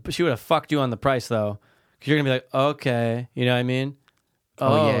 she would have fucked you on the price though, because you're gonna be like, okay, you know what I mean?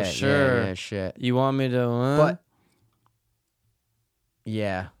 Oh, yeah, sure. Yeah, shit. You want me to? But...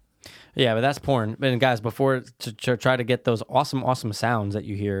 Yeah. Yeah, but that's porn. And guys, before to try to get those awesome sounds that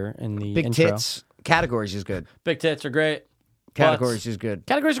you hear in the Big intro. tits. Categories is good. Big tits are great. Categories is good.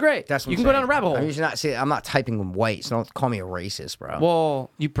 Categories are great. That's what you I'm can go down saying. a rabbit hole. I'm usually I'm not typing in white, so don't call me a racist, bro.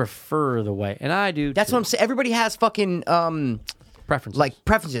 Well, you prefer the white, and I do. That's too. what I'm saying. Everybody has fucking Preferences.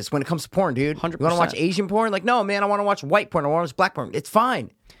 preferences when it comes to porn, dude. 100%. You want to watch Asian porn? No, man, I want to watch white porn. I want to watch black porn. It's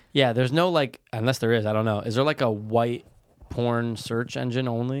fine. Yeah, there's no unless there is, I don't know. Is there a white porn search engine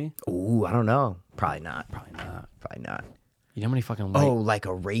only? Ooh, I don't know. Probably not. You know how many fucking white? Oh, like a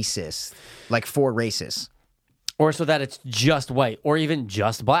racist. For racists. Or so that it's just white, or even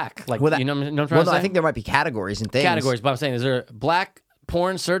just black. You know what I'm trying to say? I think there might be categories and things. Categories, but I'm saying, is there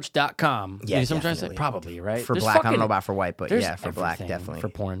blackpornsearch.com? Yeah, you know what I'm trying to say? definitely. Probably, right? For There's black, I don't fucking- know about for white, but there's yeah, for black, everything definitely. for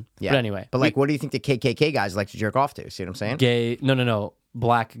porn. Yeah. But anyway. But what do you think the KKK guys like to jerk off to? See what I'm saying? Gay, no.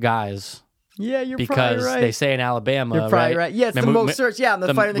 Black guys. Yeah, you're Because probably right. they say in Alabama, You're probably right. Yeah, it's the most searched. Yeah, on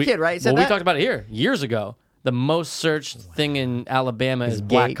the Fighter and the Kid, right? It said we that? talked about it here years ago. The most searched thing in Alabama is gay.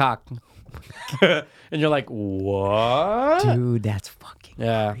 black cock. And you're like, what? Dude, that's fucking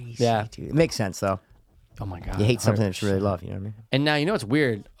Yeah, crazy, yeah. dude. It makes sense, though. Oh my God. You hate something that you 100%. really love, you know what I mean? And now, you know what's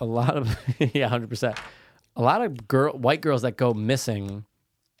weird? A lot of, 100%. A lot of white girls that go missing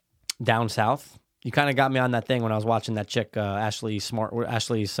down south. You kind of got me on that thing when I was watching that chick, Ashley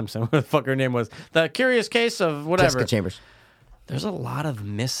Simpson, what the fuck her name was. The Curious Case of whatever. Jessica Chambers. There's a lot of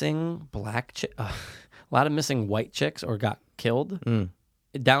missing a lot of missing white chicks or got killed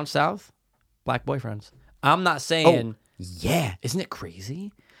down south. Black boyfriends. I'm not saying, Yeah. isn't it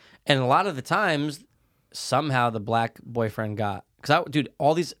crazy? And a lot of the times, somehow the black boyfriend got, dude,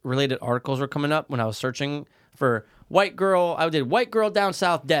 all these related articles were coming up when I was searching for white girl. I did white girl down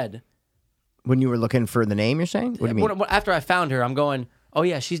south dead. When you were looking for the name, you're saying? What do you mean? After I found her, I'm going, oh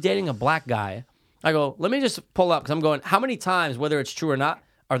yeah, she's dating a black guy. I go, let me just pull up, because I'm going, how many times, whether it's true or not,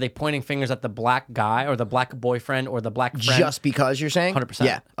 are they pointing fingers at the black guy or the black boyfriend or the black friend? Just because you're saying? 100%.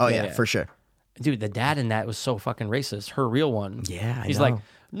 Yeah. Oh, yeah, for sure. Dude, the dad in that was so fucking racist. Her real one. Yeah, He's know. like,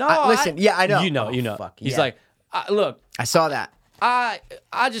 no. Listen, yeah, I know. You know. Fuck, He's yeah. like, look. I saw that.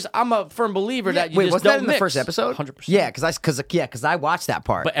 I'm a firm believer that you Wait, just wasn't don't that in the mix. first episode? 100%. Yeah, because I watched that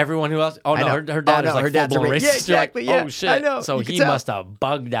part. But everyone who else, oh I no, know. her dad Oh, is no, like her dad's a full-blown racist. racist. Yeah, You're like, exactly, yeah. oh shit. I know. So You can he tell. must have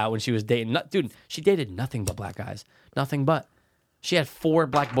bugged out when she was dating. Dude, she dated nothing but black guys. Nothing but. She had 4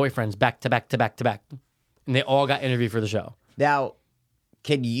 black boyfriends back to back to back to back, and they all got interviewed for the show. Now,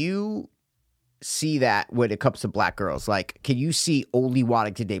 can you see that when it comes to black girls? Like, can you see only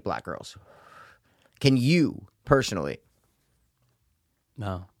wanting to date black girls? Can you personally?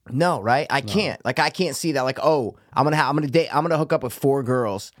 No. No, right? I can't. Like, I can't see that. Like, oh, I'm gonna hook up with 4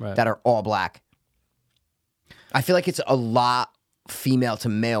 girls that are all black. I feel like it's a lot female to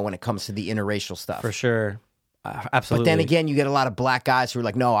male when it comes to the interracial stuff. For sure. Absolutely. But then again, you get a lot of black guys who are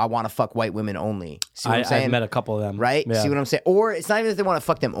like, no, I want to fuck white women only. See what I'm saying? I've met a couple of them. Right? Yeah. See what I'm saying? Or it's not even that they want to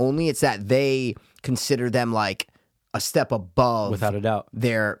fuck them only, it's that they consider them like a step above, Without a doubt,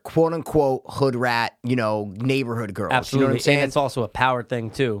 their quote unquote hood rat, neighborhood girls. Absolutely. You know what I'm saying? And it's also a power thing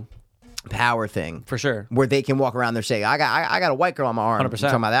too. Power thing. For sure. Where they can walk around there saying, I got a white girl on my arm. 100%. You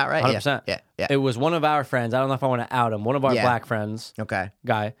talking about that, right? 100%. Yeah. It was one of our friends. I don't know if I want to out him. One of our black friends. Okay.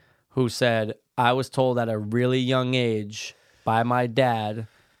 Guy who said, I was told at a really young age by my dad,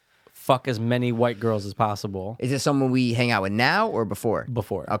 fuck as many white girls as possible. Is this someone we hang out with now or before?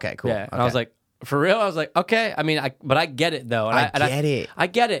 Before. Okay, cool. Yeah. Okay. And I was like, for real? I was like, okay. I mean, but I get it though. And I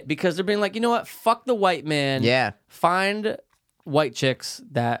get it because they're being like, you know what? Fuck the white man. Yeah. Find white chicks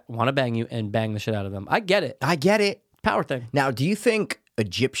that want to bang you and bang the shit out of them. I get it. Power thing. Now, do you think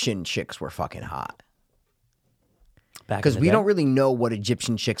Egyptian chicks were fucking hot? Back Because in the we day. don't really know what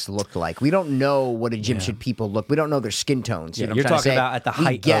Egyptian chicks look like. We don't know what Egyptian people look. We don't know their skin tones. You know what you're I'm trying talking to say? about at the We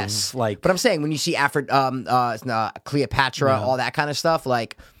height guess. of like. But I'm saying when you see Cleopatra, all that kind of stuff,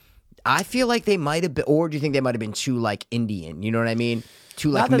 like I feel like they might have been, or do you think they might have been too like Indian? You know what I mean?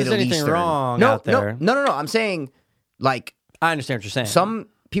 Too like Not that there's Middle anything Eastern. wrong out there. No. I'm saying like I understand what you're saying. some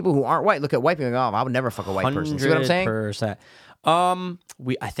people who aren't white look at white people and go, oh, I would never fuck a white person. See what I'm saying? 100%.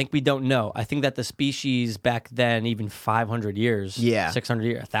 I think we don't know. I think that the species back then, even 500 years, 600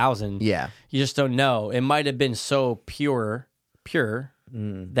 years, 1,000, you just don't know. It might have been so pure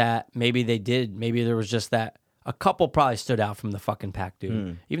that maybe they did. Maybe there was just that. A couple probably stood out from the fucking pack,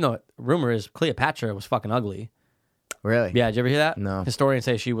 dude. Even though rumor is Cleopatra was fucking ugly. Really? Yeah, did you ever hear that? No. Historians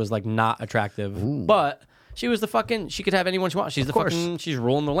say she was like not attractive, but she was the fucking. She could have anyone she wants. She's the fucking. She's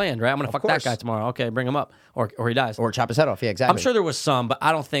ruling the land, right? I'm gonna fuck that guy tomorrow. Okay, bring him up, or he dies, or chop his head off. Yeah, exactly. I'm sure there was some, but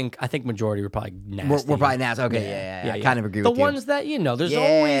I don't think. I think majority were probably nasty. We're probably nasty. Okay, yeah. I kind of agree with you. The ones that there's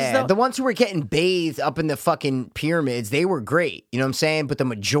always the ones who were getting bathed up in the fucking pyramids. They were great. You know what I'm saying? But the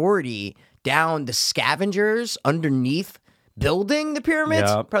majority down the scavengers underneath building the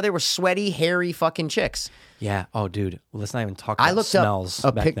pyramids, probably they were sweaty, hairy fucking chicks. Yeah. Oh, dude. Well, let's not even talk about I looked smells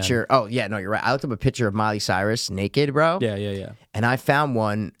up a back picture. Then. Oh, yeah, no, you're right. I looked up a picture of Miley Cyrus naked, bro. Yeah. And I found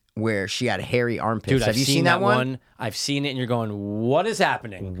one where she had hairy armpits. Dude, Have you seen that one? I've seen it, and you're going, what is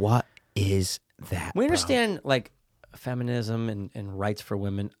happening? What is that? We understand, like, feminism and rights for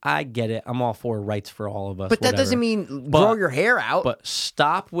women. I get it. I'm all for rights for all of us. But that doesn't mean grow your hair out. But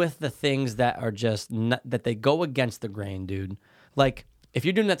stop with the things that are just that they go against the grain, dude. Like, if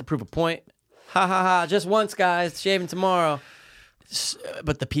you're doing that to prove a point, just once, guys, shaving tomorrow.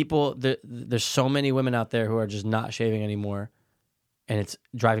 But the people, there's so many women out there who are just not shaving anymore, and it's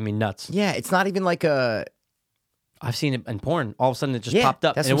driving me nuts. Yeah, it's not even like a... I've seen it in porn. All of a sudden, it just popped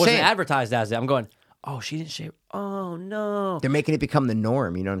up, and it wasn't advertised as it. I'm going, oh, she didn't shave. Oh, no. They're making it become the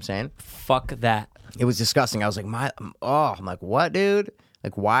norm, you know what I'm saying? Fuck that. It was disgusting. I was like, I'm like, what, dude?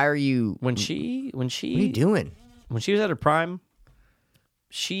 Like, why are you... When she... What are you doing? When she was at her prime,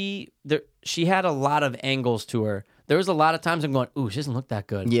 she had a lot of angles to her. There was a lot of times I'm going, ooh, she doesn't look that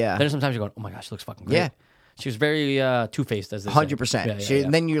good. Yeah. Then sometimes you're going, oh my gosh, she looks fucking great. Yeah. She was very two-faced, as they say. 100%. Yeah.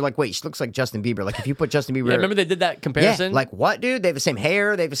 Then you're like, wait, she looks like Justin Bieber. Like, if you put Justin Bieber... Yeah, remember they did that comparison? Yeah, like, what, dude? They have the same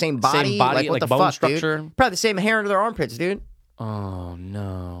hair. They have the same body. Like, what the bone fuck, structure. dude? Probably the same hair under their armpits, dude. Oh,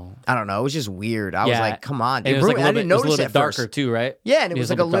 no. I don't know. It was just weird. I was like, come on, dude. It was like I didn't notice it was a little bit darker, first. too, right? Yeah, and it was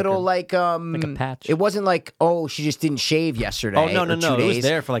like a little, like a patch. It wasn't like, oh, she just didn't shave yesterday. Oh, no. Or 2 days. It was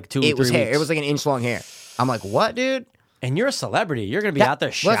there for like 2 or 3 It was hair. weeks. It was like an inch long hair. I'm like, what, dude? And you're a celebrity. You're going to be out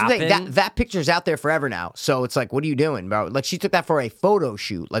there Well, that's the shopping. thing. That picture's out there forever now. So it's like, what are you doing, bro? Like, she took that for a photo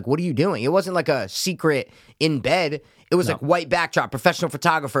shoot. Like, what are you doing? It wasn't like a secret in bed. It was like white backdrop, professional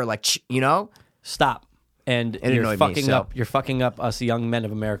photographer, like, you know? Stop. And It you're annoyed me, fucking so. up. You're fucking up us young men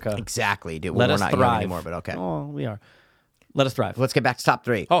of America. Exactly, dude. Let Well, us we're not young thrive anymore, but okay. Oh, we are. Let us thrive. Let's get back to top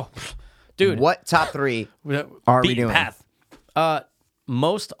 3. Oh, dude. What top 3 are we Beaten doing? Path.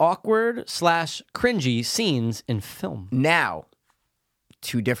 Most awkward / cringy scenes in film. Now,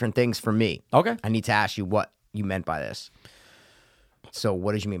 2 different things for me. Okay. I need to ask you what you meant by this. So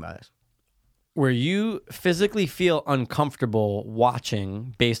what did you mean by this? Where you physically feel uncomfortable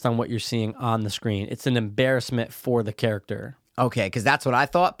watching based on what you're seeing on the screen. It's an embarrassment for the character. Okay, because that's what I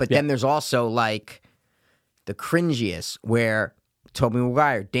thought. But then there's also like the cringiest where Tobey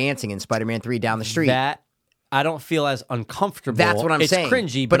Maguire dancing in Spider-Man 3 down the street. That I don't feel as uncomfortable. That's what I'm it's saying. It's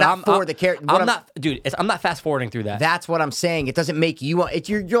cringy, But but not for the character. I'm not, dude. I'm not fast forwarding through that. That's what I'm saying. It doesn't make you.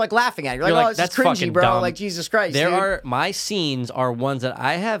 You're like laughing at it. You're like, oh, this that's is cringy, fucking bro. dumb. Like, Jesus Christ. There dude. are my scenes are ones that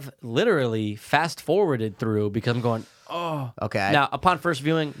I have literally fast forwarded through because I'm going, oh. Okay. Now, upon first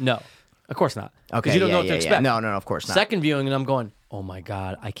viewing, no, of course not. Okay. Because you don't yeah, know what to yeah, expect. Yeah. No, of course not. Second viewing, and I'm going, oh my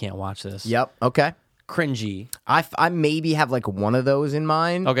god, I can't watch this. Yep. Okay. Cringy. I maybe have like one of those in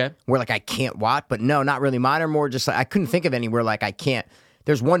mind. Okay. Where like I can't watch, but no, not really. Mine are more just like I couldn't think of anywhere like I can't.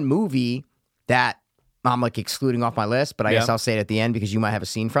 There's one movie that I'm like excluding off my list, but I guess I'll say it at the end because you might have a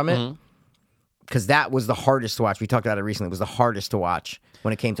scene from it. Because that was the hardest to watch. We talked about it recently. It was the hardest to watch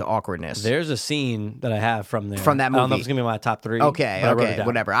when it came to awkwardness. There's a scene that I have from there. From that I don't know movie. if it's going to be my top 3. Okay, but I wrote it okay, down.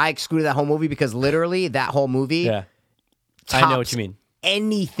 whatever. I excluded that whole movie because literally that whole movie Yeah. I know what you mean.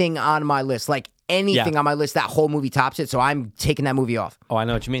 anything on my list. Like anything on my list, that whole movie tops it. So I'm taking that movie off. Oh, I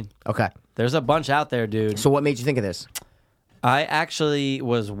know what you mean. Okay. There's a bunch out there, dude. So what made you think of this? I actually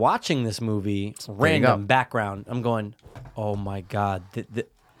was watching this movie, random background. I'm going, oh my God.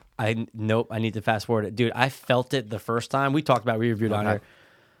 Nope, I need to fast forward it. Dude, I felt it the first time. We talked about reviewed on here.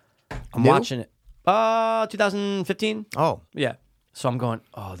 I'm watching it. 2015. Oh. Yeah. So I'm going,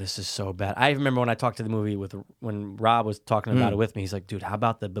 oh, this is so bad. I remember when I talked to the movie when Rob was talking about it with me. He's like, dude, how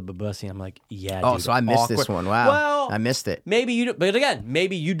about the bussy? I'm like, yeah, Oh, dude, so I missed awkward. this one. Wow. Well, I missed it. maybe you, but again,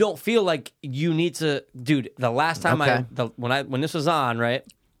 maybe you don't feel like you need to, dude. The last time Okay. when this was on, right,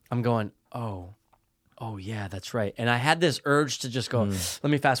 I'm going, oh yeah, that's right. And I had this urge to just go, let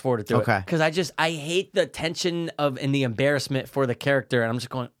me fast forward it through Okay. it because I hate the tension and the embarrassment for the character, and I'm just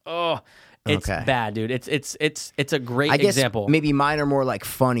going, oh. It's Okay. bad, dude. It's a great I guess example. maybe mine are more like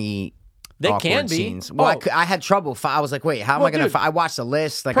funny. They awkward can be. scenes. Well, Oh. I had trouble. I was like, wait, how am Well, I going dude, to? I watched the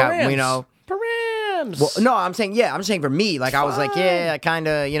list. Like, Params. Well, no, I'm saying for me. Like, I was like, yeah, I kind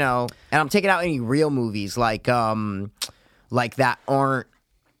of, and I'm taking out any real movies like that aren't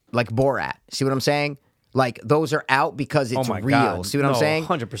like Borat. See what I'm saying? Like those are out because it's my real. God. See what I'm No, saying?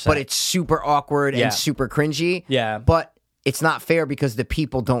 100%. But it's super awkward Yeah. and super cringy. Yeah. But it's not fair because the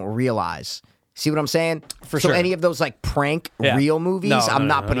people don't realize. See what I'm saying? For so sure. any of those like prank Yeah. real movies, No, I'm no,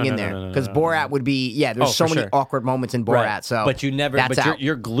 not no, putting no, in no, there no, no, because no, Borat would be there's Oh, so for many sure. awkward moments in Borat. Right. So but you never. that's But out.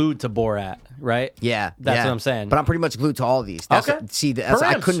 you're glued to Borat, right? Yeah, That's yeah. what I'm saying. But I'm pretty much glued to all of these. That's Okay. I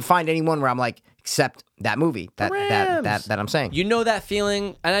Params. couldn't find anyone where I'm like, except that movie that Params. I'm saying. You know that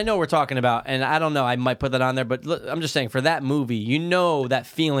feeling, and I know we're talking about, and I don't know, I might put that on there, but look, I'm just saying for that movie, you know that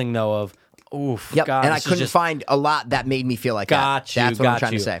feeling though of, oof, Yep, God, and I this is couldn't just- find a lot that made me feel like Got that. you. That's what got I'm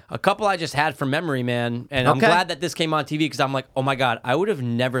trying you. to say. A couple I just had from memory, man, and I'm Okay. glad that this came on TV because I'm like, oh my God, I would have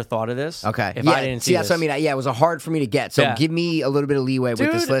never thought of this. Okay, if yeah. I didn't see that's this. what I mean. Yeah, it was a hard for me to get. So Yeah. give me a little bit of leeway Dude,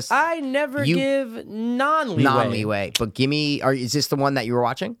 with this list. I never You- give non-leeway. Non-leeway, but give me. Is this the one that you were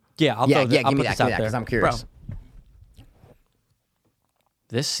watching? Yeah, I'll yeah, throw yeah. that, I'll Give me put that. this Give out me that there. because I'm curious. Bro,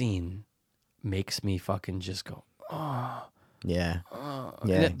 this scene makes me fucking just go, Yeah, and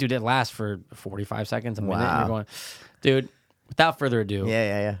yeah, it- dude, it lasts for 45 seconds, a minute, and Wow. you're going, dude, without further ado,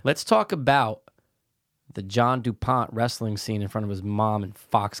 yeah. let's talk about the John DuPont wrestling scene in front of his mom and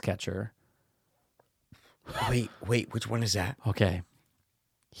Foxcatcher. Wait. Which one is that? Okay.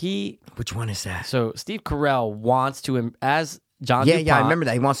 Which one is that? So Steve Carell wants to, as John Yeah, DuPont, yeah. I remember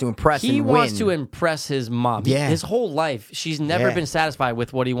that. He wants to impress. he and wants win. to impress his mom. Yeah. His whole life, she's never Yeah. been satisfied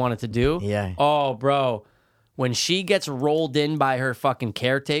with what he wanted to do. Yeah. Oh, bro. When she gets rolled in by her fucking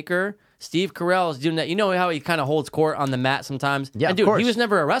caretaker, Steve Carell is doing that. You know how he kind of holds court on the mat sometimes? Yeah, and of dude, course. he was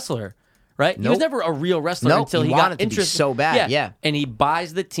never a wrestler, right? He was Nope. never a real wrestler Nope, until he he wanted got to be interested. so bad, yeah. And he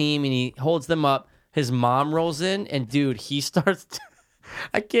buys the team and he holds them up. His mom rolls in, and dude, he starts.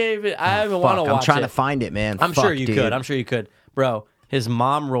 I can't even. I don't want to watch I'm trying it. to find it, man. I'm Fuck, sure you dude. could. I'm sure you could, bro. His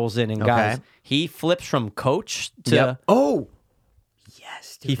mom rolls in, and guys, Okay. he flips from coach to Yep. Oh,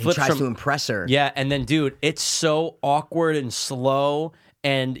 yes, he He tries to impress her. Yeah, and then, dude, it's so awkward and slow,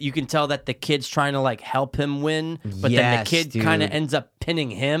 and you can tell that the kid's trying to like help him win, but then the kid kind of ends up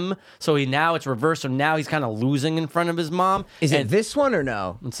pinning him. So now it's reversed. So now he's kind of losing in front of his mom. Is it this one or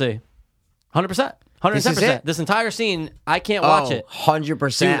no? Let's see, 100%. 110%. This entire scene, I can't watch it.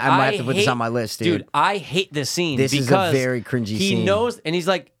 100%. I might have to put this on my list, dude. Dude, I hate this scene. This is a very cringy scene. He knows, and he's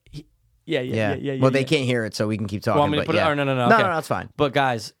like, yeah. Well, they can't hear it, so we can keep talking. Well, I'm gonna put it. Oh, no. No, Okay. no, it's fine. But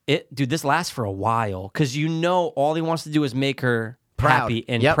guys, dude, this lasts for a while because all he wants to do is make her happy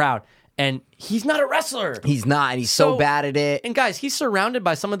and proud. And he's not a wrestler. He's not, and he's so bad at it. And guys, he's surrounded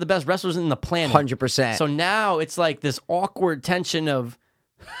by some of the best wrestlers in the planet. 100%. So now it's like this awkward tension of.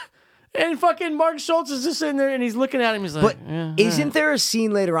 And fucking Mark Schultz is just sitting there and he's looking at him. He's like, but isn't there a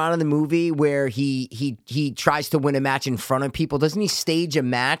scene later on in the movie where he tries to win a match in front of people? Doesn't he stage a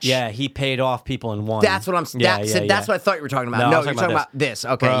match? Yeah, he paid off people and won. That's what I'm saying. That's what I thought you were talking about. No, you're talking about this.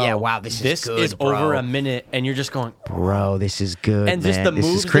 Okay, bro, yeah, wow, this is good, is over a minute, and you're just going, bro, this is good. And just the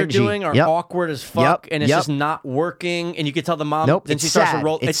moves they're doing are awkward as fuck, and it's just not working. And you can tell the mom. Nope, then she starts to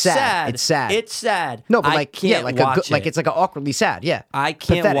roll. It's sad. It's sad. No, but I can't watch it. Like it's like awkwardly sad. Yeah, I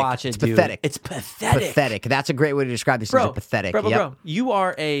can't watch it. It's dude. pathetic. It's pathetic. That's a great way to describe this. Bro, pathetic. Bro,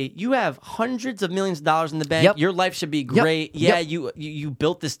 you have hundreds of millions of dollars in the bank. Your life should be great. Yeah, you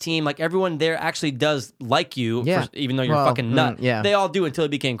built this team. Like everyone there actually does like you, even though you're fucking nut. They all do until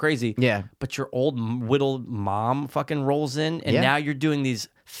it became crazy. Yeah, but your old whittled mom fucking rolls in, and now you're doing these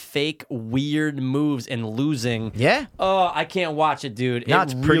fake weird moves and losing. Yeah. Oh, I can't watch it, dude. No, it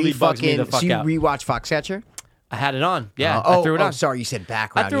it's really bugs me the fuck out. out. So you rewatch Foxcatcher? I had it on. Yeah, I threw it on. Sorry, you said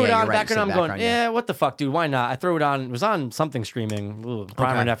background. I threw it on right, background. I'm going, yeah, what the fuck, dude? Why not? I threw it on. It was on something streaming,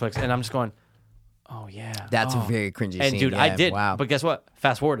 Prime or Netflix, and I'm just going, oh yeah, that's a very cringy scene. And dude, I did. Wow. But guess what?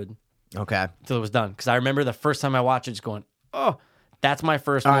 Fast forwarded. Okay. Until it was done, because I remember the first time I watched it, just going, oh, that's my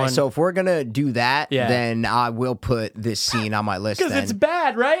first one. All right, so if we're gonna do that, then I will put this scene on my list. Because it's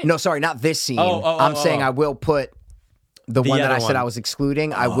bad, right? No, sorry, not this scene. I'm saying I will put. The one that I said I was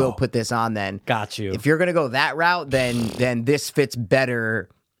excluding, I will put this on then. Got you. If you're going to go that route, then this fits better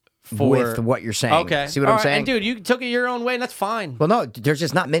with what you're saying. Okay. See what I'm saying? And dude, you took it your own way, and that's fine. Well, no, there's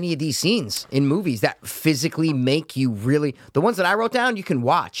just not many of these scenes in movies that physically make you really... The ones that I wrote down, you can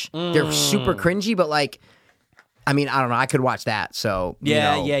watch. They're super cringy, but like... I mean, I don't know. I could watch that, so...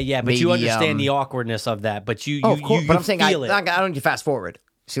 Yeah. But maybe, you understand the awkwardness of that, but you of course, but I'm saying I it. don't need to fast forward.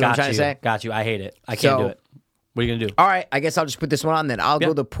 See what I'm trying to say? Got you. I hate it. I can't do it. What are you going to do? All right, I guess I'll just put this one on then. I'll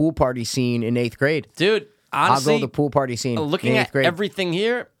go the pool party scene in 8th grade. Dude, honestly... I'll go the pool party scene looking in 8th grade. at everything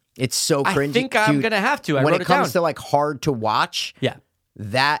here... It's so cringy. I think I'm going to have to. When it comes to like hard to watch... Yeah.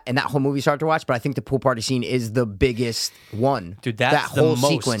 That whole movie's hard to watch, but I think the pool party scene is the biggest one. Dude, that's that whole the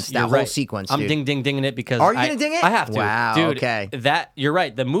most. sequence. That whole sequence. I'm dinging it because are you gonna ding it? I have to. Wow. Dude, okay. That you're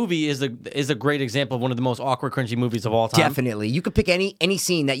right. The movie is a great example of one of the most awkward, cringy movies of all time. Definitely. You could pick any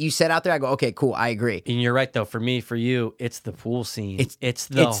scene that you set out there. I go, okay, cool. I agree. And you're right though. For me, for you, it's the pool scene. It's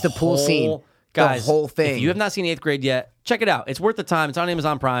the pool scene. Guys, the whole thing. If you have not seen 8th grade yet, check it out. It's worth the time. It's on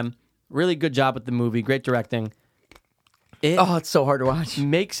Amazon Prime. Really good job with the movie. Great directing. It's so hard to watch.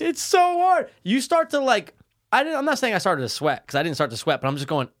 Makes it so hard. You start to like. I'm not saying I started to sweat because I didn't start to sweat, but I'm just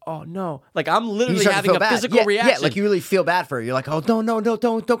going, oh no! Like I'm literally having a physical reaction. Yeah, like you really feel bad for her. You're like, oh no,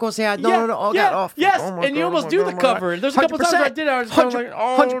 don't go say hi. No. Oh god, yes, and you almost do the cover. There's a couple times I did. I was kind of like,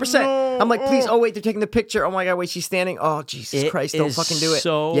 oh 100%. No. I'm like, please. Oh wait, they're taking the picture. Oh my god, wait, she's standing. Oh Jesus Christ, don't fucking do it.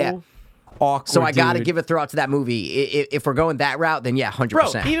 So awkward. So I got to give a throw out to that movie. If we're going that route, then yeah, 100%.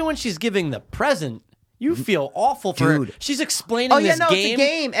 Bro, even when she's giving the present. You feel awful for her. She's explaining this game. It's a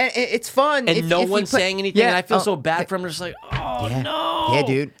game, and it's fun. And no one's saying anything, and I feel so bad for him. Just like, no. Yeah,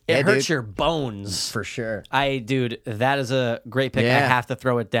 dude. It hurts your bones. For sure. Dude, that is a great pick. I have to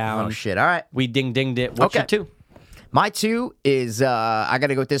throw it down. Oh, shit. All right. We dinged it. What's your 2? My 2 is, I got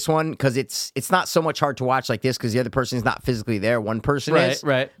to go with this one, because it's not so much hard to watch like this, because the other person is not physically there. One person is.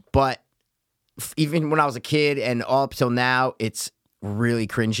 Right. But even when I was a kid, and all up till now, it's really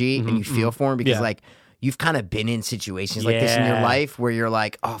cringy, and you feel for him, because like, you've kind of been in situations like this in your life where you're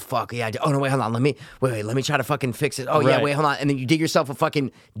like, oh, fuck, yeah. Oh, no, wait, hold on. Let me try to fucking fix it. Oh, yeah, wait, hold on. And then you dig yourself a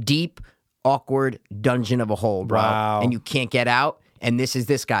fucking deep, awkward dungeon of a hole, bro. Wow. And you can't get out. And this is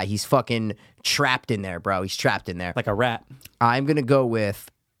this guy. He's fucking trapped in there, bro. He's trapped in there. Like a rat. I'm going to go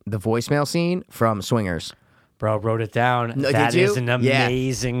with the voicemail scene from Swingers. Bro, wrote it down. No, that is an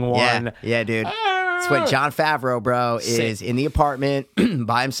amazing one. Yeah, dude. It's when Jon Favreau, bro, is in the apartment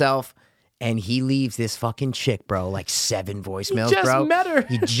by himself. And he leaves this fucking chick, bro, like 7 voicemails, just bro. met her.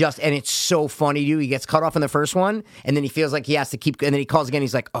 And it's so funny, dude. He gets cut off in the first one, and then he feels like he has to keep, and then he calls again.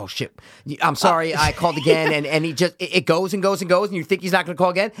 He's like, oh, shit. I'm sorry, I called again. And he just, it goes and goes and goes, and you think he's not going to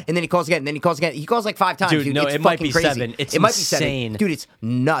call again, and then he calls again, and then he calls again. He calls like 5 times, dude. No, it's it might be crazy. 7. It's it insane. Might be 7. Dude, it's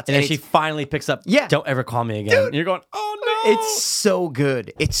nuts. And then she finally picks up, don't ever call me again. Dude. You're going, oh, no. It's so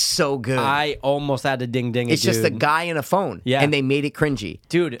good. It's so good. I almost had to ding-ding it, It's just a guy and a phone. Yeah. And they made it cringy.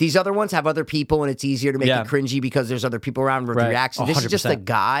 Dude. These other ones have other people, and it's easier to make it cringy because there's other people around with reactions. This is just a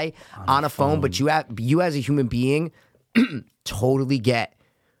guy on a phone, but you as a human being totally get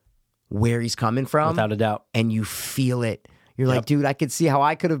where he's coming from. Without a doubt. And you feel it. You're like, dude, I could see how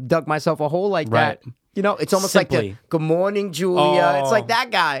I could have dug myself a hole like that. You know, it's almost like the good morning, Julia. It's like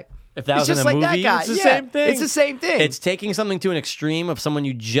that guy. If that was just in a like movie, that guy. it's the same thing. It's the same thing. It's taking something to an extreme of someone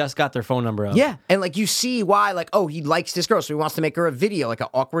you just got their phone number of. Yeah, and like you see why, like, oh, he likes this girl, so he wants to make her a video, like an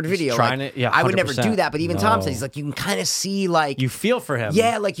awkward video. Trying like, it, yeah. 100%. I would never do that, but even Tom says, he's like, you can kind of see, like, you feel for him.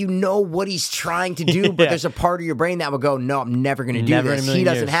 Yeah, like you know what he's trying to do, but there's a part of your brain that would go, no, I'm never going to do Never in this. a He million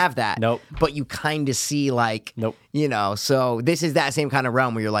doesn't years. have that. Nope. But you kind of see, like, nope. You know, so this is that same kind of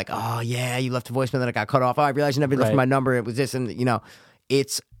realm where you're like, oh yeah, you left a voicemail that I got cut off. Oh, I realized you never left my number. It was this, and you know,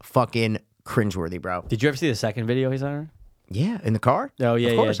 it's fucking cringeworthy, bro. Did you ever see the second video he's on? Yeah, in the car. Oh yeah,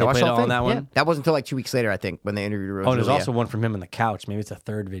 of course. They I watched played the it whole on thing. that one. Yeah. That wasn't until like 2 weeks later, I think, when they interviewed Rosalia. Oh, and there's also one from him in the couch. Maybe it's a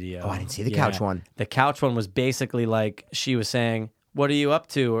third video. Oh, I didn't see the couch one. The couch one was basically like she was saying, "What are you up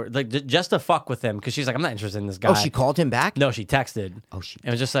to?" Or like just to fuck with him because she's like, "I'm not interested in this guy." Oh, she called him back? No, she texted. Oh, she. It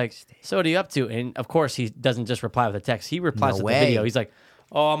was just like, "So what are you up to?" And of course, he doesn't just reply with a text. He replies with the video. He's like,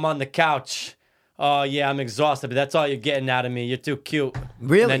 "Oh, I'm on the couch. Oh yeah, I'm exhausted, but that's all you're getting out of me. You're too cute."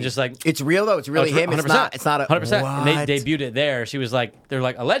 Really? And then just like it's real though. It's really him. 100%. It's not a 100%. What? And they debuted it there. She was like, they're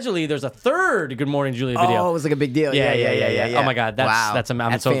like, allegedly, there's a third Good Morning Julia video. Oh, it was like a big deal. Yeah. Oh my god, that's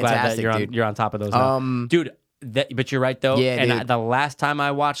I'm so glad that fantastic, you're on top of those. Now. Dude, but you're right though. Yeah, and the last time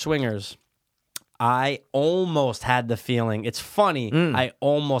I watched Swingers, I almost had the feeling. It's funny. I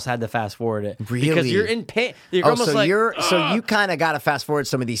almost had to fast forward it because you're in pain. You're almost so like so you kind of got to fast forward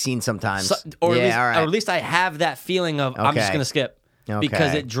some of these scenes sometimes. Or at least I have that feeling of I'm just gonna skip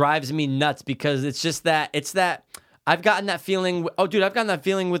because it drives me nuts. Because it's just that I've gotten that feeling. Oh, dude, I've gotten that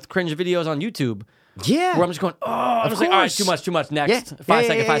feeling with cringe videos on YouTube. Yeah, where I'm just going, I'm just like, all right, too much. Next, 5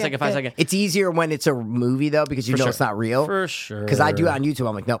 second. It's easier when it's a movie though because you know it's not real. For sure. Because I do it on YouTube,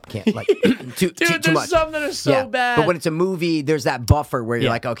 I'm like, nope, can't. Like, too there's much. some that are so bad. But when it's a movie, there's that buffer where you're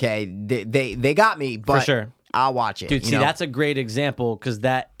like, okay, they got me, but for sure. I'll watch it. Dude, see, that's a great example because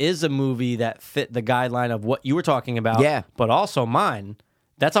that is a movie that fit the guideline of what you were talking about. Yeah, but also mine.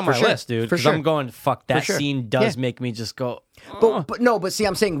 That's on my list, dude. Because I'm going, fuck, that scene does make me just go. But see,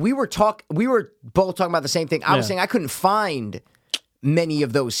 I'm saying we were both talking about the same thing. I was saying I couldn't find many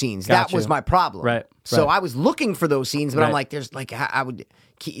of those scenes. That was my problem. Right. So I was looking for those scenes, but I'm like, there's like, I would,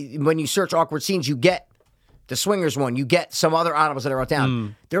 when you search awkward scenes, you get the Swingers one, you get some other honorables that I wrote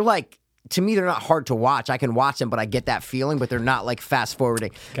down. They're like, to me, they're not hard to watch. I can watch them, but I get that feeling, but they're not like fast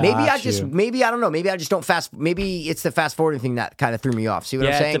forwarding. Maybe I don't know. Maybe I just don't maybe it's the fast forwarding thing that kind of threw me off. See what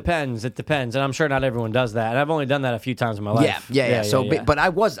I'm saying? It depends. And I'm sure not everyone does that. And I've only done that a few times in my life. Yeah. But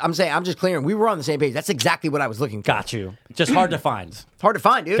I'm just clearing. We were on the same page. That's exactly what I was looking for. Got you. Just hard to find. Hard to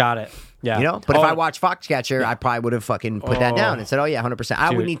find, dude. Got it. Yeah. You know, but if I watched Foxcatcher, I probably would have fucking put that down and said, "Oh yeah, 100%." I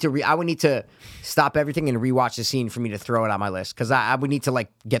would need to stop everything and rewatch the scene for me to throw it on my list because I would need to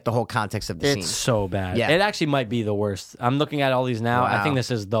like get the whole context of the scene. It's so bad. Yeah. It actually might be the worst. I'm looking at all these now. Wow. I think this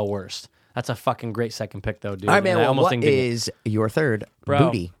is the worst. That's a fucking great second pick, though, dude. All right, man. Well, what is your third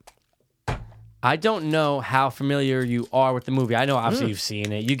booty? I don't know how familiar you are with the movie. I know obviously you've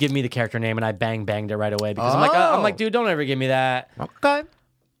seen it. You give me the character name and I banged it right away because I'm like, dude, don't ever give me that. Okay.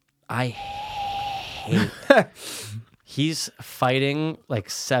 I hate. He's fighting like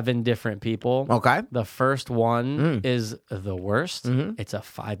 7 different people. Okay. The first one is the worst. It's a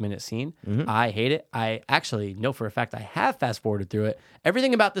 5-minute scene. I hate it. I actually know for a fact I have fast forwarded through it.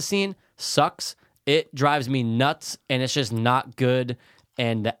 Everything about the scene sucks. It drives me nuts and it's just not good.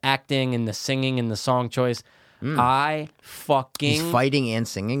 And the acting and the singing and the song choice. I fucking... He's fighting and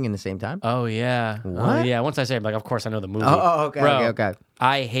singing in the same time? Oh, yeah. What? Oh, yeah. Once I say it, I'm like, of course I know the movie. Oh, okay, Bro, okay.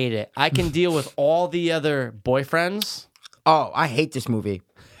 I hate it. I can deal with all the other boyfriends. Oh, I hate this movie.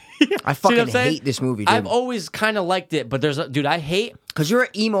 I fucking hate this movie, dude. I've always kind of liked it, but dude, I hate... Because you're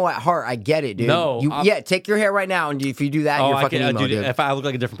an emo at heart. I get it, dude. No. Take your hair right now, and if you do that, you're fucking emo, dude. If I look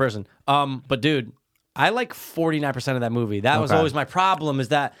like a different person. But, dude... I like 49% of that movie. That was always my problem, is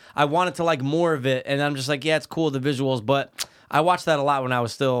that I wanted to like more of it, and I'm just like, yeah, it's cool, the visuals, but I watched that a lot when I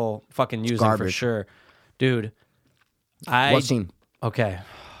was still fucking using for sure. Dude. What scene? Okay.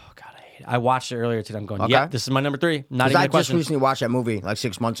 Oh, God, I hate I watched it earlier today. I'm going, Okay. yeah, this is my number 3. Not even I a just question. recently watched that movie like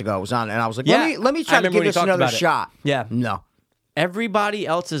 6 months ago. It was on, and I was like, Yeah. let me I try to remember give when you this talked another about it. shot. Yeah. No. Everybody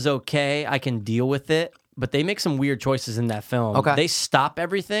else is okay. I can deal with it. But they make some weird choices in that film. Okay. They stop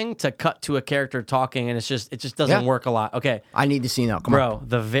everything to cut to a character talking, and it just doesn't work a lot. Okay. I need to see now. Come on. Bro,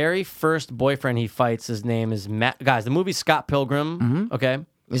 the very first boyfriend he fights, his name is Matt. Guys, the movie's Scott Pilgrim. Okay.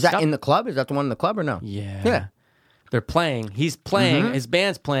 Is that in the club? Is that the one in the club or no? Yeah. Yeah. They're playing. He's playing. His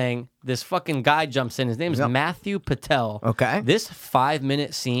band's playing. This fucking guy jumps in. His name is Matthew Patel. Okay. This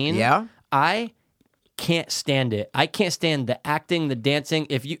 5-minute scene. Yeah. I can't stand it. I can't stand the acting, the dancing.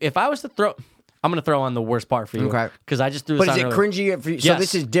 If I was to throw, I'm going to throw on the worst part for you. Okay. Because I just threw this But on is it earlier. cringy? So Yes.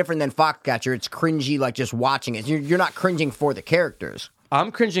 this is different than Foxcatcher. It's cringy, like just watching it. You're not cringing for the characters.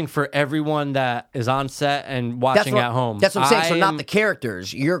 I'm cringing for everyone that is on set and watching at home. That's what I'm saying. So I not am- the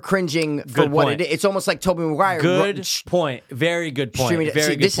characters. You're cringing for Good what point. it is. It's almost like Tobey Maguire. Good point. Very good point. streaming it. Very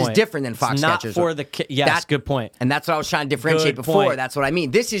See, good this is point. different than It's not Foxcatchers. for the yes. Good point. And that's what I was trying to differentiate Good before. point. That's what I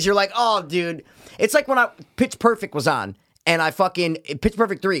mean. This is, you're like, oh, dude. It's like when Pitch Perfect was on, and I fucking Pitch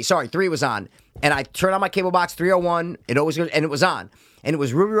Perfect 3. Sorry, 3 was on, and I turned on my cable box 301. It always goes, and it was on, and it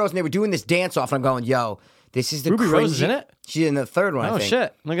was Ruby Rose, and they were doing this dance off, and I'm going, yo, this is the Ruby cringy. Rose is in it? She's in the third one. I Oh think.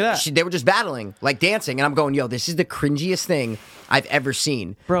 shit! Look at that. They were just battling, like dancing, and I'm going, yo, this is the cringiest thing I've ever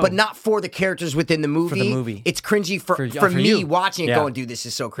seen. Bro. But not for the characters within the movie. For the movie. It's cringy for me you. watching it Yeah. going, dude, this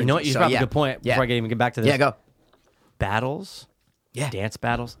is so cringy. You know what? You so, brought up yeah. a good point. Yeah. Before I can even get back to this. Yeah, go. Battles. Yeah. Dance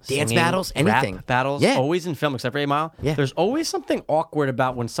battles. Dance singing, battles, anything. Rap battles. Yeah. Always in film, except for 8 Mile. Yeah. There's always something awkward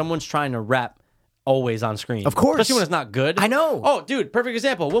about when someone's trying to rap. Always on screen. Of course. Especially when it's not good. I know. Oh, dude, perfect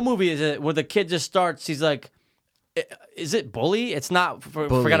example. What movie is it where the kid just starts, he's like, is it Bully? It's not. Bully.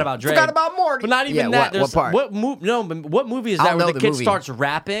 Forgot about Dre. Forgot about Morty. But not even Yeah, that. what part? What movie is I'll that where know the the kid movie. starts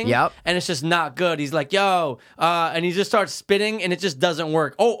rapping? Yep. And it's just not good. He's like, yo, and he just starts spitting, and it just doesn't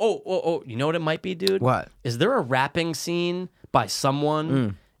work. Oh. You know what it might be, dude? What? Is there a rapping scene by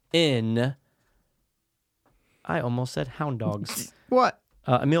someone in? I almost said Hound Dogs. What?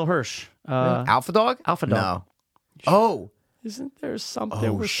 Emil Hirsch. Alpha Dog? Alpha Dog. No. Oh. Isn't there something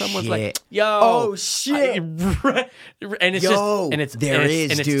Oh, where someone's shit. like, "Yo, Oh, shit. and it's Yo, just, and it's there and is,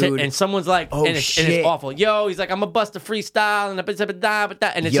 it's, and it's dude. and someone's like, Oh, and it's shit. awful. Yo, he's like, I'm a bust a freestyle, and and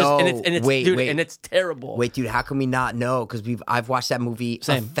it's Yo, just, and it's wait, dude, wait. and it's terrible. Wait, dude, how can we not know? Because I've watched that movie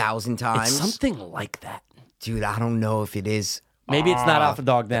Same. 1,000 times. It's something like that. Dude, I don't know if it is. Maybe it's not Alpha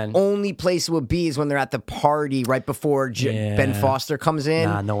Dog then. Only place it would be is when they're at the party right before Yeah. Ben Foster comes in.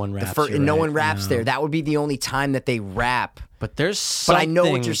 Nah, no one raps, and you're no right. one raps No. there. That would be the only time that they rap. But there's But something, I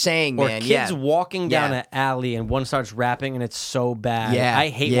know what you're saying, or man. kids Yeah. walking down Yeah. an alley and one starts rapping and it's so bad. Yeah, I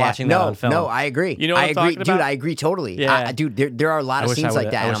hate yeah. watching that on film. No, I agree. You know what I I'm agree, talking dude. about? I agree totally. Yeah. Dude, there are a lot I of wish I scenes like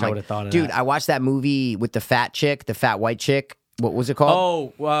would've- that. I and wish I'm I like, would've thought of dude, that. I watched that movie with the fat chick, the fat white chick. What was it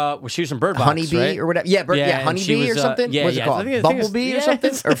called? well, she was from Bird Box, Honeybee right? or whatever. Yeah, and she Honeybee or was, something. Yeah, What's yeah. it called? I think it's- Bumblebee or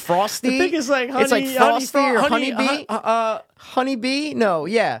something? Or Frosty? I think it's like honey, It's like Frosty or honey, Honeybee. Honeybee? No,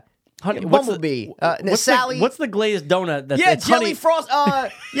 yeah. Honey, what's the- Bumblebee. what's Sally. what's the glazed donut? That's yeah, it's jelly honey. frost.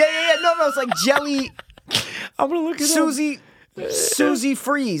 Yeah. No, it's like jelly. I'm gonna look it Susie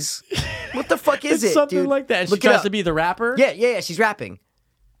Freeze. What the fuck is It's it, something dude? like that. And she Look it tries up. to be the rapper. Yeah. She's rapping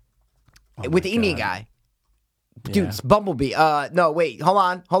with the Indian guy. Dude, it's Bumblebee. No, wait, hold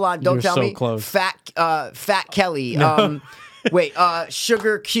on. Don't You're tell so me. close. Fat Kelly. Wait,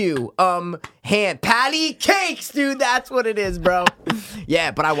 Sugar Q. Patty Cakes, dude. That's what it is, bro.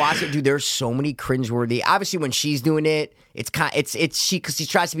 Yeah, but I watched it, dude. There's so many cringeworthy. Obviously, when she's doing it, it's she because she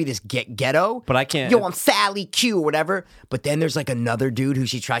tries to be this ghetto. But I can't- Yo, I'm Sally Q or whatever. But then there's like another dude who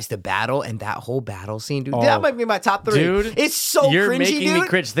she tries to battle, and that whole battle scene, dude. That might be my top 3. Dude, it's so you're cringy, making dude. me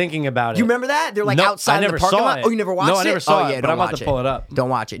cringe thinking about it. You remember that? They're like No, outside I in never the parking saw lot. it. Oh, you never watched it? No, I never saw oh, it, yeah, but don't I'm about watch to pull it up. Don't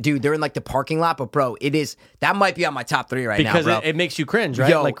watch it, dude. They're in like the parking lot, but bro, it is that might be on my top 3 right because now, bro. it makes you cringe, right?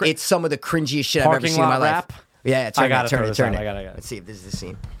 Yo, Like, it's some of the cringiest shit I've ever Parking seen in my lot life. rap? Yeah, I turn gotta it, turn throw it, this turn up. it. I gotta. Let's see if this is the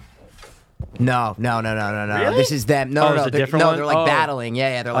scene. No. Really? This is them. No, it's a they're, different one? they're like Oh. battling.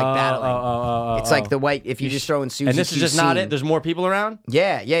 Yeah, they're like battling. It's like the white. If you just throw in Susie, and this is just not it. There's more people around.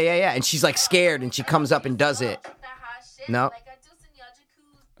 Yeah. And she's like scared, and she comes up and does it. No.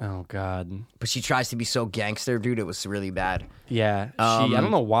 Oh God. But she tries to be so gangster, dude. It was really bad. Yeah. I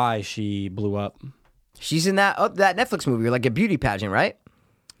don't know why she blew up. She's in that Netflix movie, like a beauty pageant, right?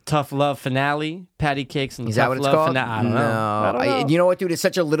 Tough Love finale, Patty Cakes, and Is Tough that what it's Love called? finale. I don't know. I don't know. You know what, dude? It's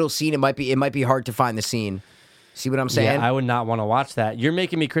such a little scene. It might be hard to find the scene. See what I'm saying? Yeah, I would not want to watch that. You're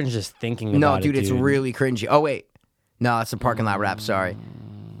making me cringe just thinking about No, it. dude, it's really cringy. Oh wait, no, it's a parking lot rap. Sorry,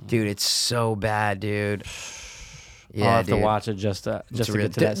 dude, it's so bad, dude. Yeah, I'll have dude. to watch it just to It's get real-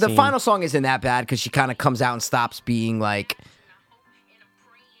 to that the scene. final song isn't that bad because she kind of comes out and stops being like.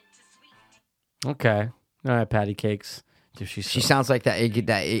 Okay. All right, patty cakes. Dude, she sounds like that Iggy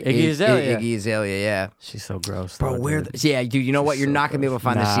Azalea. Iggy Azalea, yeah. She's so gross. Bro, though, yeah, dude, you know what? You're so not going to be able to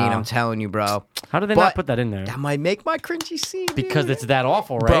find the scene. I'm telling you, bro. How did they not put that in there? That might make my cringy scene, Because it's that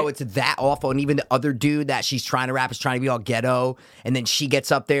awful, right? Bro, it's that awful. And even the other dude that she's trying to rap is trying to be all ghetto. And then she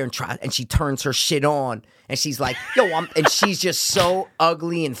gets up there and she turns her shit on. And she's like, yo, and she's just so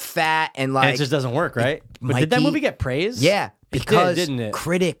ugly and fat. And like. And it just doesn't work, right? But did that movie get praise? Yeah. Because didn't it?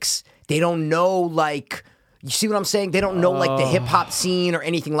 critics, they don't know, like. You see what I'm saying? They don't know like the hip hop scene or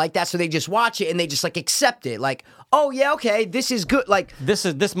anything like that, so they just watch it and they just like accept it. Like, oh yeah, okay, this is good. Like this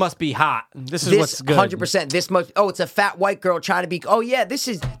must be hot. This is what's good. 100%. This must. Oh, it's a fat white girl trying to be. Oh yeah, this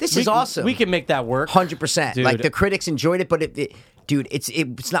is awesome. We can make that work. 100%. Like the critics enjoyed it, but dude,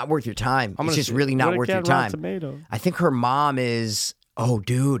 it's not worth your time. It's just really not worth your time. Tomato. I think her mom is. Oh,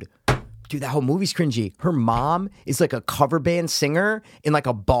 dude. Dude, that whole movie's cringy. Her mom is like a cover band singer in like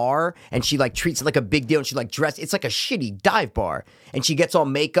a bar, and she like treats it like a big deal, and she like dress. It's like a shitty dive bar, and she gets all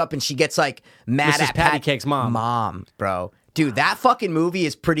makeup, and she gets like mad at Patty Cake's mom. Mom, bro. Dude, that fucking movie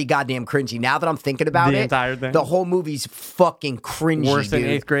is pretty goddamn cringy. Now that I'm thinking about The it, entire thing? the whole movie's fucking cringy. Worse than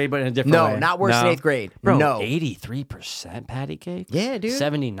dude. 8th grade, but in a different way. No, not worse than 8th grade. Bro, no, 83% patty cake. Yeah, dude.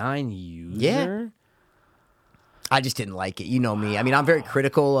 79 user. Yeah. I just didn't like it. You know me. I mean, I'm very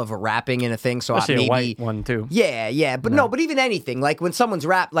critical of a rapping and a thing. So Especially maybe a white one too. Yeah, but no, but even anything like when someone's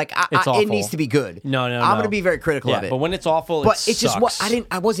rap, like it needs to be good. No, I'm gonna be very critical of it. But when it's awful, but it's just what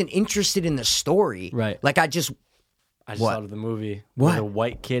I wasn't interested in the story. Right. Like I just thought of the movie. What? Where the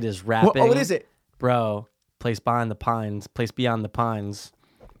white kid is rapping. What is it, bro? Place Beyond the Pines. Place Beyond the Pines.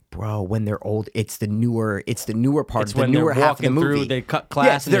 Bro, when they're old, it's the newer part. It's the when newer they're half of the walking movie. through, they cut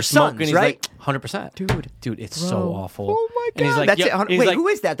class and they're they're smoking. sons, He's right? like, 100%, dude, it's Bro. so awful. Oh my god, and he's like, that's yo, it. he's Wait, like, who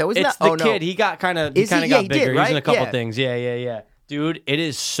is that? Though isn't it's that? the kid. He got kind of got he bigger. did, right? He's in a couple Yeah. things. Yeah. Dude, it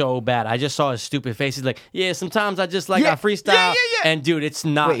is so bad. I just saw his stupid face. He's like, yeah, sometimes I just like I freestyle. Yeah. And dude, it's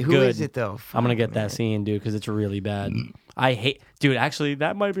not Wait, good. who is it though? I'm gonna get that scene, dude, because it's really bad. I hate, dude. Actually,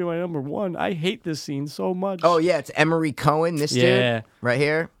 that might be my number one. I hate this scene so much. Oh yeah, it's Emery Cohen. This dude right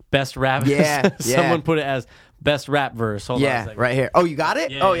here. Best rap. Yeah, Someone put it as best rap verse. Hold on a second. right here. Oh, you got it?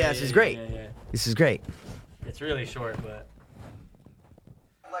 Yeah, this is great. Yeah. This is great. It's really short, but.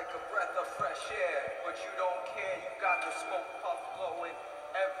 Like a breath of fresh air, but you don't care. You got the smoke puff blowing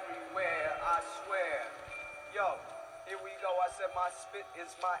everywhere, I swear. Yo, here we go. I said my spit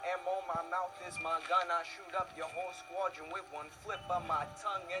is my ammo, my mouth is my gun. I shoot up your whole squadron with one flip of my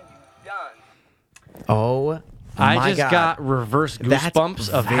tongue, and you done. Oh. I just God. got reverse goosebumps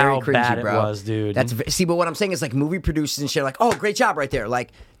of very how cringy, bad bro. it was, dude. See, but what I'm saying is like movie producers and shit are like, oh, great job right there.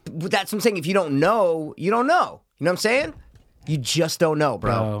 Like, that's what I'm saying. If you don't know, you don't know. You know what I'm saying? You just don't know,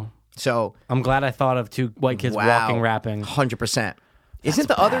 bro. So I'm glad I thought of two white kids walking, rapping. 100%. Isn't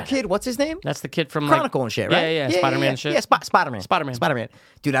the other kid, what's his name? That's the kid from Chronicle and shit, right? Yeah, Spider-Man shit. Yeah, Spider-Man.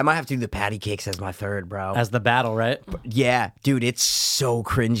 Dude, I might have to do the patty cakes as my third, bro. As the battle, right? Yeah, dude, it's so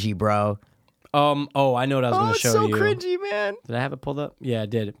cringy, bro. Oh, I know what I was going to show so you. cringy, man. Did I have it pulled up? Yeah, I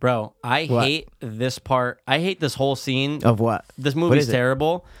did. Bro, I hate this part. I hate this whole scene. Of what? This movie's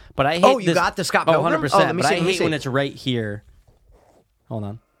terrible, but I hate Oh, you got the Scott Pilgrim? 100%, let me but see, I let me hate see. when it's right here. Hold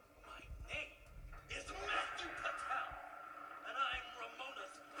on.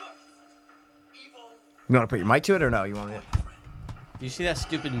 You want to put your mic to it or no? You want it? You see that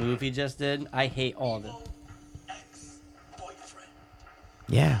stupid move he just did? I hate all of it.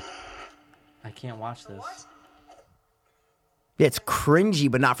 Yeah. I can't watch this. Yeah, it's cringy,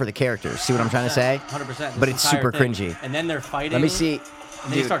 but not for the characters. See what I'm trying to say? 100%. But it's super cringy. And then they're fighting. Let me see.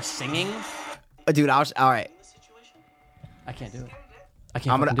 And then he starts singing. Dude, all right. I can't do it. I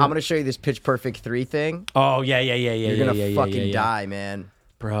can't. I'm gonna show you this Pitch Perfect 3 thing. Oh yeah. You're gonna fucking die, man.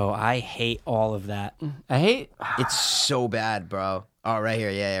 Bro, I hate all of that. It's so bad, bro. Oh, right here.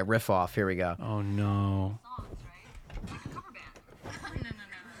 Yeah. Riff off. Here we go. Oh no.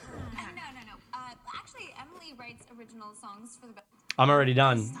 Actually, Emily writes original songs for the band. I'm already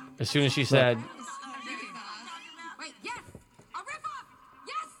done. As soon as she said. Wait, yes! A riff off!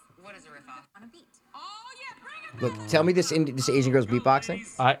 Yes! What is a riff off? On a beat. Oh, yeah, bring it! Look, tell me this Asian girl's beatboxing.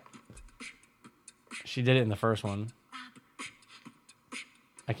 She did it in the first one.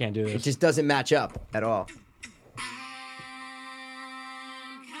 I can't do this. It just doesn't match up at all.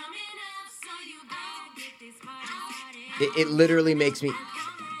 It literally makes me...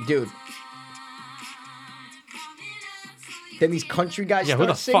 Dude. Then these country guys who start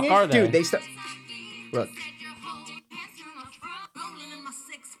the singing. fuck are they? Dude, they start... Look.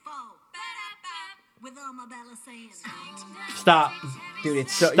 Stop. Dude,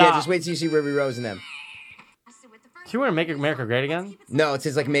 it's so... Stop. Yeah, just wait till you see Ruby Rose and them. She want to make America great again? No, it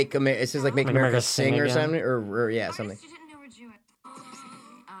says like make America sing or again. something, or yeah, something.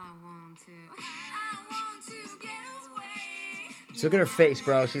 So look at her face,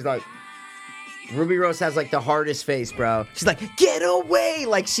 bro. She's like, Ruby Rose has like the hardest face, bro. She's like, get away!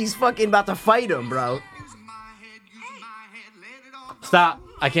 Like she's fucking about to fight him, bro. Stop.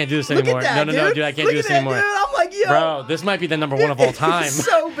 I can't do this anymore. That, no, dude. I can't do this anymore. Dude. I'm like, yo. Bro, this might be the number one of all time. It's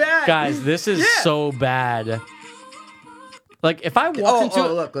so bad. Guys, this is so bad. Like, if I walked into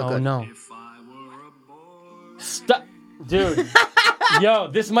it... Look, no. Stop. Dude. Yo,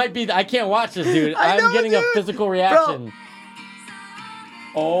 this might be... I can't watch this, dude. I'm getting a physical reaction. Bro.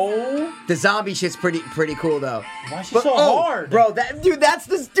 Oh. The zombie shit's pretty cool, though. Why is she so hard? Bro, that's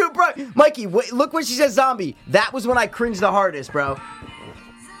the... Dude, bro. Mikey, look when she says zombie. That was when I cringed the hardest, bro.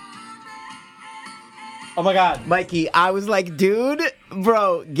 Oh my God. Mikey, I was like, dude,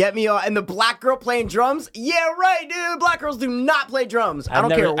 bro, get me on. And the black girl playing drums? Yeah, right, dude. Black girls do not play drums. I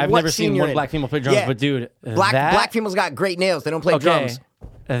don't care what I've never scene seen you're one in. black female play drums, but dude, black females got great nails. They don't play drums.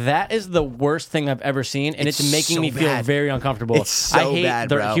 That is the worst thing I've ever seen, and it's making so me feel bad. very uncomfortable. It's so I hate bad,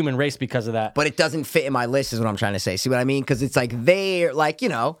 the bro. human race because of that. But it doesn't fit in my list, is what I'm trying to say. See what I mean? Because it's like they're like, you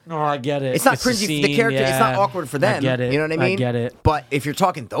know. Oh, I get it. It's not It's the cringy for scene, the character. It's not yeah. awkward for them. I get it. You know what I mean? I get it. But if you're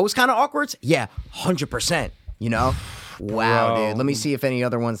talking those kind of awkwards, yeah, 100%. You know? Wow, Bro. dude. Let me see if any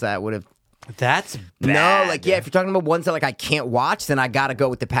other ones that would have. That's No, like, yeah, if you're talking about ones that, like, I can't watch, then I gotta go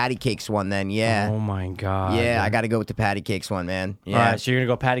with the patty cakes one, then, yeah. Oh, my God. Yeah, I gotta go with the patty cakes one, man. Yeah. All right, so you're going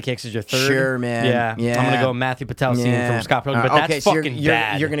to go patty cakes as your third? Sure, man. Yeah. Yeah. I'm going to go Matthew Patel scene from Scott Pilgrim, but okay, that's so fucking you're,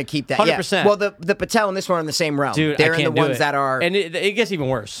 bad. You're gonna keep that. 100%. Yeah. Well, the Patel and this one are in the same realm. Dude, they're I can't in the do ones it. that are. And it gets even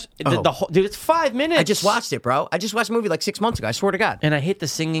worse. Oh. Dude, it's 5 minutes. I just watched it, bro. I just watched the movie like 6 months ago. I swear to God. And I hate the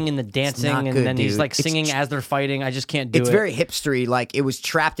singing and the dancing, not and good, then he's dude. like singing as they're fighting. I just can't do it. It's very hipstery. Like it was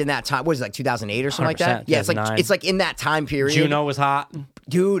trapped in that time. What is it, like 2008 or something like that? 100%, Yeah, it's like 2009. it's like in that time period. Juno was hot.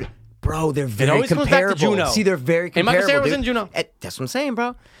 Dude, bro, they're very always comes back to comparable. Juno. See, they're very And Michael comparable. Cera was dude. in Juno. That's what I'm saying,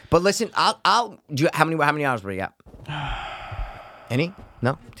 bro. But listen, I'll do. How many hours do you got? Any?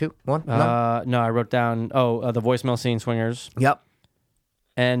 No? 2? 1? No. No, I wrote down. The voicemail scene, Swingers. Yep.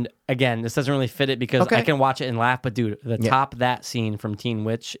 And again, this doesn't really fit it because Okay. I can watch it and laugh, but dude, the Yeah. top that scene from Teen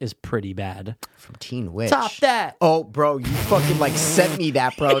Witch is pretty bad. From Teen Witch. Top that. Oh, bro, you fucking like sent me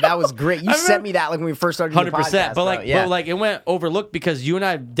that, bro. That was great. You sent me that like when we first started doing the 100%. podcast, But bro. like it went overlooked because you and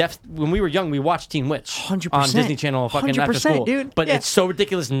I when we were young, we watched Teen Witch 100%. on Disney Channel fucking after 100%, school. dude. But Yeah. it's so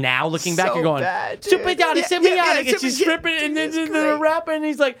ridiculous now looking back, So you're going bad, dude. super daddy, Yeah, symbiotic, yeah, and she's yeah, stripping and then it's they're great. rapping and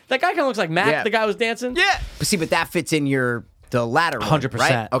he's like that guy kinda looks like Mac, Yeah. the guy who was dancing. Yeah. But see, but that fits in the latter one, 100%.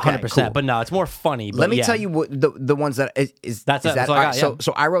 right? Okay, 100%. cool. But no, it's more funny. But Let me yeah. tell you what the ones that is That's is it. that That's all I all got, right,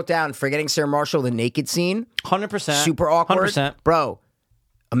 so I wrote down Forgetting Sarah Marshall, the naked scene. 100%. Super awkward. 100%. Bro,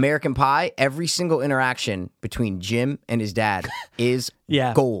 American Pie, every single interaction between Jim and his dad is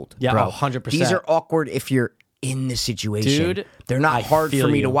Yeah. gold. Yeah, bro. 100%. These are awkward if you're in the situation. Dude, they're not I hard feel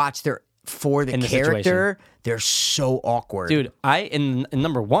for me you. to watch. They're for the In the character. They're so awkward. Dude, in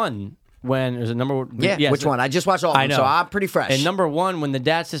number one, when there's a number Yeah, which one? I just watched all of I them, know. so I'm pretty fresh. And number one, when the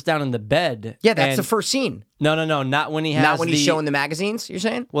dad sits down in the bed. Yeah, that's and- the first scene. No, not when he has Not when he's showing the magazines, you're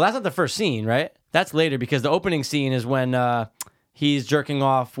saying? Well, that's not the first scene, right? That's later because the opening scene is when he's jerking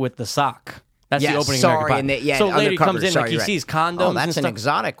off with the sock. That's the opening. Sorry, American Pie. and so later he undercover. comes in, Sorry, like he you're right. sees condoms. Oh, that's and an stuff.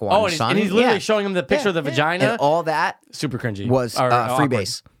 exotic one. Oh, and son. he's literally Yeah. showing him the picture of the vagina. And all that super cringy. was awkward.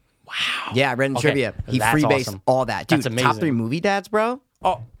 freebase. Wow. Yeah, I read in Okay, trivia. He that's freebased awesome. all that. Dude, That's amazing. top 3 movie dads, bro.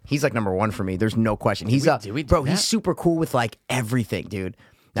 Oh, He's like number 1 for me. There's no question. He's do we do bro. that? He's super cool with like everything, dude.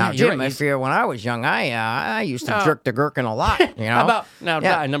 Now, Yeah, you're Jim, right. I fear when I was young, I used to jerk the gherkin a lot. You know. How about now,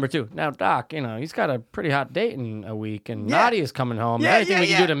 Yeah. Doc, number 2? Now, Doc, he's got a pretty hot date in a week, and Yeah. Nadia's coming home. Yeah, Anything yeah, we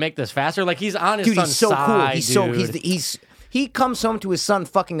can yeah. do to make this faster? Like he's on his Dude, son's he's so side, cool. He's so dude. he comes home to his son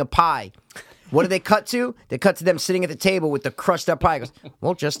fucking a pie. What do they cut to? They cut to them sitting at the table with the crushed up pie. He goes,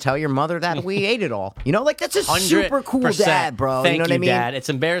 well, just tell your mother that we ate it all. You know, like that's a super cool 100%. dad, bro. Thank you know what I mean? Dad. It's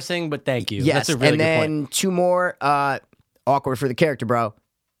embarrassing, but thank you. Yes, That's a really and good then point. 2 more awkward for the character, bro.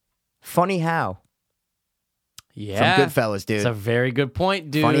 Funny how. Yeah. From Goodfellas, dude. It's a very good point,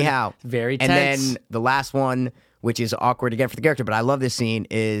 dude. Funny how. Very And tense. then the last one, which is awkward again for the character, but I love this scene,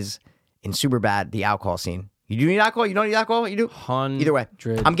 is in Superbad, the alcohol scene. You do need alcohol? You don't need alcohol? You do? Either way.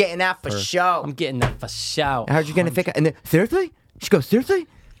 I'm getting that for show. I'm getting that for show. How'd you get a fake? And then, seriously? She goes, seriously?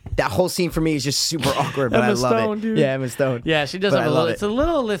 That whole scene for me is just super awkward, but Emma I love Stone, it. dude. Yeah, Emma Stone. Yeah, she does But have I a little. love it. It's a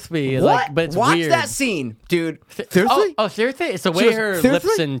little lispy, What? like, but it's Watch weird. that scene, dude. Seriously? Oh, seriously? It's the She way goes, her seriously?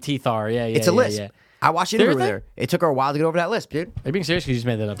 lips and teeth are. Yeah, yeah. It's a yeah, lisp. Yeah. I watched Interview with her. It took her a while to get over that list, dude. Are you being serious? You just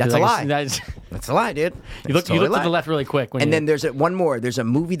made that up. That's a lie. That's a lie, dude. You looked to the left really quick. And then there's one more. There's a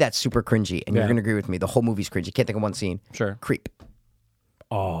movie that's super cringy, and you're going to agree with me. The whole movie's cringy. Can't think of one scene. Sure. Creep.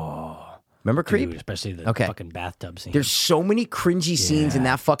 Oh. Remember Creep? Dude, especially the fucking bathtub scene. There's so many cringy scenes in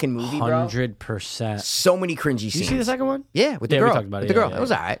that fucking movie, bro. 100%. So many cringy scenes. Did you see the second one? Yeah, with the girl. We talked about it. With the girl. It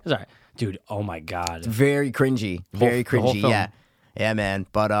was all right. It was all right. Dude, oh my God. It's very cringy. Very cringy, yeah. Yeah, man.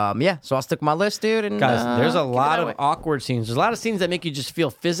 But, yeah, so I'll stick with my list, dude. And, guys, there's a lot of awkward scenes. There's a lot of scenes that make you just feel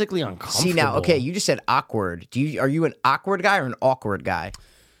physically uncomfortable. See, now, okay, you just said awkward. Are you an awkward guy or an awkward guy?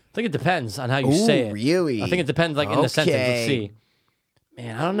 I think it depends on how you say it. Really? I think it depends, like, in the sentence. Let's see.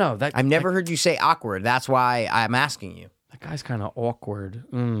 Man, I don't know. I've never heard you say awkward. That's why I'm asking you. That guy's kind of awkward.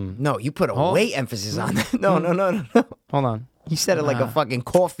 No, you put a way emphasis on that. No. Hold on. You said it like a fucking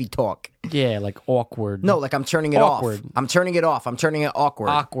coffee talk. Yeah, like awkward. No, like I'm turning it off. I'm turning it off. I'm turning it awkward.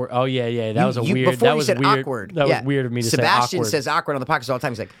 Awkward. Oh yeah. That was a weird. Before that you was said weird. Awkward. That was weird of me to say awkward. Sebastian says awkward on the podcast all the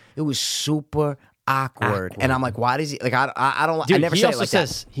time. He's like, it was super awkward. And I'm like, why does he like? I don't. Dude, I never he say also it like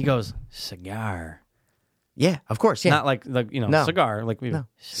says that. He goes cigar. Yeah, of course. Yeah, not like no. cigar. Like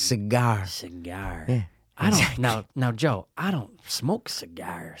cigar. Yeah. I don't now, Joe. I don't smoke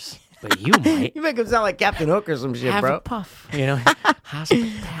cigars, but you might. You make him sound like Captain Hook or some shit, have bro. A puff, you know.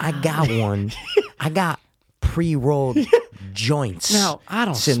 I got one. I got pre-rolled joints. Now I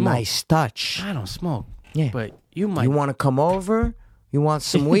don't. It's smoke. a nice touch. I don't smoke. Yeah, but you might. You want to come over? You want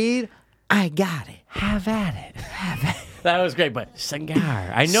some weed? I got it. Have at it. That was great, but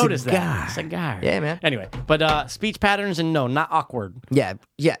cigar. I noticed that. Cigar. Yeah, man. Anyway, but speech patterns and no, not awkward. Yeah.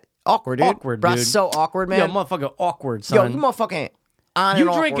 Awkward, dude. Awkward, Bro, dude. So awkward, man. Yo, motherfucker, awkward, son. Yo, you motherfucking on You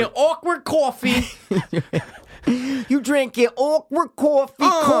and drinking awkward coffee. You drinking awkward coffee,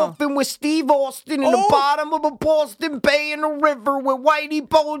 coughing with Steve Austin in the bottom of a Boston Bay in the river with Whitey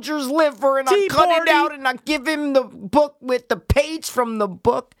Bulger's liver, and I cut it out and I give him the book with the page from the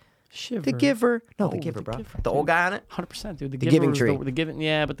book. Shiver. The Giver. No, The Giver, bro. The old guy on it? 100%, dude. The Giving Tree. The Giving,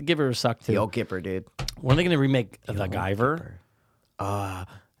 yeah, but The Giver sucked, too. The old Giver, dude. When are they going to remake The Guyver?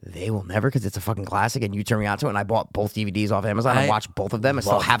 They will never, because it's a fucking classic, and you turned me on to it, and I bought both DVDs off Amazon. I watched both of them. I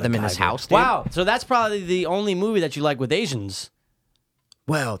still have them in this house, dude. Wow, so that's probably the only movie that you like with Asians.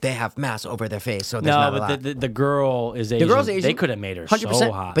 Well, they have masks over their face, so there's not a lot. The girl is Asian. The girl's Asian. They could have made her 100%,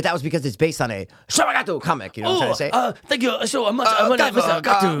 so hot. but that was because it's based on a Sharagato comic, you know what I'm trying to say? Thank you so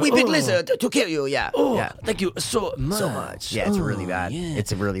much. We big lizard to kill you, yeah. Thank you so much. So much. Yeah, it's really bad. Yeah.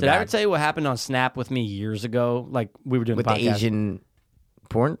 It's really Did bad. I ever tell you what happened on Snap with me years ago? Like, we were doing with the podcast. The Asian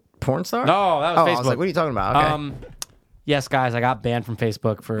porn star? No, that was Facebook. I was like, what are you talking about? Okay. Yes, guys, I got banned from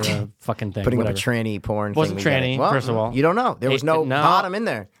Facebook for a fucking thing. Putting up a tranny porn Wasn't thing. tranny, first of all. You don't know. There was no bottom in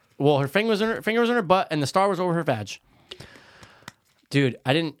there. Well, her finger was in her butt, and the star was over her vag. Dude,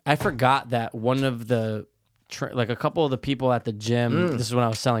 I forgot that one of the, like a couple of the people at the gym, this is when I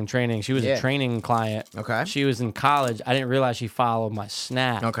was selling training. She was a training client. Okay. She was in college. I didn't realize she followed my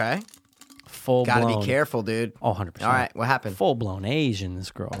Snap. Okay. Full blown. Gotta be careful, dude. Oh, 100%. All right, what happened? Full blown Asian, this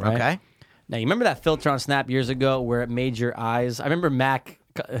girl, right? Okay. Now, you remember that filter on Snap years ago where it made your eyes? I remember Mac,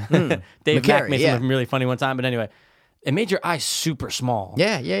 Dave McCary, Mac made something really funny one time, but anyway. It made your eyes super small.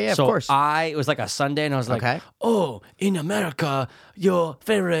 Yeah, so of course. It was like a Sunday, and I was like, oh, in America, your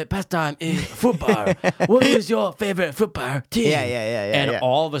favorite pastime is football. What is your favorite football team? Yeah. And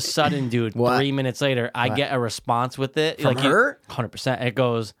all of a sudden, dude, 3 minutes later, I get a response with it. From her? 100%. It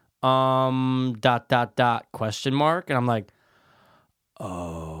goes, ... question mark. And I'm like,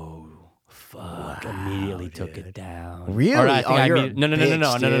 oh, fuck. Immediately took it down. Really? Or I think you're a no.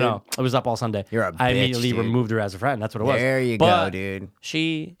 bitch, It was up all Sunday. You're a bitch, I immediately dude. removed her as a friend. That's what it was. There you But go, dude.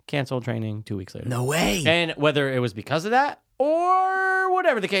 She canceled training 2 weeks later. No way. And whether it was because of that or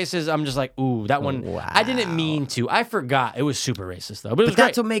whatever the case is, I'm just like, ooh, that one. Wow. I didn't mean to. I forgot. It was super racist, though. But it was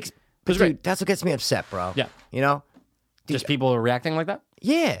that's great. what makes... was great. That's what gets me upset, bro. Yeah. You know? Just people reacting like that?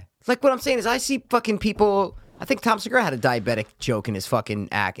 Yeah. Like, what I'm saying is I see fucking people... I think Tom Segura had a diabetic joke in his fucking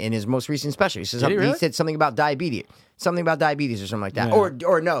act in his most recent special. He says really? He said something about diabetes or something like that, Yeah.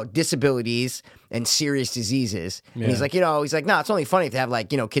 or no, disabilities and serious diseases. And he's Yeah. like, no, it's only funny to have like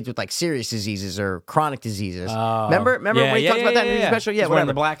kids with like serious diseases or chronic diseases. Oh. Remember Yeah, when he talked about that in his special? Yeah, He's wearing whatever.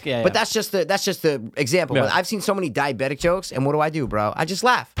 the black. Yeah, But that's just the example. Yeah. But I've seen so many diabetic jokes, and what do, bro? I just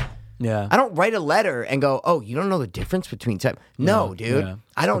laugh. yeah. I don't write a letter and go, oh, you don't know the difference between type. No, dude. Yeah.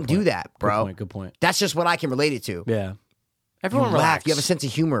 I don't do that, bro. Good point. That's just what I can relate it to. Yeah. Everyone you laugh. relax. You have a sense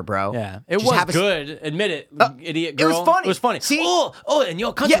of humor, bro. Yeah, it Just was have good. Admit it, idiot girl. It was funny. It was funny. See? Oh, in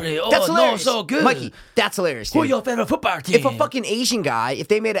your country. Yeah, that's hilarious. No, so good. Mikey, that's hilarious, Who dude. your favorite football team? If a fucking Asian guy, if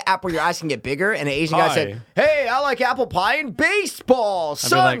they made an app where your eyes can get bigger, and an Asian guy said, "Hey, I like apple pie and baseball.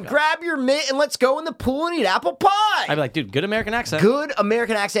 Son, like, grab your mitt and let's go in the pool and eat apple pie." I'd be like, dude, good American accent. Good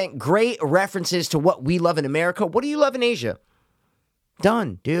American accent, great references to what we love in America. What do you love in Asia?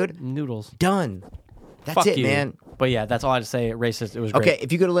 Done, dude. Noodles. Done. That's Fuck it, you. man. But yeah, that's all I had to say. Racist. It was great. Okay,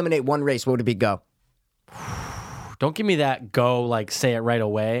 if you could eliminate one race, what would it be? Go. Don't give me that go, like, say it right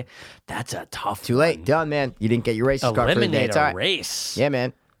away. That's a tough Too late. Done, man. You didn't get your racist card for the day. Eliminate It's all a right. race. Yeah,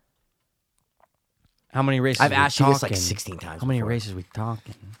 man. How many races I've we asked you this like talking? 16 times How many before. races we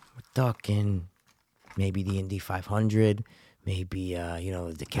talking? We're talking maybe the Indy 500, maybe, the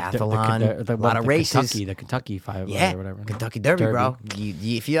decathlon. A lot of races. The Kentucky 5 Yeah, or whatever. Kentucky Derby, bro.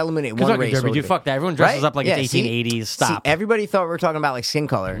 If you eliminate one Kentucky race, Derby, what dude, would fuck that. Everyone dresses Right? up like Yeah, it's see? 1880s. Stop. See, everybody thought we were talking about like skin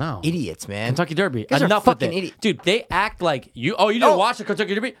color. No. Idiots, man. Kentucky Derby. Guys are Enough with fucking it. idiots. Dude, they act like you. Oh, you didn't watch the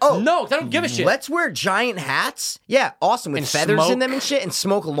Kentucky Derby? Oh. No, they don't give a shit. Let's wear giant hats. Yeah, awesome. With And feathers in smoke. them and shit, and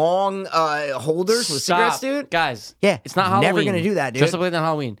smoke long holders with Stop. cigarettes, dude. Guys. Yeah, It's not Halloween. Never gonna do that, dude. Just like on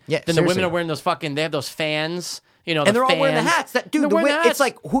Halloween. Yeah, Then the women seriously. are wearing those fucking, they have those fans. You know, And they're all wearing the fans. hats. That dude, They're wearing the hats. it's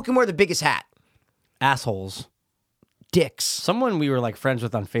like who can wear the biggest hat? Assholes. Dicks. Someone we were like friends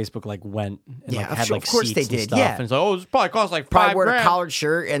with on Facebook like went and Yeah, like of had sure- like of course seats they and did, stuff. yeah. And it's like, oh, this probably costs like Probably $5 wore a grand. collared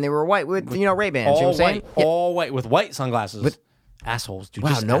shirt and they were white with white bands. You know All what I'm saying? white, Yeah. all white with white sunglasses. Assholes, dude. Wow,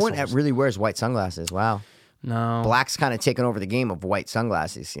 just no one assholes. really wears white sunglasses. Wow. No. Black's kind of taken over the game of white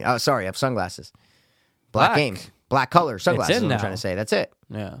sunglasses. Oh, sorry, of sunglasses. Black Black. game. Black color sunglasses is in what I'm now. trying to say. That's it.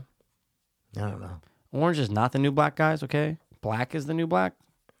 Yeah. I don't know. Orange is not the new black, guys, okay? Black is the new black.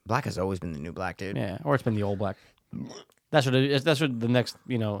 Black has always been the new black, dude. Yeah, or it's been the old black. That's what it is. That's what the next,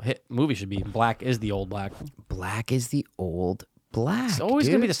 hit movie should be. Black is the old black. Black is the old black. It's always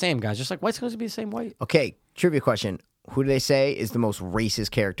dude. going to be the same, guys. Just like white's going to be the same white. Okay, trivia question. Who do they say is the most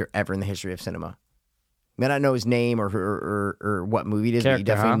racist character ever in the history of cinema? You may not know his name or what movie it is, but you Character,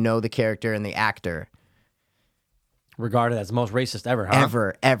 definitely huh? know the character and the actor. Regarded as the most racist ever,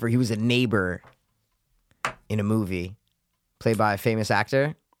 huh? Ever. He was a neighbor in a movie played by a famous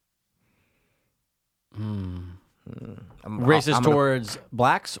actor. Racist towards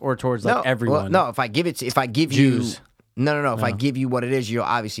blacks or towards like everyone? Well, no, if I give Jews. you, no. If I give you what it is, you'll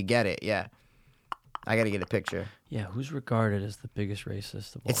obviously get it. Yeah, I got to get a picture. Yeah, who's regarded as the biggest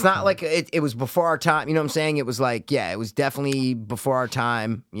racist of all It's not time? like it was before our time. You know what I'm saying? It was like, yeah, it was definitely before our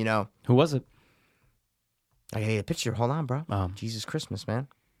time. You know, Who was it? I got to get a picture. Hold on, bro. Oh. Jesus Christmas, man,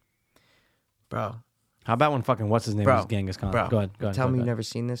 bro. How about when fucking what's his name was Genghis Khan? Bro, Go ahead. Tell me go you've ahead. never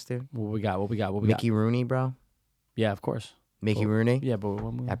seen this, dude. What we got? Mickey Rooney, bro. Yeah, of course. Mickey Rooney. Yeah, but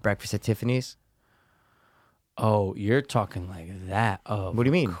what movie? At Breakfast at Tiffany's. Oh, you're talking like that. Oh, What do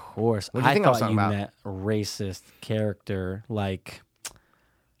you mean? Of course. What do you think I was thought talking you about? meant racist character, like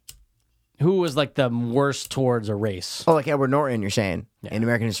who was like the worst towards a race. Oh, like Edward Norton, you're saying in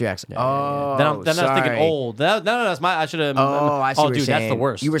American History X. Oh, Then I was thinking sorry. old. No, that's my. I should have. Oh, I see. Oh, what you're dude, saying. that's the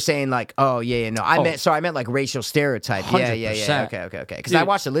worst. You were saying like, oh yeah. No, I meant like racial stereotype. Yeah. 100%. Okay. Because I Dude.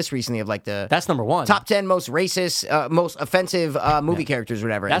 watched a list recently of like the That's number one. top 10 most racist, most offensive movie characters, or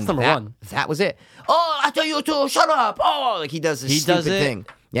whatever. That's and number that- one. That was it. Oh, I tell you to shut up. Oh, like he does this He stupid does it thing.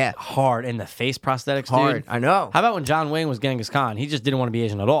 Yeah, hard in the face prosthetics, hard. dude. I know. How about when John Wayne was Genghis Khan? He just didn't want to be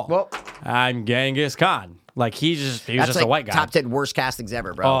Asian at all. Well, I'm Genghis Khan. Like he was that's just like a white guy. top 10 worst castings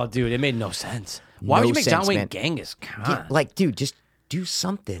ever, bro. Oh, dude, it made no sense. Why would No you make John sense, Wayne man. Genghis Khan? Yeah, like, dude, just do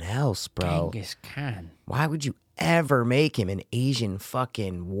something else, bro. Genghis Khan. Why would you ever make him an Asian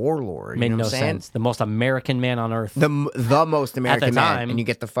fucking warlord? Made you know no what I'm saying? sense. The most American man on earth. The most American man, time- and you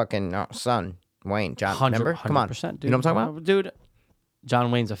get the fucking son, Wayne, John. 100%, Remember? Come on, dude. you know what I'm talking about? Dude,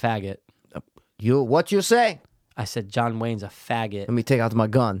 John Wayne's a faggot. What you say? I said John Wayne's a faggot. Let me take out my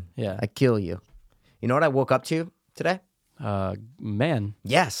gun. Yeah. I kill you. You know what I woke up to today? Man.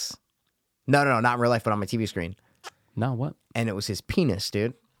 Yes. No, not in real life, but on my TV screen. No, what? And it was his penis,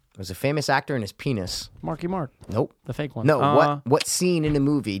 dude. It was a famous actor and his penis. Marky Mark. Nope. The fake one. No, what scene in the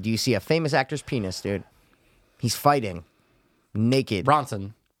movie do you see a famous actor's penis, dude? He's fighting. Naked.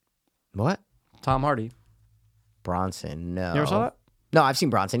 Bronson. What? Tom Hardy. Bronson, no. You ever saw that? No, I've seen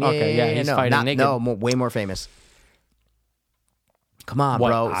Bronson. Okay, yeah, he's no, fighting naked. No, way more famous. Come on, What,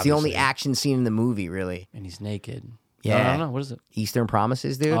 bro. It's the only obviously. action scene in the movie, really. And he's naked. Yeah. I don't know. What is it? Eastern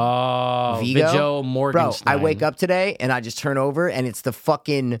Promises, dude. Oh, Vigo? Viggo Mortensen. Bro, I wake up today and I just turn over and it's the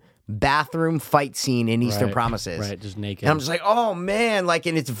fucking bathroom fight scene in Eastern Right, Promises. Right, just naked. And I'm just like, oh man, like,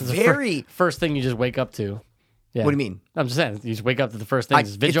 and it's very. First thing you just wake up to. Yeah. What do you mean? I'm just saying. You just wake up to the first thing.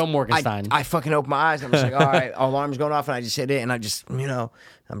 It's Vigil Morgenstein. I fucking open my eyes. And I'm just like, all right, alarm's going off, and I just hit it, and I just,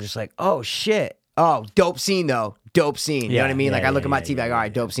 I'm just like, oh shit. Oh, dope scene though. Dope scene. You know what I mean? Like I look at my TV, like, all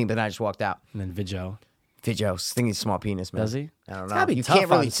right, dope scene, but then I just walked out. And then Vigil thinking he's small penis, man. Does he? I don't It's know. gotta be You tough can't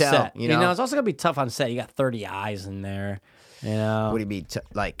really on tell. set. You know? It's also gonna be tough on set. You got 30 eyes in there. You know. What do you mean?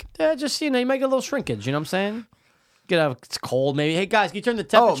 Like, Yeah, just you might get a little shrinkage. You know what I'm saying? It's cold, maybe. Hey guys, can you turn the oh,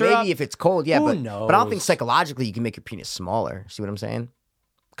 temperature up? maybe if it's cold, yeah. Who But knows? I don't think psychologically you can make your penis smaller. See what I'm saying?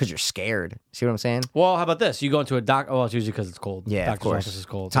 Because you're scared. See what I'm saying? Well, how about this? You go into a doc. Oh, it's usually because it's cold. Yeah, Doctor's of course. office is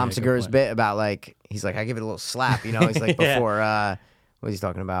cold. Tom Yeah, good Segura's point. bit about he's like, I give it a little slap. You know, he's like Yeah. before. What is he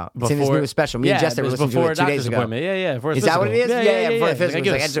talking about? It's in his newest special. Me and yeah, Jester it were was listening before to a it 2 days doctor's ago. appointment. Yeah. Before a Is that what it physical. is? Yeah, before a Like, physical. I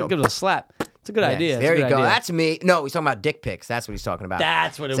give, It's like, give it a slap. It's a good idea. There It's a you good go. idea. That's me. No, he's talking about dick pics. That's what he's talking about.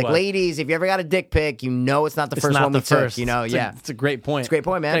 That's what it It's like, was. ladies, if you ever got a dick pic, you know it's not the It's first not one the we took. first. You know, It's yeah. It's a great point. It's a great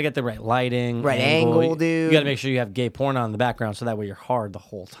point, man. Gotta get the right lighting, Right angle, dude. You gotta make sure you have gay porn on in the background so that way you're hard the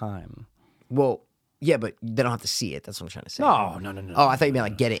whole time. Well, yeah, but they don't have to see it. That's what I'm trying to say. No. Oh, I thought you meant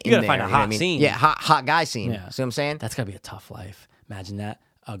like get it You in gotta there. find a you know what hot I mean? scene. Yeah, hot guy scene. Yeah. See what I'm saying? That's gotta be a tough life. Imagine that.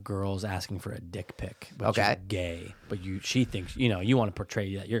 A girl's asking for a dick pic, but Okay. you're gay. But she thinks, you want to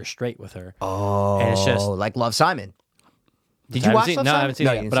portray that you're straight with her. Oh, and it's just like Love, Simon. Did I you haven't watch seen- Love, No, Simon? I haven't seen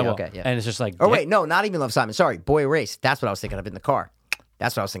No, it you yet, didn't but I see it. will. Okay, yeah. And it's just like, Oh wait, no, not even Love, Simon. Sorry, Boy Erased. That's what I was thinking of in the car.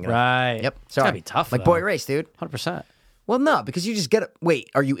 That's what I was thinking of. Right. Yep. It's Sorry. gotta be tough, Like though. Boy Erased, dude. 100%. Well, no, because you just get it. Wait,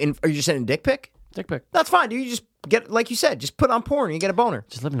 are you just sending a dick pic? Dick pic. That's fine, dude. You just get, like you said, just put on porn and you get a boner.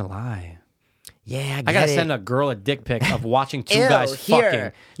 Just living a lie. Yeah, I gotta send a girl a dick pic of watching two guys here.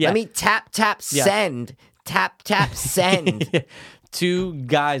 fucking. Yeah. Let me tap Yeah. send. Tap send. Two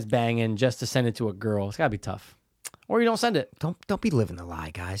guys banging just to send it to a girl. It's gotta be tough. Or you don't send it. Don't be living the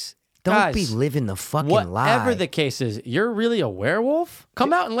lie, guys. Don't Guys, be living the fucking Whatever lie. the case is, you're really a werewolf?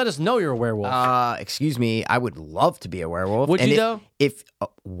 Come out and let us know you're a werewolf. Excuse me. I would love to be a werewolf. Would And you if, though? If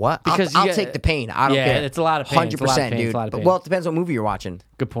what? Because I'll you get- take the pain. I don't Yeah, care. it's a lot of pain. It's a lot of 100%, pain. It's dude. a lot of But, pain. well, it depends what movie you're watching.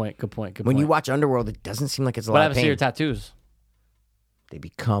 Good point. When you watch Underworld, it doesn't seem like it's a what lot of happens to pain. your tattoos? They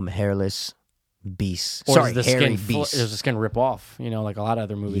become hairless beasts. Or Sorry, does the hairy skin beasts. does the skin rip off? Like a lot of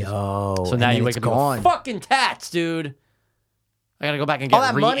other movies. Yo, so and now then you it's wake up gone. and go, fucking tats, dude. I gotta go back and get All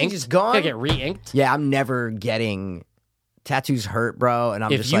that money re-inked. just gone? Gotta get re-inked. Yeah, I'm never getting tattoos hurt, bro. And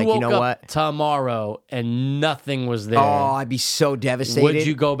I'm If just you like, woke you know up what? tomorrow and nothing was there, Oh, I'd be so devastated. would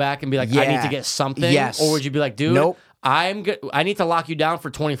you go back and be like, I need Yeah. to get something? Yes. Or would you be like, dude, Nope. I need to lock you down for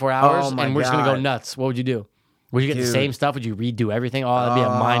 24 hours Oh my and we're just gonna go God. nuts. What would you do? Would you get the Dude. same stuff? Would you redo everything? Oh, that'd be a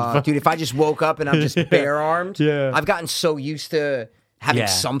mind fuck. Dude, if I just woke up and I'm just bare armed, Yeah. I've gotten so used to having Yeah,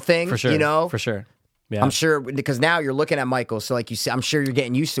 something, for sure. you know? For sure. Yeah. I'm sure because now you're looking at Michael, so like you see, I'm sure you're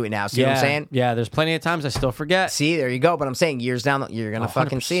getting used to it now. See what I'm saying? Yeah, there's plenty of times I still forget. See, there you go. But I'm saying years down, you're gonna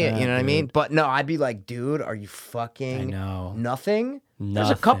fucking see it. You know what I mean? dude. But no, I'd be like, dude, are you fucking I know. nothing?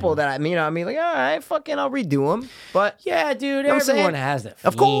 There's a couple that I mean, like, all right, fucking, I'll redo them. But Yeah, dude, know what I'm everyone saying? has that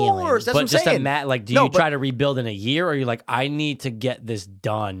Of feeling. course, that's but what I'm just saying. do No, you but- try to rebuild in a year, or are you like, I need to get this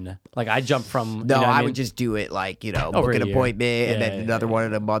done? Like, I jump from. no, you know what I mean? would just do it like Over book a an year. appointment and Yeah, then yeah, another yeah. one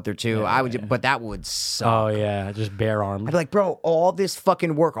in a month or two. Yeah, I would, yeah. but that would suck. Oh yeah, just bare armed. I'd be like, bro, all this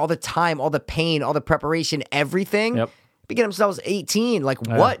fucking work, all the time, all the pain, all the preparation, everything. Yep. They get themselves 18. Like,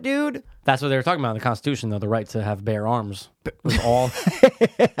 what, dude? That's what they were talking about in the Constitution, though, the right to have bare arms. It was all,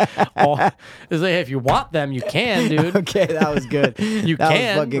 it's like, if you want them, you can, dude. Okay, that was good. You that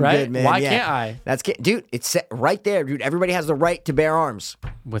can, was fucking right? good, man. Why Yeah. can't I? Dude, it's set right there, dude. Everybody has the right to bear arms.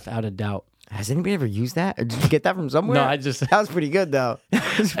 Without a doubt. Has anybody ever used that? Or did you get that from somewhere? No, I just- That was pretty good, though.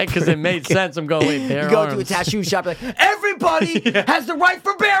 Because it made sense. I'm going, wait, bare You go arms. to a tattoo shop, like, everybody has the right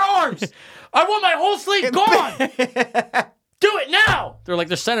for bare arms. I want my whole sleeve gone. Do it now. They're like,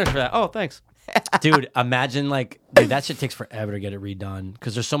 there's centers for that. Oh, thanks. Dude, imagine dude, that shit takes forever to get it redone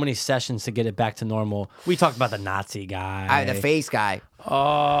because there's so many sessions to get it back to normal. We talked about the Nazi guy. The face guy.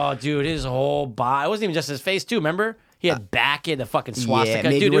 Oh, dude, his whole body. It wasn't even just his face, too. Remember? He had back in the fucking swastika. Yeah,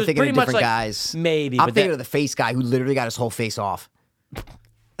 maybe dude, it we're was thinking pretty of much different like, guys. Maybe. I'm but thinking of the face guy who literally got his whole face off.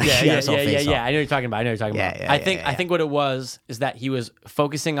 Yeah, He got his whole face off. I know what you're talking about. Yeah, I think what it was is that he was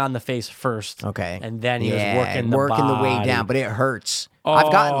focusing on the face first. Okay. And then he was working the way body. down, but it hurts.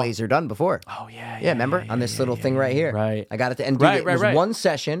 I've gotten Oh. laser done before. Oh yeah. Yeah, remember? On this little thing right here. Right. I got it to end. Right, It was right. one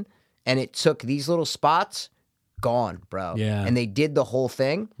session, and it took these little spots, gone, bro. Yeah. And they did the whole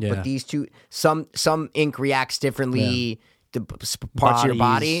thing, Yeah. but these two, some ink reacts differently to parts of your body.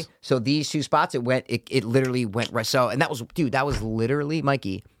 Bodies. So these two spots, it literally went right. So, and that was literally,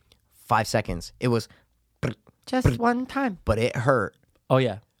 Mikey, 5 seconds. It was, Just one time. but it hurt. Oh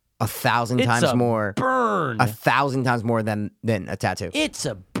yeah. 1,000 It's times a more. burn. 1,000 times more than a tattoo. It's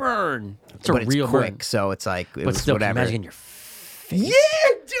a burn. It's a but real it's quick, burn. so it's like it But was still, can you whatever. imagine getting your face?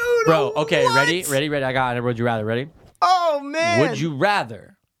 Yeah, dude. Bro, okay, what? ready? I got it. Would you rather? Ready? Oh man. Would you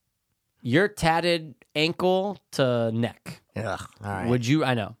rather your tatted ankle to neck? Ugh, all right. Would you?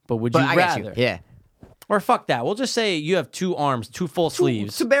 I know, but would But you I got rather? you. Yeah. Or fuck that. We'll just say you have 2 arms, 2 full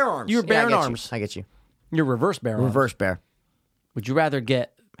sleeves. 2 bare arms. You're bare I get arms. You. I get you. You're reverse bare arms. Reverse bear. Would you rather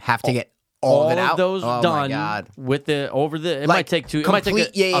get Have to get all of it out. those oh done my God. with the over the? It Like, might take 2. It complete- might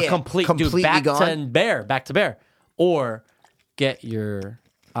take yeah, a yeah. complete Completely dude back gone? to bare, or get your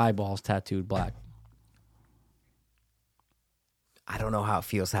eyeballs tattooed black. I don't know how it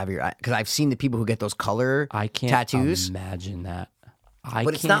feels to have your eye because I've seen the people who get those color I can't tattoos. imagine that.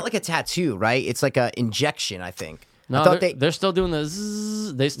 But it's not like a tattoo, right? It's like a injection. I think. No, I thought they're still doing the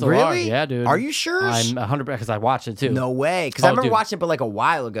zzz. They still are. Really? Yeah, dude. Are you sure? I'm 100% because I watched it too. No way. Because I remember dude. watching it, but like a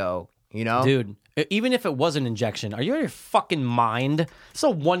while ago. You know, Dude, even if it was an injection, are you out of your fucking mind? So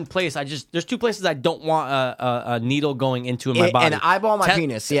one place there's 2 places I don't want a needle going into in my body. An eyeball, my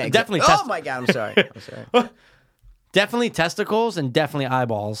penis. Yeah, definitely. Oh my God, I'm sorry. I'm sorry. Definitely testicles and definitely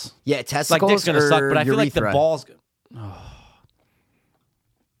eyeballs. Yeah, testicles. Like dick's gonna or suck, but I feel like the urethra? balls. Oh.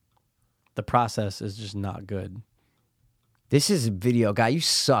 The process is just not good. This is a video guy. You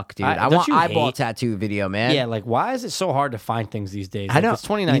suck, dude. I don't want you eyeball hate- tattoo video, man. Yeah, like why is it so hard to find things these days? I Like, know. It's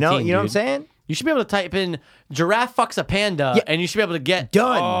 2019. You know what I'm dude. saying? You should be able to type in giraffe fucks a panda, Yeah. and you should be able to get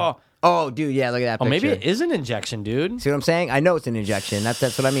Done. Oh, dude, yeah, look at that Oh, picture. maybe it is an injection, dude. See what I'm saying? I know it's an injection. That's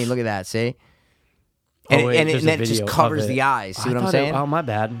what I mean. Look at that. See? And, wait, and there's then a it just video covers of the it. eyes. See I what I'm thought saying? oh, my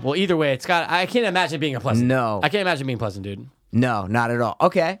bad. Well, either way, I can't imagine it being a pleasant. No. I can't imagine it being pleasant, dude. No, not at all.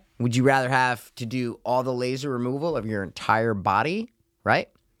 Okay. Would you rather have to do all the laser removal of your entire body, right?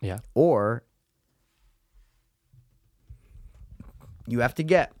 Yeah. Or you have to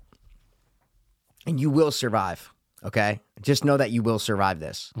get, and you will survive, okay? Just know that you will survive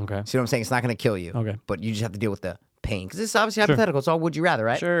this. Okay. See what I'm saying? It's not going to kill you. Okay. But you just have to deal with the pain. Because this is obviously hypothetical. It's all would you rather,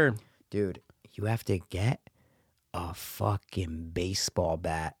 right? Sure. Dude, you have to get a fucking baseball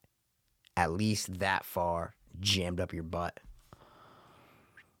bat at least that far jammed up your butt.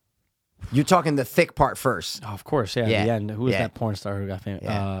 You're talking the thick part first. Oh, of course, yeah. Yeah. At the end, who was Yeah. that porn star who got famous?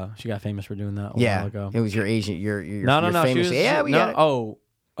 Yeah. She got famous for doing that a Yeah, while ago. it was your agent. Your No. She famous. was, Yeah, we got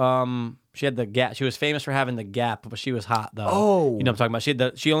it. She had the gap. She was famous for having the gap, but she was hot though. Oh. You know what I'm talking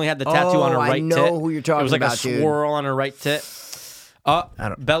about? She only had the tattoo on her I right know tit. who you're talking It was like about, a dude. swirl on her right tit.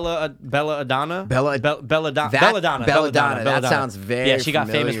 Bella Adana. Belladonna. That sounds very Yeah, she got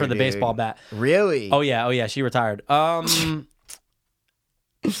famous familiar, for the dude. baseball bat. Really? Oh yeah. She retired.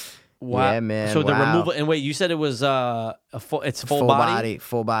 Wow. Yeah, man. So the wow. removal and wait, you said it was it's full body.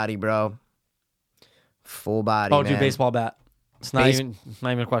 Full body, bro. Full body. Oh, man. dude, baseball bat. It's not even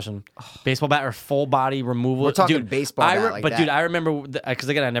a question. Baseball bat or full body removal. We're talking dude, baseball bat like but that. dude, I remember because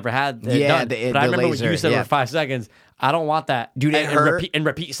again, I never had it Yeah, done. the But I remember laser, what you said yeah. for 5 seconds. I don't want that, Dude, it and hurt.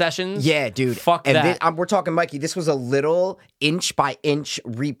 repeat sessions. Yeah, dude. Fuck and that. We're talking, Mikey. This was a little inch by inch,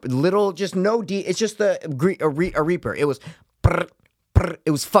 little, just no D. It's just a reaper. It was, it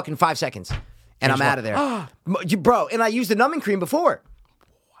was fucking 5 seconds, and I'm out of there, bro. And I used the numbing cream before.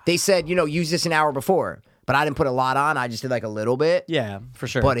 They said, use this an hour before, but I didn't put a lot on. I just did like a little bit. Yeah, for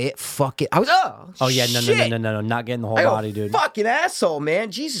sure. But it fucking, I was Oh yeah, shit. no, not getting the whole I go, body, dude. Fucking asshole, man.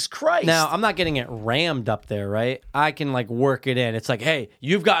 Jesus Christ. Now, I'm not getting it rammed up there, right? I can like work it in. It's like, hey,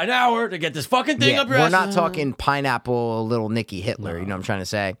 you've got an hour to get this fucking thing up your we're ass. not talking pineapple little Nicky Hitler. You know what I'm trying to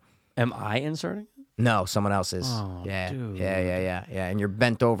say? Am I inserting? No, someone else is. Oh, yeah. dude. Yeah. And you're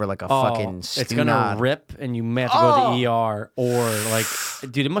bent over like a fucking it's gonna stunod. rip, and you may have to go to the ER, or like,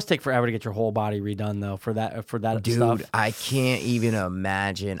 dude, it must take forever to get your whole body redone though for that Dude, stuff. I can't even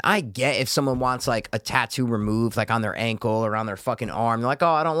imagine. I get if someone wants like a tattoo removed, like on their ankle or on their fucking arm. They're like, oh,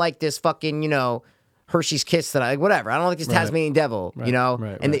 I don't like this fucking, Hershey's Kiss that whatever. I don't like this Tasmanian Devil, Right,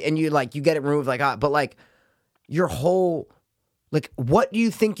 and you get it removed, like, but like your whole, like, what do you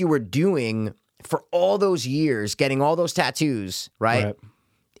think you were doing for all those years, getting all those tattoos, right?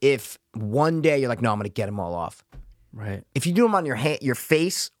 If one day you're like, no, I'm going to get them all off. Right. If you do them on your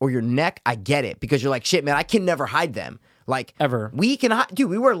face or your neck, I get it because you're like, shit, man, I can never hide them. Like ever. We can hide,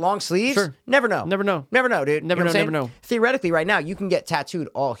 dude. We wear long sleeves. Sure. Never know, dude. Never know, dude. Never know. Theoretically, right now, you can get tattooed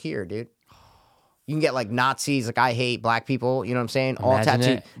all here, dude. You can get like Nazis, like I hate black people. You know what I'm saying? All Imagine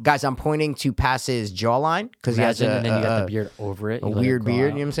tattooed. it. Guys, I'm pointing to past his jawline because he has and then you got the beard over it. a You let it weird grow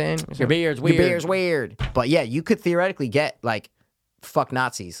beard. out. You know what I'm saying? Your beard's weird. Your beard's weird. But yeah, you could theoretically get like fuck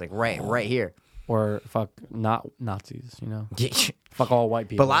Nazis, like right here. or fuck not Nazis. You know, fuck all white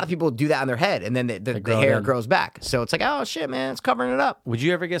people. But a lot of people do that on their head, and then the hair grows back. So it's like, oh shit, man, it's covering it up. Would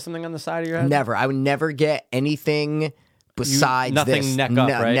you ever get something on the side of your head? Never. I would never get anything besides nothing this. Neck up,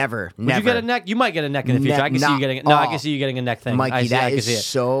 right? Never. Would you get a neck? You might get a neck in the future. I can see you getting it. No, I can see you getting a neck thing. Mikey, that is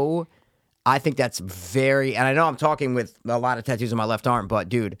so. I think that's very, and I know I'm talking with a lot of tattoos on my left arm, but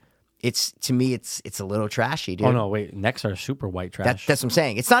dude, to me, it's a little trashy, dude. Oh no, wait, necks are super white trash. That's what I'm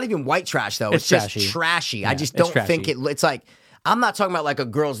saying. It's not even white trash though. It's just trashy. Yeah, I just don't think it's like. I'm not talking about like a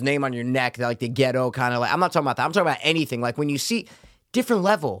girl's name on your neck, like the ghetto kind of like. I'm not talking about that. I'm talking about anything. Like when you see different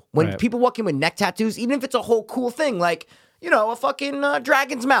level, when people walk in with neck tattoos, even if it's a whole cool thing, like, you know, a fucking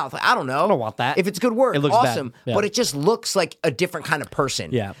dragon's mouth. I don't know. I don't want that. If it's good work, it looks awesome. Bad. Yeah. But it just looks like a different kind of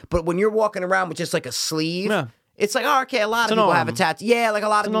person. Yeah. But when you're walking around with just like a sleeve, it's like, oh, okay, a lot It's of an people arm. have a tattoo. Yeah, like a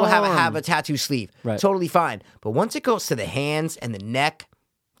lot of people have a tattoo sleeve. Right. Totally fine. But once it goes to the hands and the neck,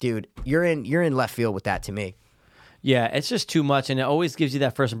 dude, you're in left field with that to me. Yeah, it's just too much, and it always gives you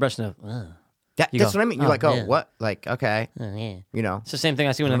that first impression of. That's what I mean. You're like, oh, what? Like, okay. Yeah. You know. It's the same thing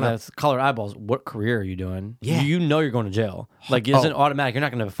I see when I have colored eyeballs. What career are you doing? Yeah. You know you're going to jail. Like, it isn't automatic. You're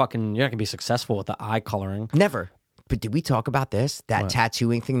not going to be successful with the eye coloring. Never. But did we talk about this? That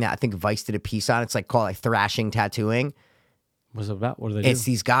tattooing thing that I think Vice did a piece on? It's like called like thrashing tattooing. What's it about? What do they do? It's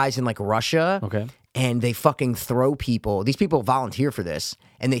these guys in like Russia. Okay. And they fucking throw people. These people volunteer for this.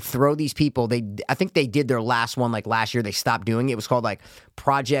 And they throw these people. I think they did their last one like last year. They stopped doing it. It was called like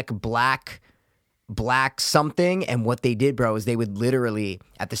Project Black something. And what they did, bro, is they would literally,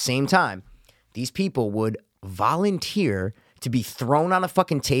 at the same time, these people would volunteer to be thrown on a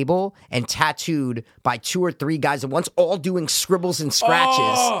fucking table and tattooed by 2 or 3 guys at once, all doing scribbles and scratches.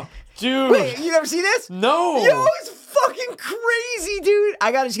 Oh, dude. Wait, you never see this? No. Yo, it's fucking crazy, dude.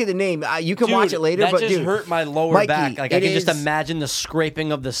 I gotta just get the name. You can watch it later, that but just dude, hurt my lower Mikey, back. Like, I it can just is- imagine the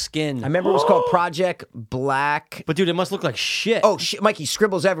scraping of the skin. I remember it was called Project Black. But dude, it must look like shit. Oh shit, Mikey,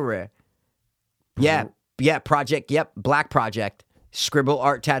 scribbles everywhere. Yeah, Project. Yep, Black Project. Scribble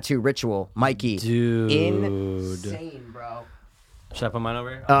art tattoo ritual. Mikey, dude, insane, bro. Should I put mine over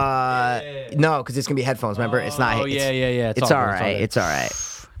here? No, because it's gonna be headphones. Remember, it's not. Oh yeah. It's all right. It's all right.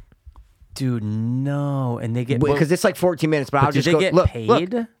 Dude, no, and they get because it's like 14 minutes. But I'll do just they go. get Look, paid?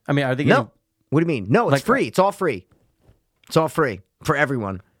 look. I mean, are they getting? No. What do you mean? No, it's Like- free. It's all free. It's all free for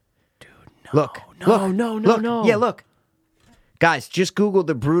everyone. Dude, no. Look. No. Yeah, look. Guys, just Google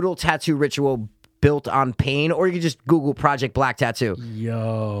the brutal tattoo ritual built on pain, or you can just Google Project Black Tattoo.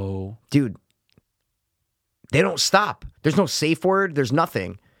 Yo, dude, they don't stop. There's no safe word. There's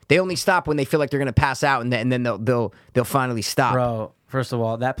nothing. They only stop when they feel like they're gonna pass out, and then they'll finally stop. bro. First of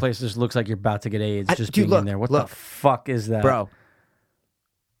all, that place just looks like you're about to get AIDS. Just dude, being look, in there. What look. the fuck is that, Bro,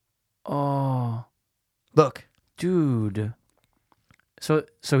 Oh, look. dude. So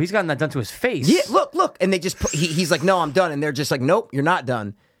he's gotten that done to his face. Yeah, look. And they just he's like, no, I'm done. And they're just like, nope, you're not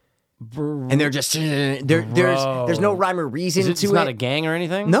done. And they're just there's no rhyme or reason to it. It's not a gang or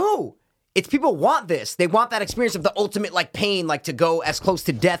anything. No. It's people want this. They want that experience of the ultimate like pain, like to go as close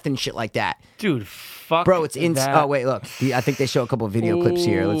to death and shit like that. Dude, fuck. Bro, it's that. Oh wait, look. I think they show a couple of video clips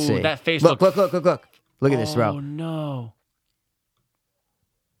here. Let's see. That face look. looks- Look at this, bro. Oh no.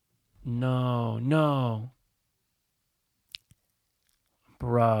 No.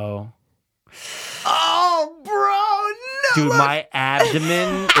 Bro. Oh, bro, no. Dude, my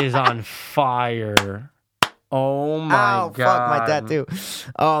abdomen is on fire. Oh my god. Fuck my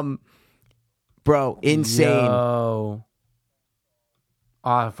tattoo. Bro, insane. Yo.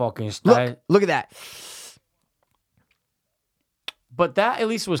 I fucking Look at that. But that at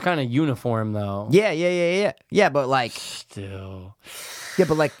least was kind of uniform though. Yeah. Yeah, but like Still. Yeah,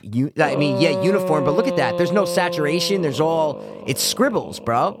 but like uniform, but look at that. There's no saturation. It's scribbles,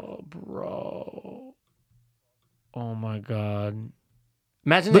 bro. Bro. Oh my god.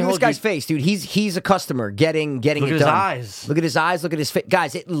 Imagine Look at this guy's face, dude. He's a customer getting Look it at done. his eyes. Look at his eyes. Look at his face.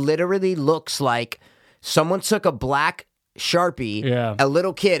 Guys, it literally looks like someone took a black Sharpie, a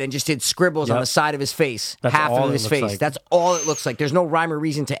little kid, and just did scribbles on the side of his face. That's half all of it his looks face. like. That's all it looks like. There's no rhyme or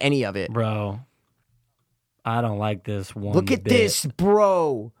reason to any of it. Bro. I don't like this one. Look at bit. this,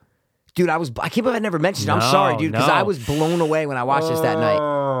 bro. Dude, I can't believe I never mentioned it. I'm sorry, dude, because I was blown away when I watched this that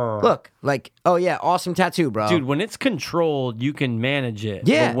night. Look, like, oh yeah, awesome tattoo, bro. Dude, when it's controlled, you can manage it.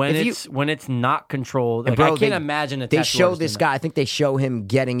 Yeah, But when it's not controlled, And like, bro, I can't imagine a They tattoo show artist this doing guy. I think they show him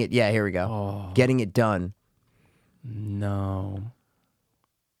getting it. Yeah, here we go. Getting it done. that. No.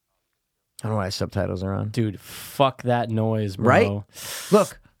 I don't know why subtitles are on. Dude, fuck that noise, bro. Right?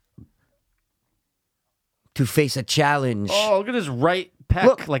 Look. To face a challenge. Oh, look at his right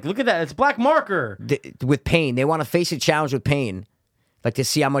pec. Look at that. It's black marker. With pain. They want to face a challenge with pain. Like to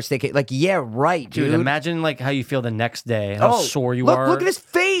see how much they can. Like, yeah, right, dude. Imagine like how you feel the next day, how sore you are. Look at his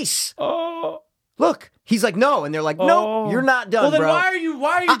face. Oh, look, he's like, no, and they're like, no, you're not done. Well, then bro. why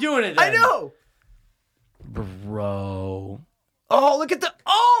are you doing it? Then? I know, bro. Oh, look at the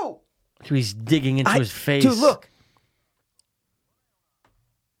He's digging into his face, dude. Look,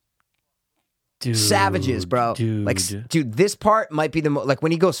 dude, savages, bro. Dude, like, dude, this part might be the like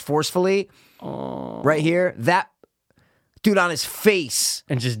when he goes forcefully, right here. That. Dude, on his face.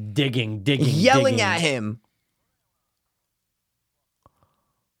 And just digging, yelling at him.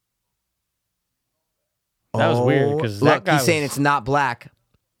 That was weird, because look, he's saying it's not black.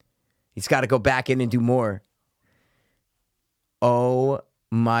 He's got to go back in and do more. Oh,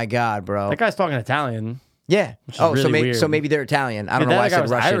 my God, bro. That guy's talking Italian. Yeah. Really so maybe they're Italian. I don't know why I said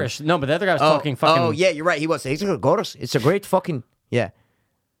Russian. Irish. No, but the other guy was talking fucking... Oh, yeah, you're right. He was. He's going to go to... It's a great fucking... Yeah.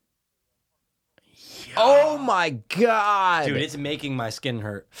 Oh my God, dude! It's making my skin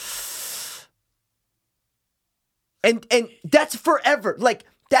hurt. And that's forever. Like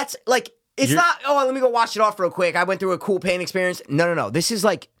that's like it's not. Oh, let me go wash it off real quick. I went through a cool pain experience. No. This is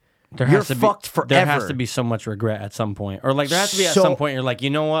like you're fucked forever. There has to be so much regret at some point, or like there has to be at some point you're like, you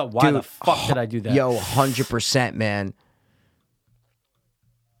know what? Why the fuck did I do that? Yo, 100%, man.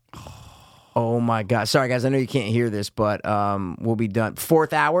 Oh my God. Sorry guys, I know you can't hear this, but we'll be done.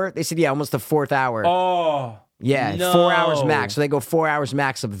 4th hour? They said, yeah, almost the 4th hour. Oh. Yeah, no. 4 hours max. So they go 4 hours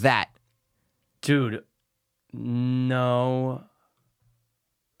max of that. Dude. No.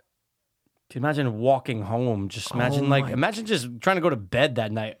 Dude, imagine walking home. Just imagine imagine just trying to go to bed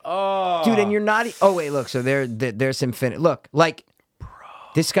that night. Oh. Dude, and you're not wait, look, so there's Infinite. Look, like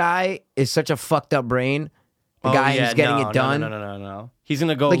this guy is such a fucked up brain. The guy who's getting it done. No. He's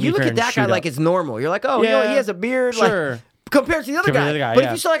gonna go. Like you look at that guy like it's normal. You're like, oh, you know, he has a beard. Sure. Like, compared to the other guy. But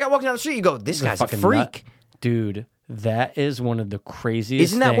if you saw that guy walking down the street, you go, this guy's a freak. Nut. Dude, that is one of the craziest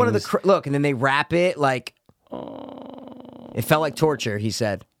Isn't that things. one of the... Look, and then they wrap it like... It felt like torture, he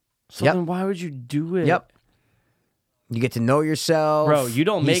said. So then why would you do it? Yep. You get to know yourself. Bro, you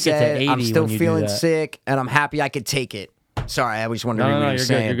don't make it to 80 I'm still when you feeling do that. sick, and I'm happy I could take it. Sorry, I just wanted to read what you're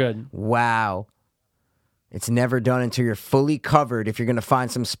saying. You're good. Wow. It's never done until you're fully covered if you're going to find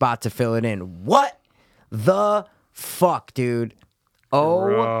some spot to fill it in. What the fuck, dude? Oh,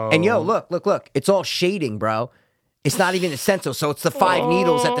 bro. And yo, look. It's all shading, bro. It's not even a stencil, so it's the 5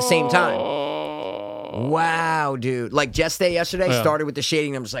 needles at the same time. Wow, dude. Like Jess Day yesterday started with the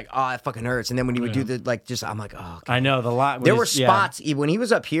shading. I'm just like, oh, that fucking hurts. And then when he would do the I'm like, oh. God. I know the lot. There were spots when he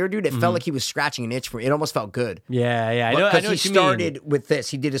was up here, dude. It felt like he was scratching an itch for. It almost felt good. Yeah. I know. Because he started with this.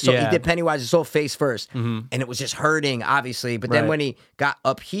 He did he did Pennywise's whole face first, and it was just hurting, obviously. But then when he got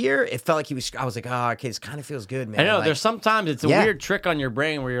up here, it felt like he was. I was like, oh, okay, this kind of feels good, man. I know. Like, there's sometimes it's a weird trick on your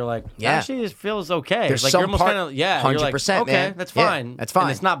brain where you're like, actually, this feels okay. There's like some you're almost kind of 100%. Okay, man. that's fine. That's fine.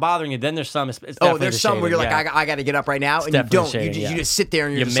 And it's not bothering you. Then there's some. There's some where you're like, I got to get up right now, and you don't. You just sit there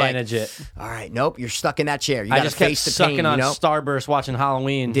and you're just manage like, it. All right, nope, you're stuck in that chair. You I got to just kept face the sucking pain, on you know? Starburst watching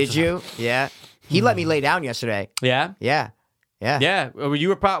Halloween. Did you? Yeah. He let me lay down yesterday. Yeah. Yeah. You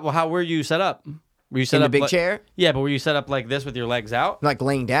were how were you set up? Were you set in up the big chair? Yeah, but were you set up like this with your legs out? Like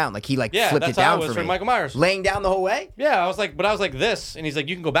laying down. Like he flipped it down how it was for me. Michael Myers. Laying down the whole way? Yeah, I was like this, and he's like,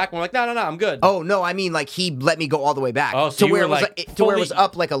 you can go back. And I'm like, no, I'm good. Oh no, I mean like he let me go all the way back. Oh, so to where it was to where it was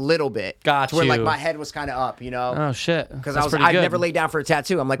up like a little bit. Got to where like my head was kind of up, you know? Oh shit. Because I've never laid down for a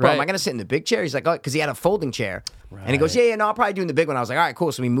tattoo. I'm like, bro, am I gonna sit in the big chair? He's like, oh, because he had a folding chair. Right. And he goes, yeah, no, I'll probably do in the big one. I was like, all right,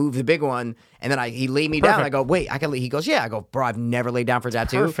 cool. So we moved the big one, and then he laid me down. I go, wait, I can. He goes, yeah. I go, bro, I've never laid down for a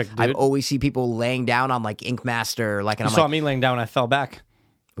tattoo. Perfect, dude. I always see people laying down on like Ink Master, like. And you saw me laying down. I fell back.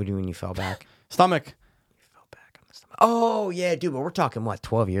 What do you mean you fell back? Stomach. You fell back on the stomach. Oh yeah, dude. But we're talking what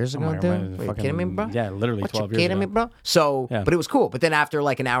 12 years ago, dude. Wait, you kidding me, bro? Yeah, literally 12 years ago. Kidding me, bro? So, but it was cool. But then after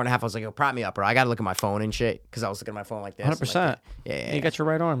like an hour and a half, I was like, yo, prop me up, bro. I got to look at my phone and shit because I was looking at my phone like this. 100%. Yeah. You got your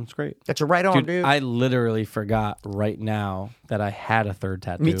right arm. It's great. Got your right arm, dude. I literally forgot right now that I had a third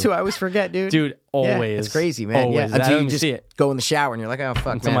tattoo. Me too. I always forget, dude. Dude, always. Yeah, it's crazy, man. Always. Yeah. Until you just see it. Go in the shower and you're like, oh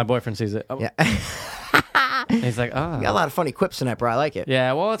fuck, until my boyfriend sees it. Oh. Yeah. And he's like, oh. You got a lot of funny quips tonight, bro. I like it.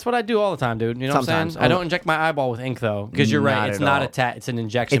 Yeah, well, that's what I do all the time, dude. You know what I'm saying? I don't inject my eyeball with ink, though. Because you're right. It's not a tat. It's an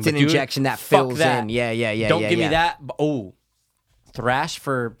injection. It's an injection that fills in. Yeah. Don't give me that. Oh. Thrash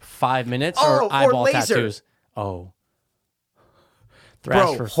for 5 minutes or eyeball tattoos? Oh.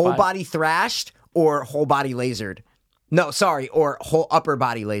 Thrash for whole body thrashed or whole body lasered? No, sorry. Or whole upper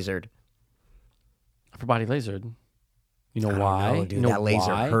body lasered. Upper body lasered. You know why? Know, dude, you know that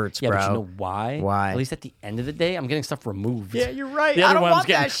laser hurts, bro. But you know why? Why? At least at the end of the day, I'm getting stuff removed. Yeah, you're right. The I don't want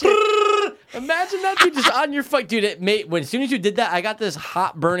that shit. Imagine that, dude, just on your foot. Dude, as soon as you did that, I got this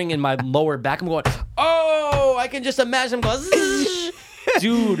hot burning in my lower back. I'm going, oh, I can just imagine I'm going,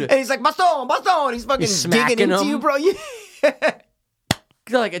 dude. And he's like, baston. He's fucking digging into you, bro. Yeah.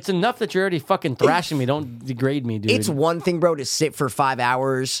 Like, it's enough that you're already fucking thrashing me. Don't degrade me, dude. It's one thing, bro, to sit for 5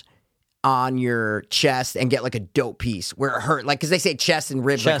 hours on your chest and get like a dope piece where it hurt. Like, because they say chest and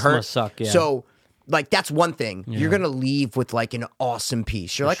ribs Chest like hurt. must suck, yeah. So, like, that's one thing. Yeah. You're going to leave with like an awesome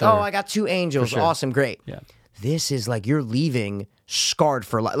piece. You're For like, sure. oh, I got 2 angels. For sure. Awesome, great. Yeah. This is like you're leaving scarred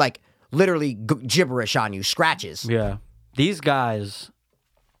for like literally gibberish on you, scratches. Yeah. These guys...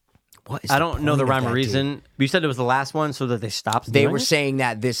 What is I don't know the point of rhyme or that, reason. dude? But you said it was the last one so that they stopped They doing were it? saying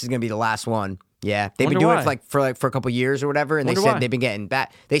that this is going to be the last one. Yeah, they've been Wonder doing why. it for a couple years or whatever, and they Wonder said why. they've been getting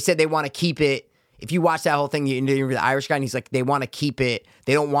back. They said they want to keep it. If you watch that whole thing, the interview with the Irish guy, and he's like, they want to keep it.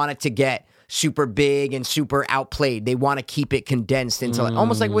 They don't want it to get super big and super outplayed. They want to keep it condensed into like,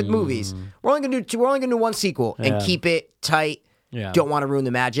 almost like with movies. We're only gonna do one sequel and Yeah. keep it tight. Yeah. Don't want to ruin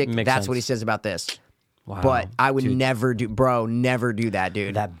the magic. Makes That's sense. what he says about this. Wow. But I would Dude, never do that,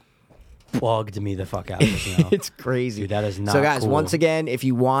 dude. That bugged me the fuck out just now. It's crazy. Dude, that is not So, guys, cool. once again, if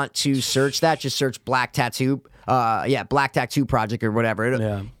you want to search that, just search Black Tattoo. Black Tattoo Project or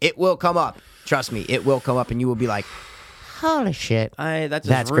whatever. It will come up. Trust me, it will come up, and you will be like, holy shit. That just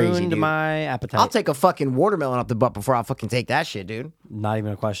That's ruined crazy, dude. my appetite. I'll take a fucking watermelon up the butt before I'll fucking take that shit, dude. Not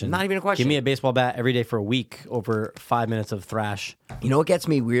even a question. Not even a question. Give me a baseball bat every day for a week over 5 minutes of thrash. You know what gets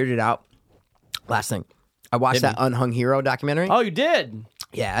me weirded out? Last thing. I watched that Unhung Hero documentary. Oh, you did?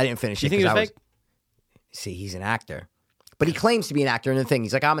 Yeah, I didn't finish You it. think it 'cause was fake? See, he's an actor. But he claims to be an actor in the thing.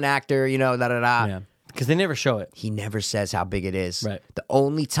 He's like, I'm an actor, da-da-da. Yeah. Because they never show it. He never says how big it is. Right. The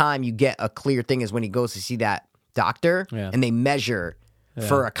only time you get a clear thing is when he goes to see that doctor and they measure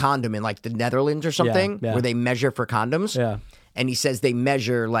for a condom in like the Netherlands or something where they measure for condoms. Yeah. And he says they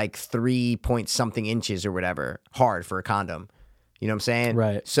measure like 3 point something inches or whatever hard for a condom. You know what I'm saying?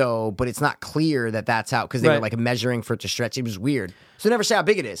 Right. So, but it's not clear that that's how, because they were Right. like measuring for it to stretch. It was weird. So they never say how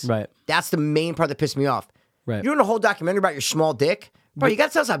big it is. Right. That's the main part that pissed me off. Right. You're doing a whole documentary about your small dick. Bro, you got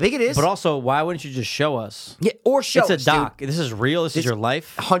to tell us how big it is. But also, why wouldn't you just show us? Yeah, or show It's us, a doc. This is real. This is your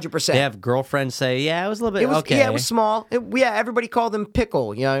life. 100%. They have girlfriends say, yeah, it was a little bit, It was, okay. Yeah, it was small. Everybody called him Pickle,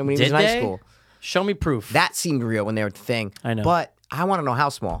 when he was Did in high they? school. Show me proof. That seemed real when they were the thing. I know. But I want to know how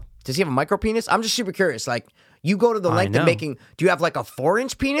small. Does he have a micro penis? I'm just super curious. Like, you go to the I length of know. making, do you have like a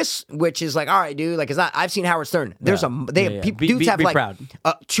 4-inch penis? Which is like, all right, dude, like it's not, I've seen Howard Stern. There's dudes have Be like proud.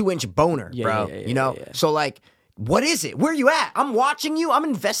 a 2-inch boner, bro. Yeah. So like, what is it? Where are you at? I'm watching you. I'm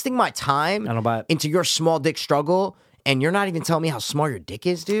investing my time I don't buy it. into your small dick struggle. And you're not even telling me how small your dick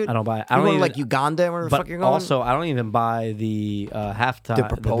is, dude. I don't buy it. You're I don't going to even, like Uganda, wherever the but fuck you're going. also, I don't even buy the halftime. The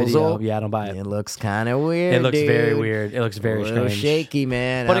proposal? video. Yeah, I don't buy it. It looks kind of weird. It looks very dude. weird. It looks very A little strange. shaky,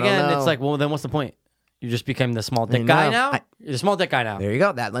 man. But I don't again, know. it's like, well, then what's the point? You just became the small dick I guy know. now? You're the small dick guy now. There you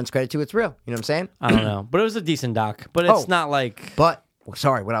go. That lends credit to it's real. You know what I'm saying? I don't know. But it was a decent doc. But it's not like... But,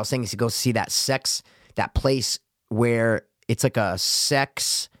 sorry, what I was saying is he goes to see that place where it's like a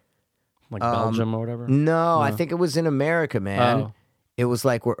sex... Like Belgium or whatever? No, I think it was in America, man. Oh. It was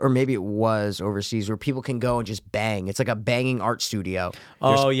like, or maybe it was overseas, where people can go and just bang. It's like a banging art studio.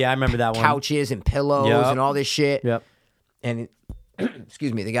 Oh, yeah, I remember that one. Couches and pillows Yep. and all this shit. Yep. And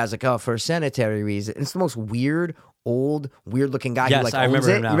excuse me, the guy's like, oh, for sanitary reasons. It's the most weird, old, weird-looking guy who Yes, like I owns remember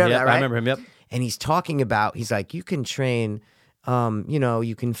it. him now. You remember Yep, that, right? I remember him, yep. And he's talking about, he's like, you can train,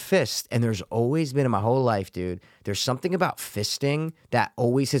 you can fist. And there's always been in my whole life, dude, there's something about fisting that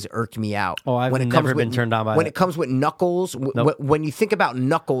always has irked me out. Oh, I've when it never comes been with, turned on by when it. it comes with knuckles, Nope. when you think about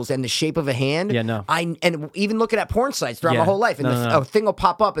knuckles and the shape of a hand, Yeah, no. and even looking at porn sites throughout Yeah. my whole life, and No. a thing will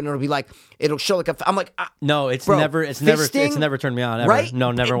pop up and it'll be like, it'll show like I'm like, No, it's bro, never turned me on ever. right?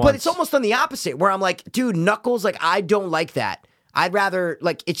 No, never But once. it's almost on the opposite, where I'm like, dude, knuckles, like I don't like that. I'd rather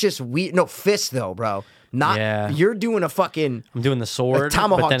like it's just weird. No, fist though, bro. Not Yeah. you're doing a fucking I'm doing the sword,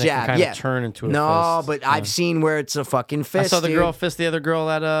 tomahawk but then jab. it can kind yeah, of turn into a no, fist. but Yeah. I've seen where it's a fucking fist. I saw the dude. girl fist the other girl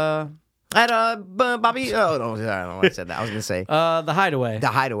at Bobby. Oh no, I don't know why I said that. I was gonna say the Hideaway. the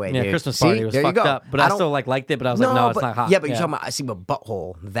Hideaway. Yeah, dude. Christmas See? party. It was There you fucked go. up, but I don't- still liked it. But I was like, no, it's but, not hot. Yeah, but you're talking about I see a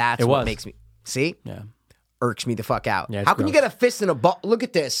butthole. That's It what was. makes me see. Yeah. Irks me the fuck out. Yeah, it's How can you gross. get a fist in a butt? Look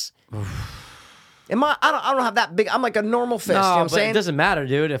at this. I don't have that big. I'm like a normal fist. No, you know what I'm but saying? it doesn't matter,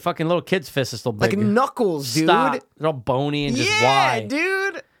 dude. A fucking little kid's fist is still big. Like knuckles, dude. Stop. They're all bony and just Yeah, wide.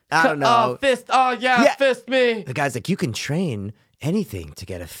 dude. I don't know. Oh, fist. Oh, yeah, fist me. The guy's like, you can train anything to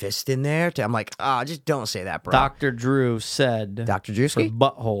get a fist in there. I'm like, just don't say that, bro. Dr. Drew said Dr. for Drewski?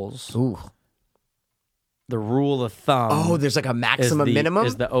 buttholes, Ooh. the rule of thumb. Oh, there's like a maximum minimum?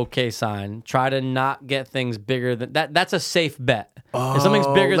 Is the okay sign. Try to not get things bigger than that. That's a safe bet. If something's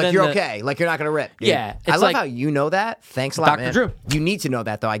bigger like than you're okay. Like you're not going to rip. Dude. Yeah. I love like how you know that. Thanks a lot, Dr. man. Drew. You need to know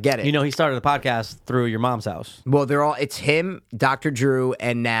that, though. I get it. You know, he started the podcast through your mom's house. Well, it's him, Dr. Drew,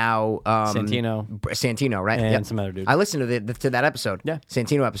 and now Santino, right? And some other dude. I listened to that episode. Yeah.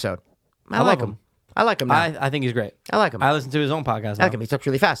 Santino episode. I like love him. I like him now. I think he's great. I like him. I listen to his own podcast now. I like him. He talks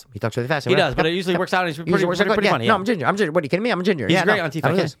really fast. He does, but it usually works out. And he's pretty funny. No, I'm Ginger. What are you kidding me? I'm a Ginger. He's great on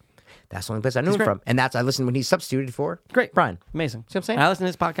TV. That's the only place I knew him from. And I listened when he substituted for Brian. Amazing. See what I'm saying? And I listen to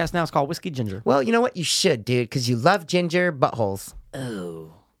his podcast now. It's called Whiskey Ginger. Well, you know what? You should, dude, because you love ginger buttholes.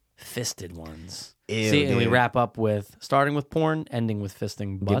 Oh, fisted ones. Ew, See, and we dude. wrap up with starting with porn, ending with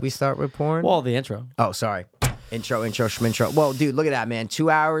fisting butts. Did we start with porn? Well, the intro. Oh, sorry. Intro, schmintro. Well, dude, look at that, man. 2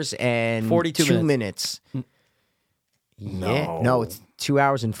 hours and 42 minutes. Yeah. No, it's 2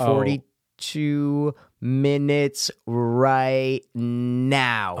 hours and 42 minutes right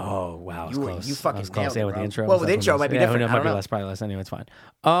now. Oh, wow. It's close. You fucking close. nailed it, with the bro. intro. Well, with the intro, it might be different. It might be less, probably less. Anyway, it's fine.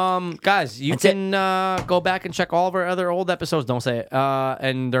 Guys, you can go back and check all of our other old episodes. Don't say it.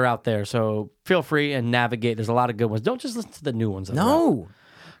 And they're out there. So feel free and navigate. There's a lot of good ones. Don't just listen to the new ones. No.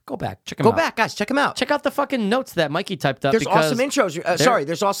 Go back. Check them out. Go back, guys. Check them out. Check out the fucking notes that Mikey typed up. There's awesome intros.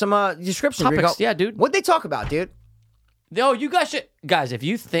 There's awesome descriptions. Topics. Yeah, dude. What'd they talk about, dude? Oh, you guys should, guys. If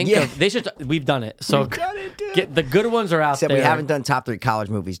you think they should, we've done it. So the good ones are out Except there. we haven't done top 3 college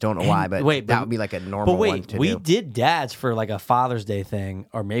movies. Don't know why, but that would be like a normal one to do. We did dads for like a Father's Day thing,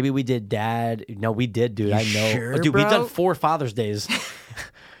 or maybe we did dad. No, we did, dude. I know, sure, dude. bro? We've done 4 Father's Days,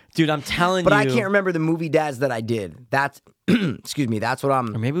 dude. I'm telling but you. I can't remember the movie dads that I did. That's excuse me. That's what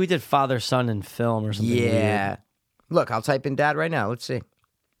I'm. Or maybe we did father son in film or something. Yeah. Weird. Look, I'll type in dad right now. Let's see.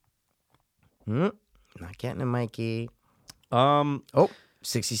 Not getting it, Mikey.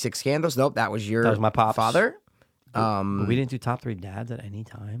 66 candles. Nope, that was my pop's father. But we didn't do top 3 dads at any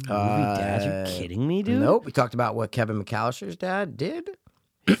time. Movie dads? Are you kidding me, dude? Nope. We talked about what Kevin McAllister's dad did.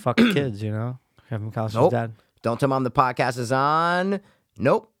 Fuck kids, you know. Kevin McAllister's dad. Don't tell mom the podcast is on.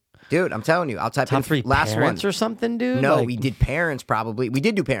 Nope. Dude, I'm telling you. I'll type top in 3 last parents one or something, dude. No, like, we did parents probably. We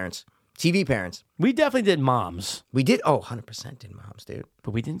did do parents. TV parents. We definitely did moms. We did. 100% did moms, dude.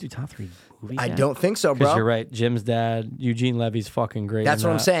 But we didn't do top 3 movies. I don't think so, bro. Because you're right. Jim's dad, Eugene Levy's fucking great. That's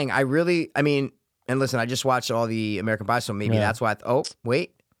what I'm saying. And listen, I just watched all the American Pie, so maybe that's why.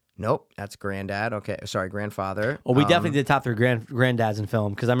 Wait. Nope. That's granddad. Okay. Sorry, grandfather. Well, we definitely did top 3 granddads in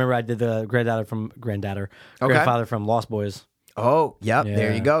film, because I remember I did the grandfather from Lost Boys. Oh, yep. Yeah.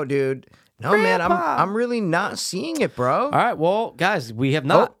 There you go, dude. No, Grandpa. Man, I'm really not seeing it, bro. All right, well, guys, we have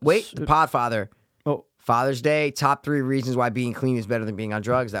not. The Podfather. Father's Day, top 3 reasons why being clean is better than being on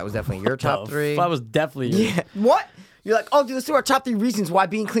drugs. That was definitely your top 3. That was definitely yeah. What? You're like, dude, let's do our top 3 reasons why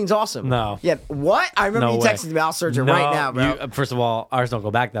being clean's awesome. No. Yeah. What? I remember you texted me. I'll search it right now, bro. First of all, ours don't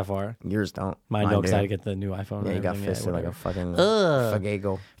go back that far. Yours don't. Mine don't, because I had to get the new iPhone. Yeah, you got fisted like a fucking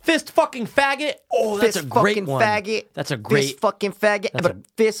fagego. Fist fucking faggot. Oh, that's a great one. Faggot. That's a great. Fist fucking faggot.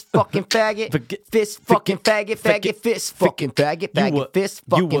 Fist fucking faggot. Fist fucking faggot. Faggot. Fist fucking faggot. Faggot. Fist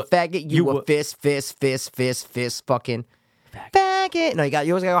fucking faggot. You a fist fucking faggot. No, you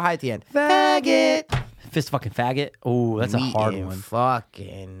always gotta go high at the end. Faggot. Fist fucking faggot. Oh, that's a hard one.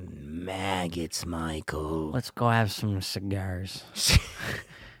 Fucking maggots, Michael. Let's go have some cigars.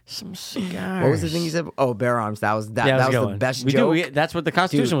 Some cigars. What was the thing you said? Oh, bare arms. That was the best joke. That's what the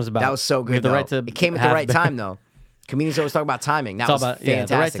Constitution was about. That was so good. It came at the right time, though. Comedians always talk about timing. That was fantastic,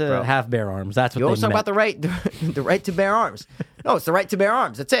 the right to have bare arms. That's what you always talk about the right to bear arms. No, it's the right to bear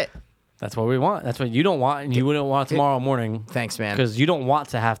arms. That's it. That's what we want. That's what you don't want, and you wouldn't want tomorrow morning. Thanks, man. Because you don't want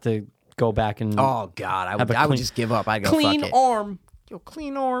to have to go back and. Oh God, I would just give up. I'd go clean fuck it. arm. Yo,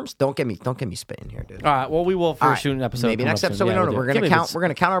 clean arms. Don't get me spitting here, dude. All right. Well, we will for shooting an episode. Maybe next episode. We don't know. We're gonna count. We're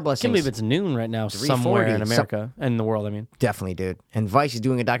gonna count our blessings. Can't believe it's noon right now somewhere in America and the world. I mean, definitely, dude. And Vice is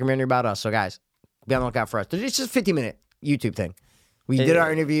doing a documentary about us. So, guys, be on the lookout for us. It's just a 50-minute YouTube thing. We did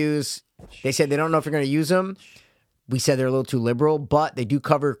our interviews. They said they don't know if you're gonna use them. We said they're a little too liberal, but they do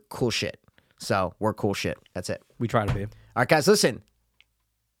cover cool shit. So we're cool shit. That's it. We try to be. All right, guys, listen.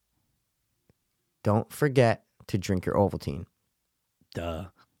 Don't forget to drink your Ovaltine. Duh.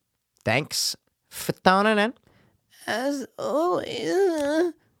 Thanks for tuning in. As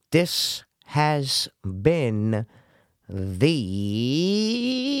always. This has been the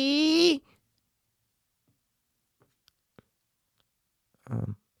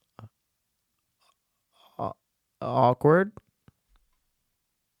awkward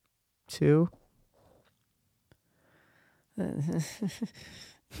 2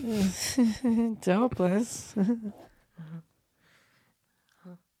 Dopeless.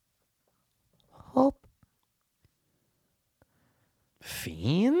 Hope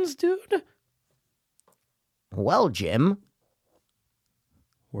fiends, dude? Well, Jim.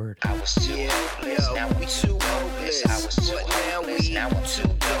 Word. I was too hopeless, now I'm too hopeless. I was too hopeless, now I'm too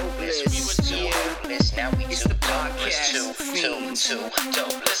dopeless. We were too hopeless, now we too dopeless. Too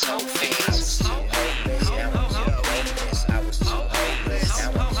dopeless, hope fiends. I was too hopeless, now I'm too hopeless. I was too hopeless,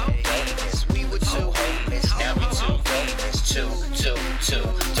 now I'm too dopeless. We were too hopeless, now we too dopeless. Too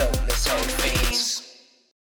dopeless, hope fiends.